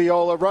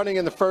Figliola running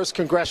in the 1st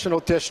Congressional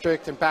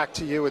District, and back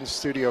to you in the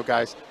studio,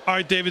 guys. All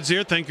right, David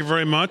Zier, thank you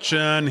very much.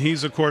 And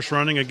he's, of course,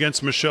 running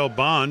against Michelle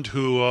Bond,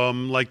 who,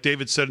 like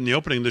David said in the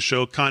opening of the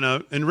show,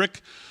 and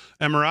Rick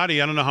Emirati,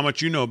 I don't know how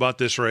much you know about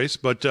this race,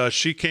 but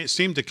she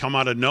seemed to come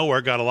out of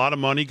nowhere, got a lot of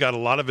money, got a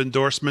lot of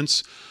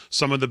endorsements.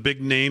 Some of the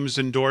big names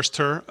endorsed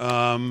her.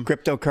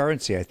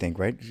 Cryptocurrency, I think,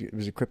 right?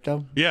 Was it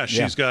crypto? Yeah,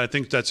 she's got, I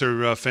think that's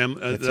her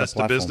family, that's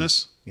the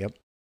business. Yep.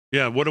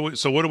 Yeah, what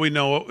do we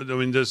know? I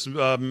mean, does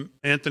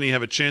Anthony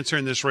have a chance here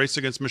in this race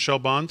against Michelle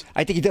Bond?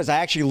 I think he does. I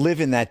actually live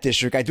in that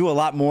district. I do a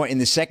lot more in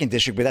the 2nd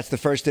district, but that's the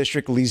 1st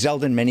district. Lee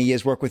Zeldin, many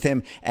years worked with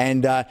him,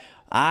 and it's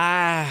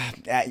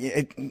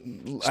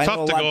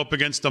tough to go up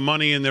against the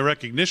money and the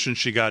recognition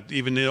she got,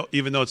 even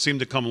though it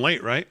seemed to come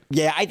late, right?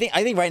 Yeah, I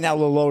think right now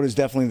LaLotta is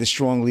definitely the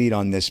strong lead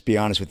on this. To be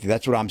honest with you,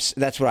 that's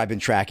what I've been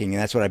tracking,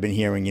 and that's what I've been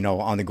hearing, you know,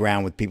 on the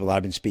ground with people that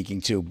I've been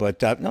speaking to.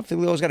 But no,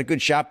 Figliola's got a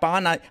good shot.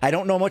 Bond, I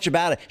don't know much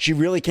about it. She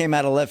really came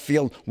out of left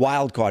field,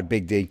 wild card,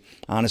 Big D.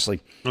 Honestly.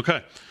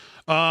 Okay.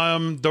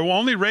 The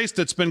only race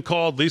that's been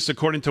called, at least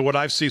according to what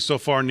I've seen so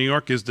far in New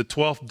York, is the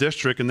 12th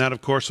district, and that,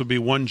 of course, would be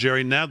one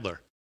Jerry Nadler.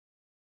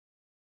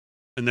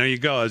 And there you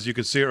go. As you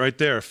can see it right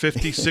there,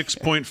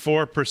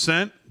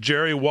 56.4%.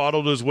 Jerry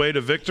waddled his way to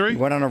victory. He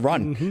went on a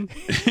run.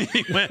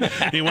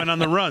 Mm-hmm. he went on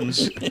the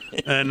runs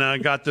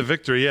and got the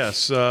victory,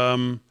 yes.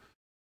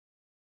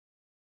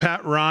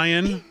 Pat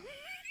Ryan,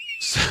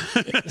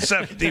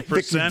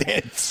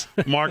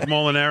 70%. Mark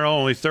Molinaro,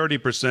 only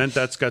 30%.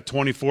 That's got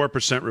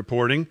 24%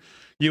 reporting.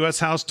 U.S.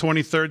 House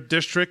 23rd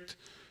District,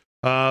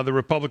 the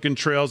Republican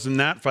trails in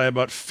that by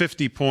about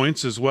 50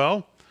 points as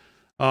well.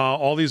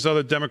 All these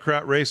other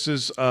Democrat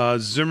races,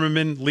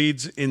 Zimmerman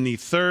leads in the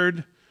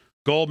 3rd.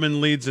 Goldman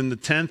leads in the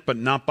 10th, but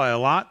not by a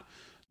lot.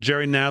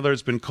 Jerry Nadler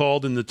has been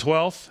called in the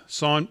 12th.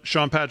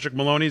 Sean Patrick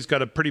Maloney's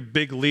got a pretty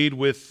big lead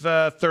with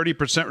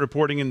 30%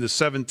 reporting in the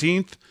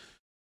 17th.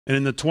 And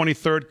in the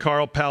 23rd,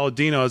 Carl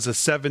Palladino has a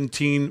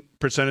 17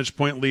 percentage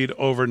point lead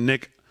over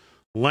Nick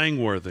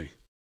Langworthy.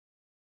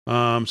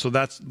 So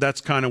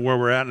that's kind of where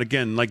we're at. And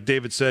again, like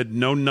David said,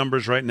 no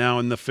numbers right now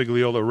in the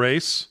Figliola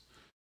race.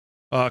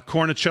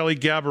 Cornicelli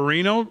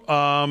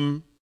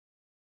Gabarino,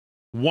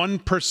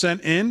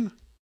 1% in.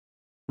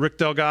 Rick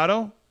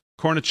Delgado,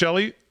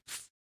 Cornicelli,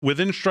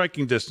 within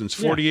striking distance,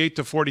 48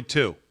 to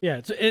 42. Yeah,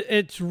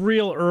 it's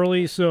real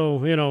early,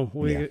 so you know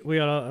we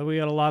got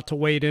a lot to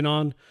wait in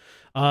on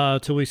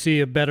till we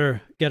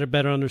get a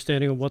better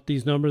understanding of what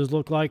these numbers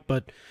look like.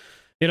 But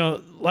you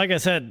know, like I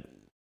said,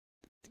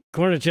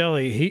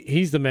 Cornicelli,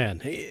 he's the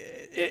man.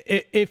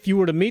 If you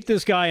were to meet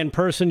this guy in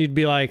person, you'd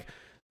be like,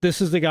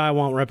 "This is the guy I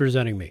want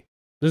representing me.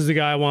 This is the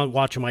guy I want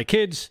watching my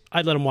kids.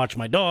 I'd let him watch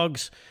my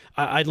dogs.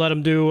 I'd let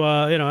him do,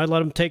 I'd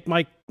let him take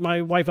my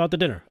wife out to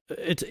dinner."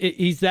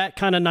 He's that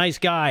kind of nice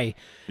guy,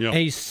 and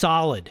he's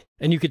solid.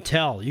 And you could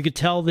tell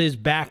his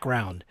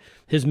background,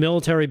 his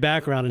military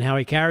background, and how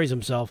he carries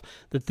himself.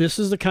 That this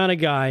is the kind of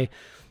guy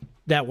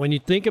that when you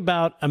think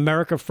about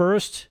America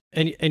first,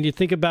 and you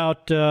think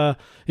about,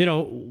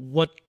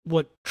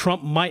 what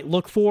Trump might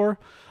look for,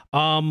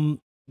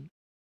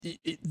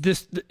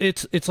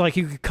 it's like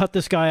you could cut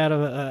this guy out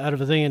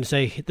of a thing and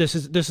say this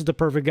is the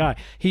perfect guy.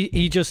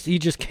 He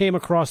just came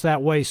across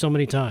that way so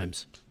many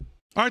times.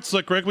 All right,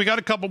 Slick Rick, we got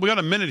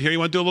a minute here. You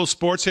want to do a little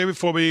sports here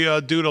before we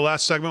do the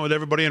last segment with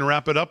everybody and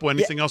wrap it up?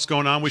 Anything else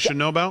going on we should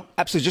know about?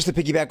 Absolutely. Just to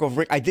piggyback off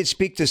Rick, I did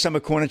speak to some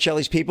of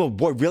Cornicelli's people.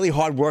 Boy, really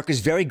hard workers,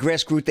 very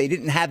grassroots. They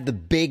didn't have the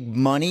big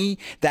money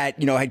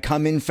that, had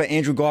come in for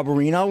Andrew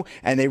Garbarino,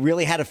 and they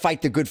really had to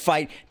fight the good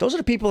fight. Those are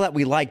the people that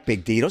we like,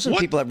 Big D. Those are the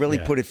people that really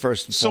put it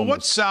first and So foremost.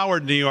 what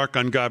soured New York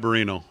on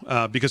Garbarino?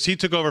 Because he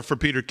took over for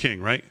Peter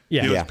King, right?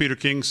 Yeah. It was Peter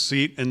King's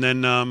seat, and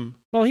then...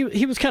 well,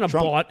 he was kind of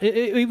bought.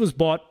 He was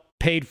bought,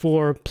 paid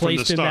for,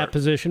 placed in that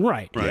position.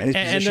 Right. Yeah,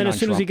 and then as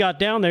soon as he got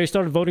down there, he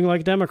started voting like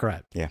a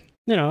Democrat. Yeah.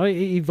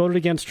 He voted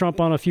against Trump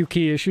on a few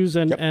key issues,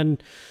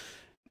 and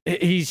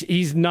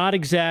he's not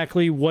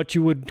exactly what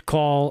you would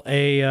call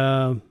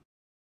a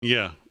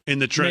in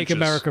the trenches. Make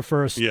America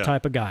First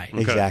type of guy.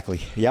 Okay.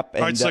 Exactly. Yep.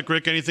 All right, Slick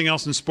Rick, anything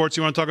else in sports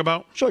you want to talk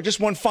about? Sure. Just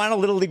one final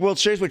Little League World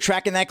Series. We're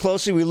tracking that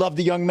closely. We love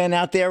the young men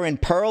out there.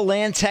 And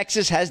Pearland,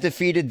 Texas has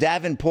defeated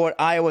Davenport,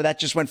 Iowa. That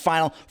just went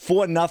final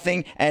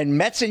 4-0. And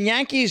Mets and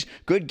Yankees,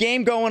 good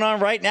game going on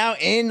right now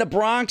in the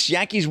Bronx.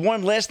 Yankees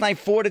won last night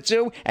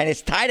 4-2, and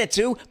it's tied at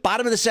 2,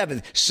 bottom of the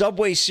 7th,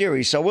 Subway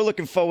Series. So we're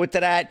looking forward to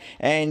that.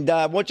 And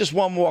just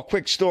one more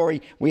quick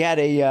story. We had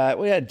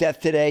a death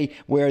today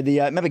where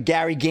remember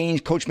Gary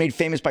Gaines, coach made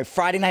famous by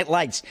Friday Night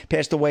Lights,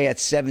 passed away at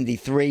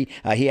 73.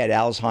 He had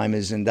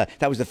Alzheimer's, and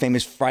that was the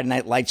famous Friday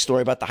Night Lights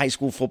story about the high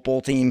school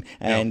football team,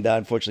 and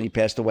unfortunately he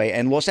passed away.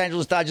 And Los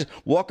Angeles Dodgers,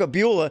 Walker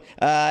Buehler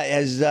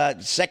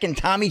has second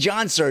Tommy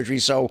John surgery,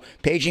 so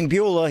paging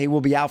Buehler, he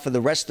will be out for the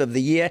rest of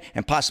the year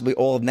and possibly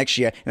all of next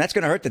year. And that's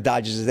going to hurt the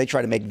Dodgers as they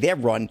try to make their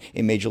run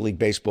in Major League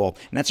Baseball.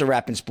 And that's a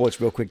wrap in sports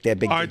real quick there,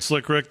 Big All right,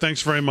 Slick Rick,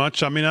 thanks very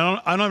much. I mean, I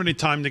don't have any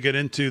time to get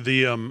into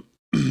the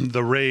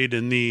the raid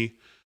and the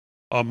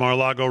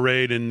Mar-a-Lago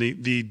raid and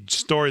the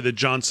story that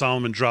John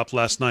Solomon dropped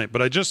last night.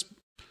 But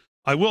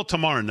I will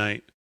tomorrow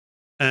night.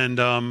 And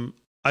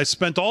I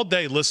spent all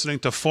day listening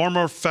to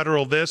former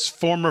federal this,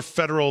 former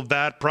federal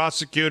that,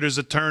 prosecutors,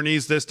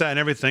 attorneys, this, that, and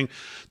everything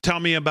tell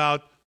me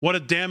about what a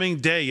damning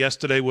day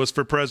yesterday was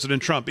for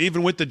President Trump,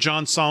 even with the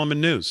John Solomon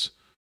news.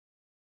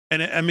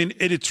 And I mean,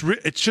 it's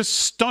just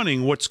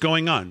stunning what's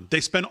going on.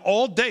 They spent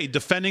all day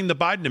defending the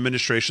Biden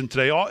administration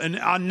today, and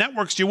on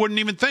networks you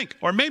wouldn't even think,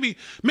 or maybe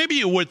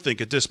you would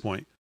think at this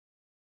point.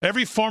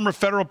 Every former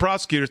federal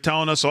prosecutor is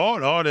telling us, the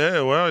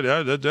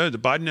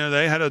Biden,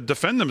 they had to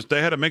defend them,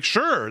 they had to make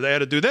sure, they had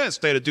to do this,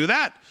 they had to do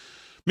that.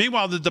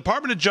 Meanwhile, the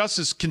Department of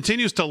Justice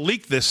continues to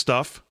leak this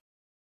stuff.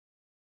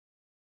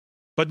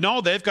 But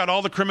no, they've got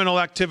all the criminal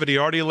activity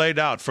already laid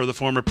out for the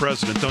former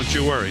president. Don't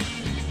you worry.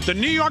 The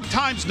New York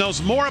Times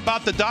knows more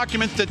about the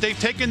documents that they've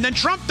taken than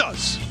Trump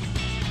does.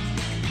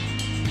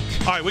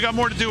 All right, we got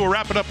more to do. We'll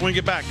wrap it up when we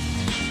get back.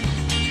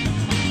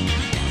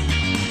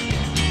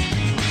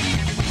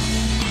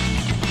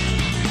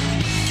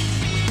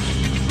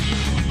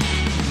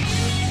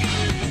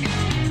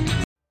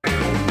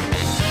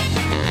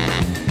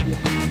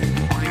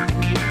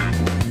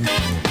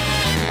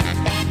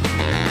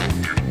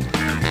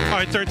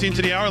 All right, 13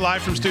 to the hour,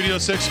 live from Studio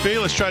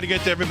 6B. Let's try to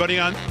get to everybody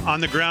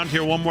on the ground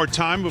here one more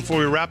time before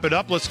we wrap it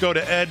up. Let's go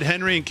to Ed,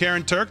 Henry, and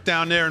Karen Turk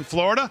down there in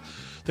Florida.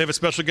 They have a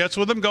special guest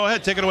with them. Go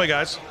ahead. Take it away,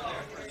 guys.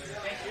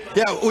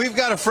 Yeah, we've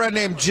got a friend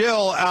named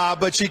Jill,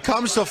 but she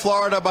comes to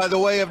Florida by the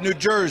way of New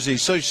Jersey,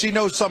 so she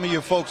knows some of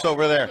you folks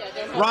over there.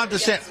 Ron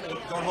DeSantis.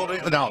 Don't hold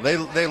it. No,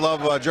 they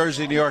love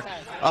Jersey, New York.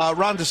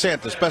 Ron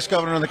DeSantis, best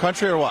governor in the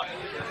country or what?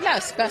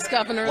 Yes, best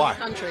governor Why? in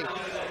the country.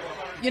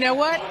 You know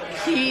what?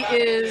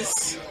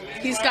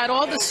 He's got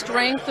all the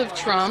strength of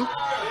Trump,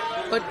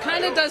 but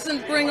kind of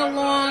doesn't bring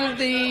along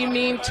the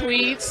mean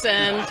tweets,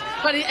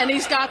 and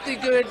he's got the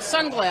good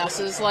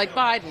sunglasses like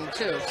Biden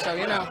too. So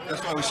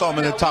That's why we saw him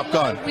in the Top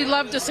Gun. we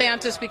love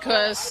DeSantis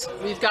because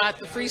we've got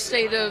the free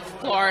state of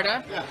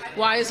Florida.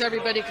 Why is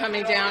everybody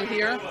coming down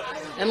here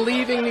and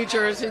leaving New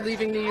Jersey,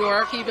 leaving New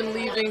York, even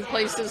leaving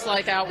places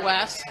like out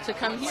west to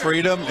come here?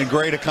 Freedom and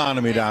great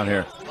economy down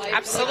here.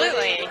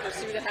 Absolutely.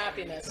 Pursuit of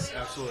happiness.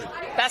 Absolutely.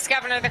 Best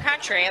governor of the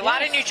country. A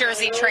lot of New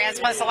Jersey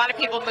transplants, a lot of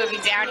people moving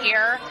down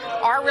here.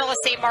 Our real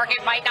estate market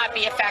might not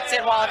be affected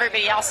while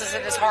everybody else is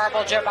in this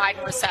horrible Joe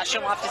Biden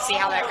recession. We'll have to see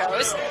how that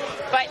goes.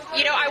 But,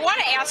 I want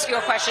to ask you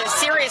a question, a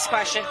serious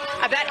question,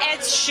 about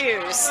Ed's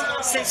shoes,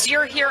 since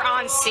you're here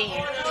on scene.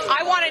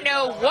 I want to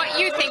know what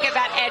you think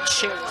about Ed's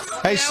shoes.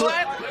 Hey,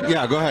 what?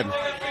 Yeah, go ahead.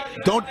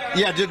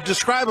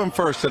 Describe them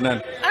first and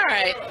then. All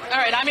right.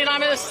 I mean,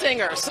 I'm a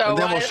singer, so And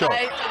then we'll show.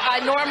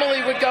 I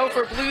normally would go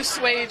for blue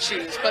suede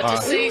shoes, but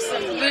to see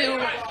some blue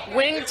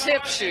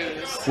wingtip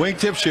shoes.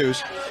 Wingtip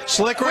shoes.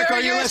 Slick Rick, Where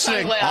are you your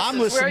listening? sunglasses? I'm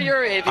listening. Where are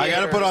your aviators? I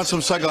got to put on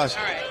some sunglasses.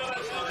 All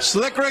right.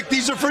 Slick Rick,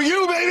 these are for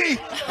you, baby,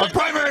 on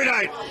primary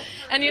night.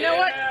 And you know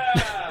what?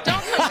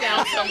 Don't come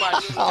down so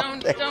much.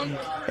 Don't.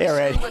 Here,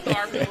 Ed. With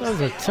our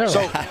Those are terrible.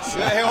 So,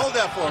 hey, hold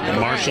that for me. The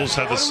Marshalls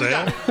have a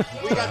sale?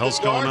 What the hell's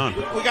going on?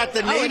 We got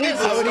the navy blue.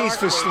 How it is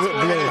for blue,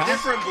 A huh?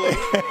 different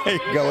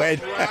blue. Go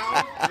ahead.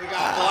 We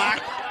got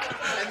black.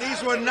 And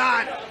these were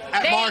not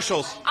at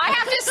Marshall's. I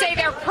have to say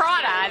they're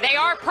Prada. They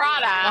are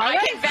Prada. I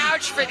can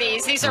vouch for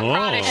these. These are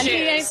Prada And shoes.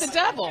 he ain't the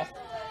devil.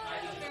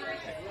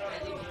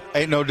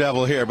 Ain't no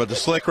devil here, but the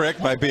Slick Rick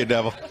might be a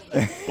devil.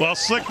 Well,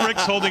 Slick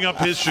Rick's holding up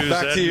his shoes.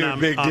 Back to you,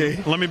 Big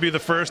D. Let me be the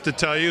first to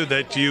tell you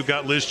that you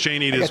got Liz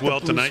Cheney as well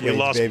tonight. You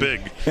lost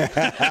big.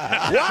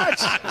 What?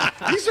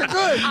 These are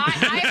good.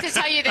 I have to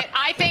tell you that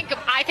I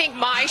think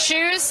my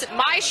shoes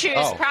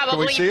Oh,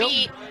 probably can we see 'em?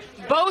 beat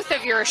both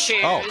of your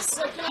shoes,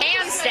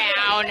 hands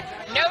down.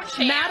 No chance.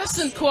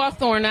 Madison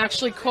Cawthorn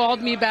actually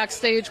called me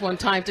backstage one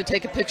time to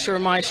take a picture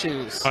of my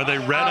shoes. Are they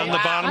red on the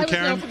bottom, I was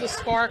Karen? known for the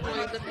sparkly,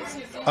 but this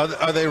is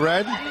Are they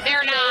red?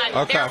 They're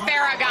not. Okay. They're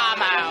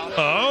Ferragamo.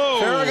 Oh.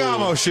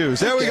 Ferragamo shoes.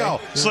 There we go.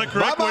 Slick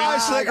Rick. Bye-bye,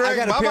 Slick Rick. I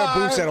got a pair of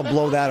boots that'll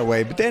blow that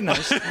away, but they're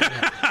nice.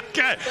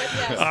 Okay.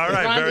 All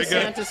right. Ron Very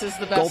good. DeSantis is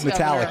the best Gold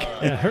metallic.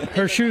 Yeah,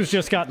 her shoes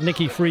just got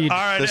Nikki Fried. All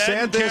right.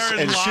 Ed DeSantis Karen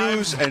and live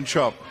shoes and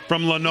Trump.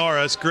 from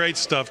Lenora. It's great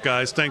stuff,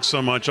 guys. Thanks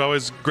so much.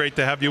 Always great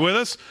to have you with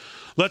us.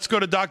 Let's go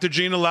to Dr.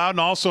 Gina Loudon,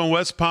 also in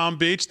West Palm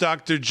Beach.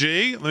 Dr.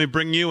 G, let me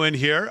bring you in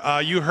here.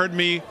 You heard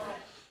me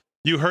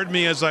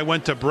as I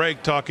went to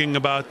break talking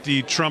about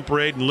the Trump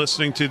raid and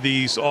listening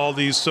to all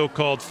these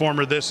so-called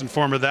former this and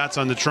former that's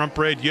on the Trump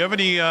raid. Do you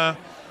have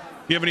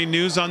any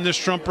news on this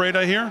Trump raid,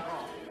 I hear?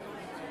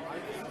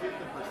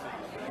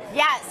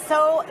 Yeah,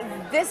 so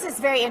this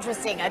is very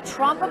interesting. A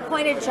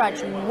Trump-appointed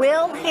judge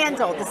will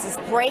handle, this is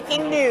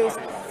breaking news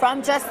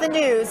from Just the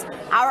News,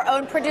 our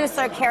own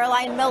producer,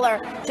 Caroline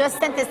Miller, just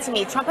sent this to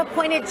me.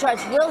 Trump-appointed judge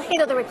will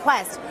handle the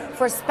request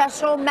for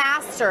special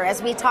master, as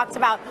we talked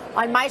about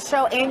on my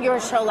show and your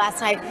show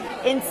last night,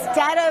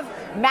 instead of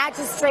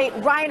Magistrate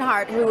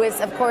Reinhardt, who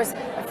is, of course,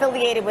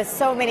 affiliated with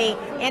so many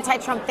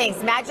anti-Trump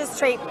things.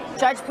 Magistrate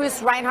Judge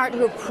Bruce Reinhardt,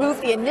 who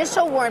approved the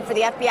initial warrant for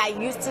the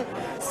FBI used to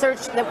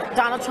search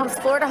Donald Trump's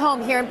Florida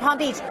home here in Palm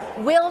Beach,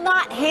 will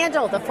not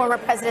handle the former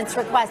president's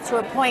request to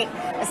appoint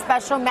a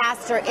special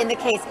master in the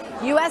case.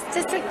 U.S.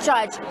 District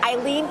Judge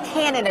Eileen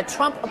Cannon, a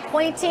Trump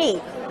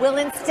appointee, will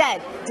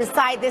instead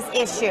decide this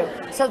issue.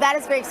 So that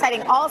is very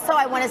exciting. Also,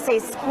 I want to say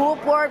school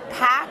board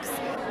PACs,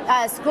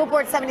 School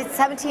Board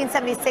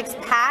 1776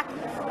 PAC,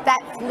 that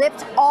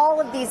flipped all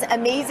of these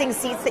amazing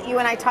seats that you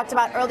and I talked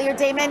about earlier,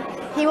 Damon.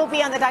 He will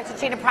be on the Dr.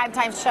 Gina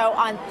Primetime Show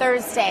on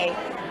Thursday.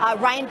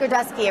 Ryan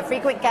Gordusky, a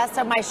frequent guest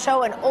of my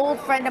show, an old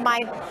friend of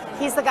mine.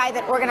 He's the guy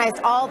that organized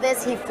all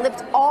this. He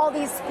flipped all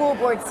these school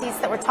board seats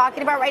that we're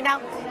talking about right now.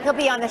 He'll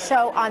be on the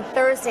show on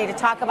Thursday to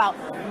talk about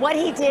what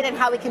he did and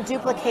how we can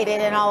duplicate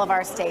it in all of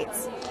our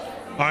states.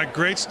 All right,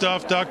 great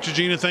stuff, Dr.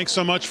 Gina. Thanks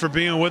so much for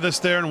being with us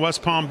there in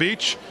West Palm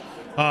Beach.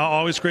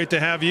 Always great to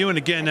have you. And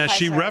again, as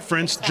she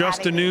referenced,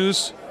 Just the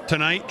News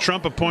tonight,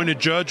 Trump-appointed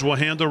judge will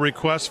handle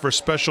requests for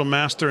special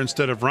master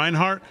instead of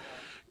Reinhardt.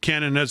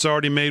 Cannon has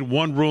already made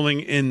one ruling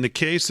in the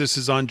case. This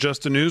is on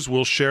Just the News.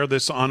 We'll share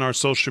this on our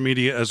social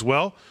media as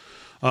well.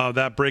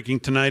 That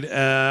breaking tonight,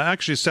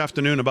 actually this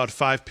afternoon about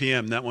 5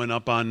 p.m. That went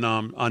up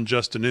on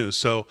Just the News.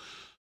 So,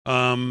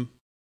 yeah,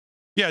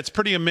 it's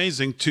pretty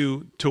amazing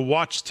to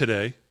watch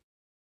today.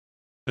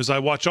 As I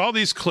watch all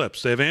these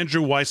clips, they have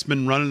Andrew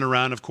Weissman running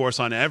around, of course,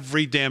 on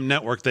every damn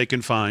network they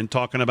can find,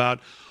 talking about,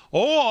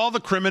 all the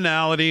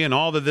criminality and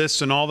all of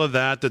this and all of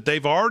that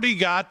they've already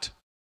got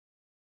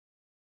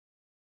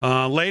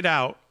laid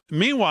out.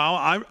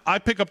 Meanwhile, I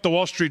pick up the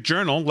Wall Street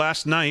Journal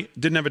last night,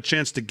 didn't have a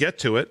chance to get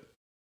to it,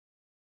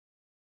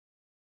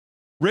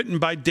 written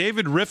by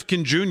David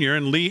Rifkin Jr.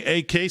 and Lee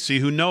A. Casey,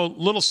 who know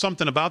little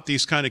something about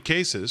these kind of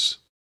cases.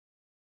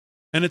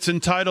 And it's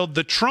entitled,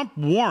 "The Trump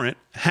Warrant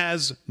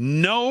Has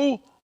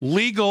No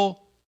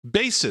Legal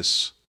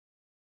Basis.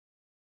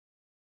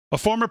 A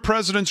former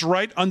president's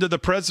right under the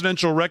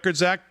Presidential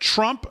Records Act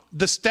trump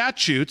the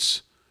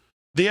statutes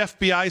the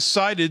FBI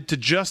cited to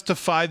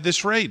justify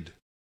this raid."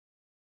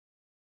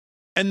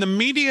 And the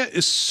media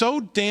is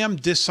so damn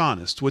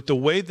dishonest with the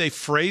way they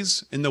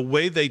phrase and the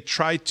way they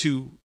try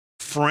to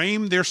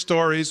frame their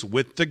stories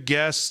with the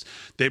guests.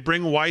 They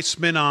bring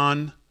Weissman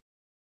on,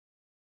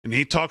 and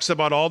he talks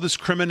about all this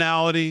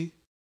criminality,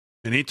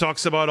 and he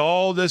talks about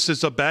all this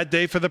is a bad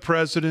day for the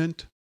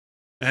president.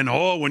 And,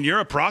 when you're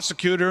a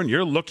prosecutor and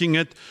you're looking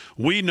at,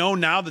 we know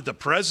now that the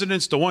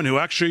president's the one who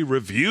actually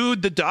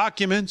reviewed the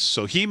documents,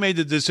 so he made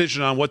the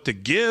decision on what to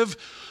give.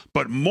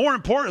 But more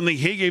importantly,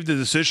 he gave the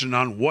decision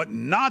on what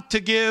not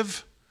to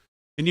give.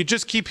 And you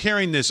just keep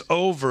hearing this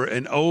over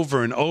and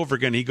over and over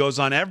again. He goes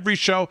on every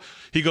show.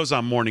 He goes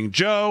on Morning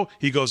Joe.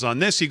 He goes on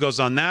this. He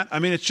goes on that. I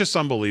mean, it's just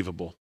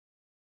unbelievable.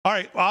 All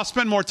right, I'll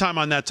spend more time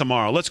on that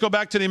tomorrow. Let's go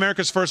back to the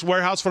America's First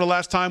Warehouse for the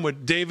last time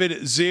with David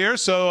Zier.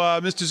 So,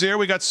 Mr. Zier,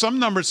 we got some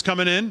numbers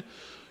coming in.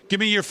 Give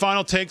me your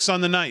final takes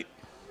on the night.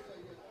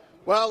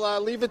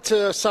 Well, leave it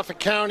to Suffolk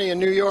County and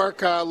New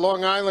York,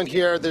 Long Island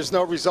here. There's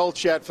no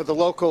results yet for the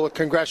local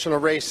congressional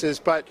races.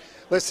 But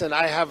listen,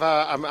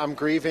 I'm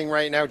grieving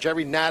right now.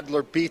 Jerry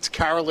Nadler beats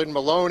Carolyn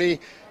Maloney.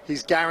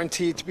 He's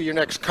guaranteed to be your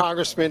next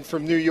congressman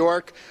from New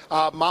York.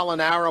 Mark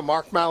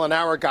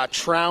Molinaro got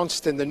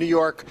trounced in the New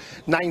York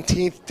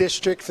 19th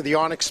district for the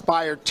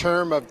unexpired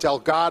term of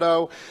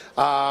Delgado.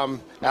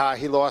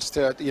 He lost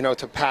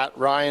to Pat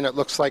Ryan. It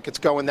looks like it's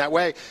going that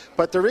way.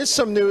 But there is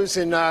some news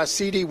in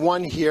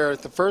CD1 here,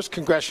 the 1st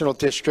congressional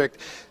district.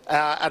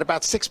 At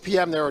about 6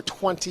 p.m., there were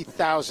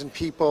 20,000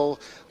 people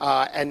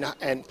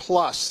and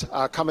plus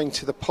coming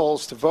to the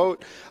polls to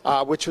vote,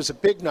 which was a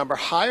big number,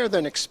 higher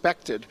than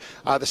expected.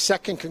 The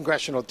second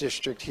congressional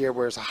district here,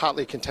 where it's a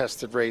hotly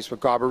contested race with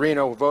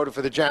Garbarino, who voted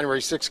for the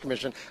January 6th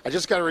Commission. I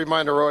just got to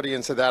remind our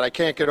audience of that. I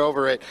can't get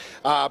over it.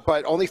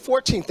 But only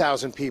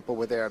 14,000 people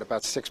were there at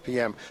about 6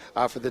 p.m.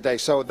 For the day.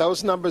 So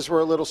those numbers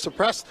were a little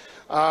suppressed.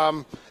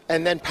 And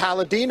then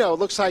Palladino,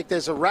 looks like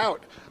there's a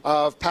rout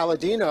of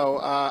Palladino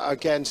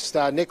against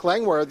Nick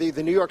Langworthy,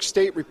 the New York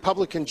State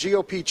Republican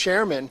GOP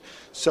chairman.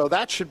 So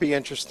that should be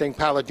interesting,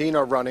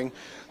 Palladino running.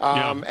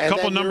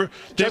 Couple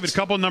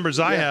numbers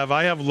I have.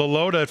 I have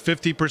LaLota at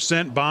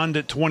 50%, Bond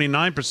at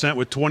 29%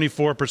 with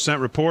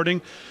 24%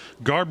 reporting.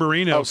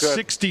 Garbarino,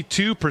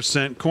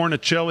 62%,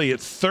 Cornicelli at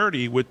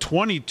 30% with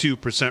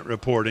 22%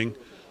 reporting.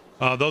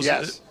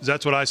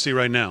 That's what I see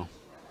right now.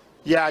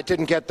 Yeah, I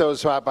didn't get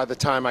those by the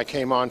time I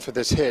came on for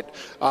this hit.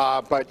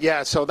 But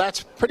yeah, so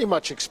that's pretty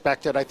much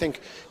expected. I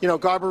think,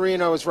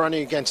 Garbarino is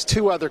running against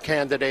two other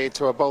candidates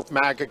who are both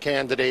MAGA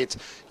candidates.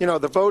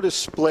 The vote is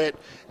split.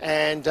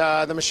 And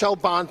the Michelle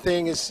Bond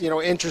thing is,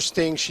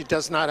 interesting. She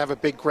does not have a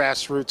big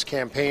grassroots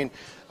campaign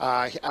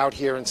out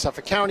here in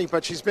Suffolk County,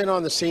 but she's been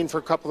on the scene for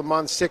a couple of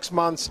months, 6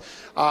 months.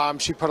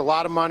 She put a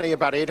lot of money,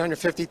 about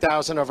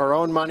 $850,000 of her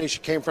own money. She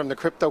came from the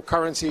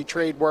cryptocurrency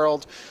trade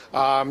world,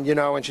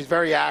 and she's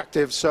very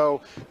active.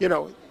 So,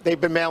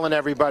 they've been mailing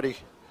everybody.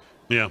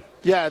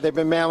 Yeah, they've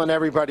been mailing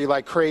everybody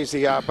like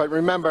crazy. But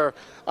remember,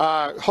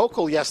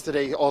 Hochul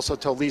yesterday also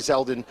told Lee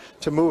Zeldin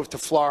to move to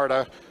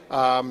Florida.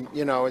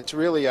 It's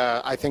really,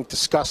 I think,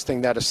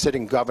 disgusting that a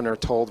sitting governor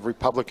told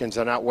Republicans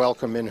are not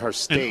welcome in her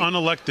state. An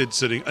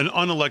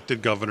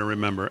unelected governor,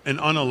 remember, an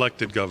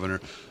unelected governor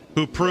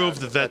who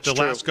proved that the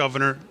last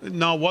governor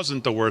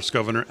wasn't the worst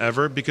governor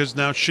ever, because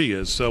now she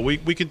is. So we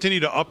continue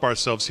to up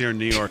ourselves here in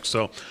New York.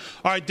 So,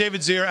 all right, David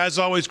Zier, as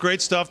always,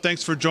 great stuff.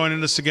 Thanks for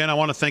joining us again. I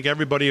want to thank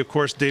everybody, of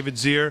course, David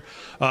Zier,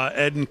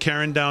 Ed and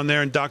Karen down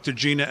there, and Dr.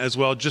 Gina as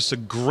well. Just a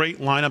great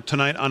lineup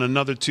tonight on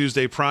another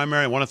Tuesday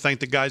primary. I want to thank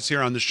the guys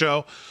here on the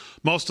show.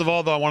 Most of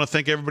all, though, I want to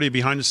thank everybody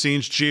behind the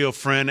scenes, Gio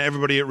Friend,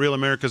 everybody at Real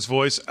America's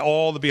Voice,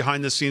 all the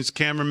behind the scenes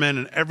cameramen,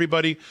 and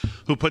everybody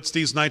who puts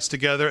these nights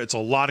together. It's a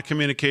lot of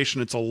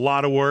communication. It's a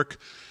lot of work,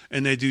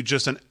 and they do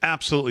just an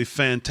absolutely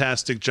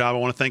fantastic job. I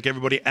want to thank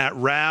everybody at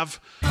RAV.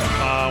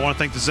 I want to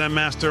thank the Zen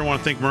Master. I want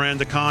to thank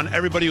Miranda Khan,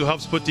 everybody who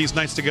helps put these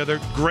nights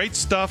together. Great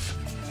stuff.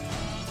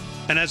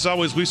 And as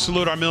always, we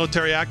salute our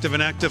military, active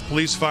and active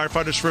police,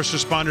 firefighters, first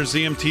responders,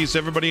 EMTs,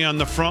 everybody on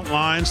the front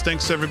lines.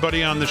 Thanks to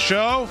everybody on the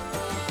show.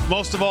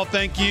 Most of all,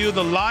 thank you,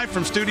 the live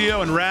from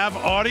studio and RAV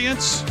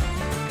audience.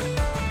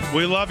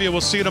 We love you.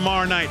 We'll see you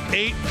tomorrow night,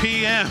 8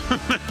 p.m.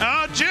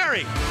 Oh,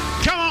 Jerry,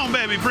 come on,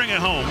 baby. Bring it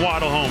home.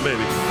 Waddle home,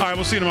 baby. All right,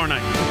 we'll see you tomorrow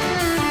night.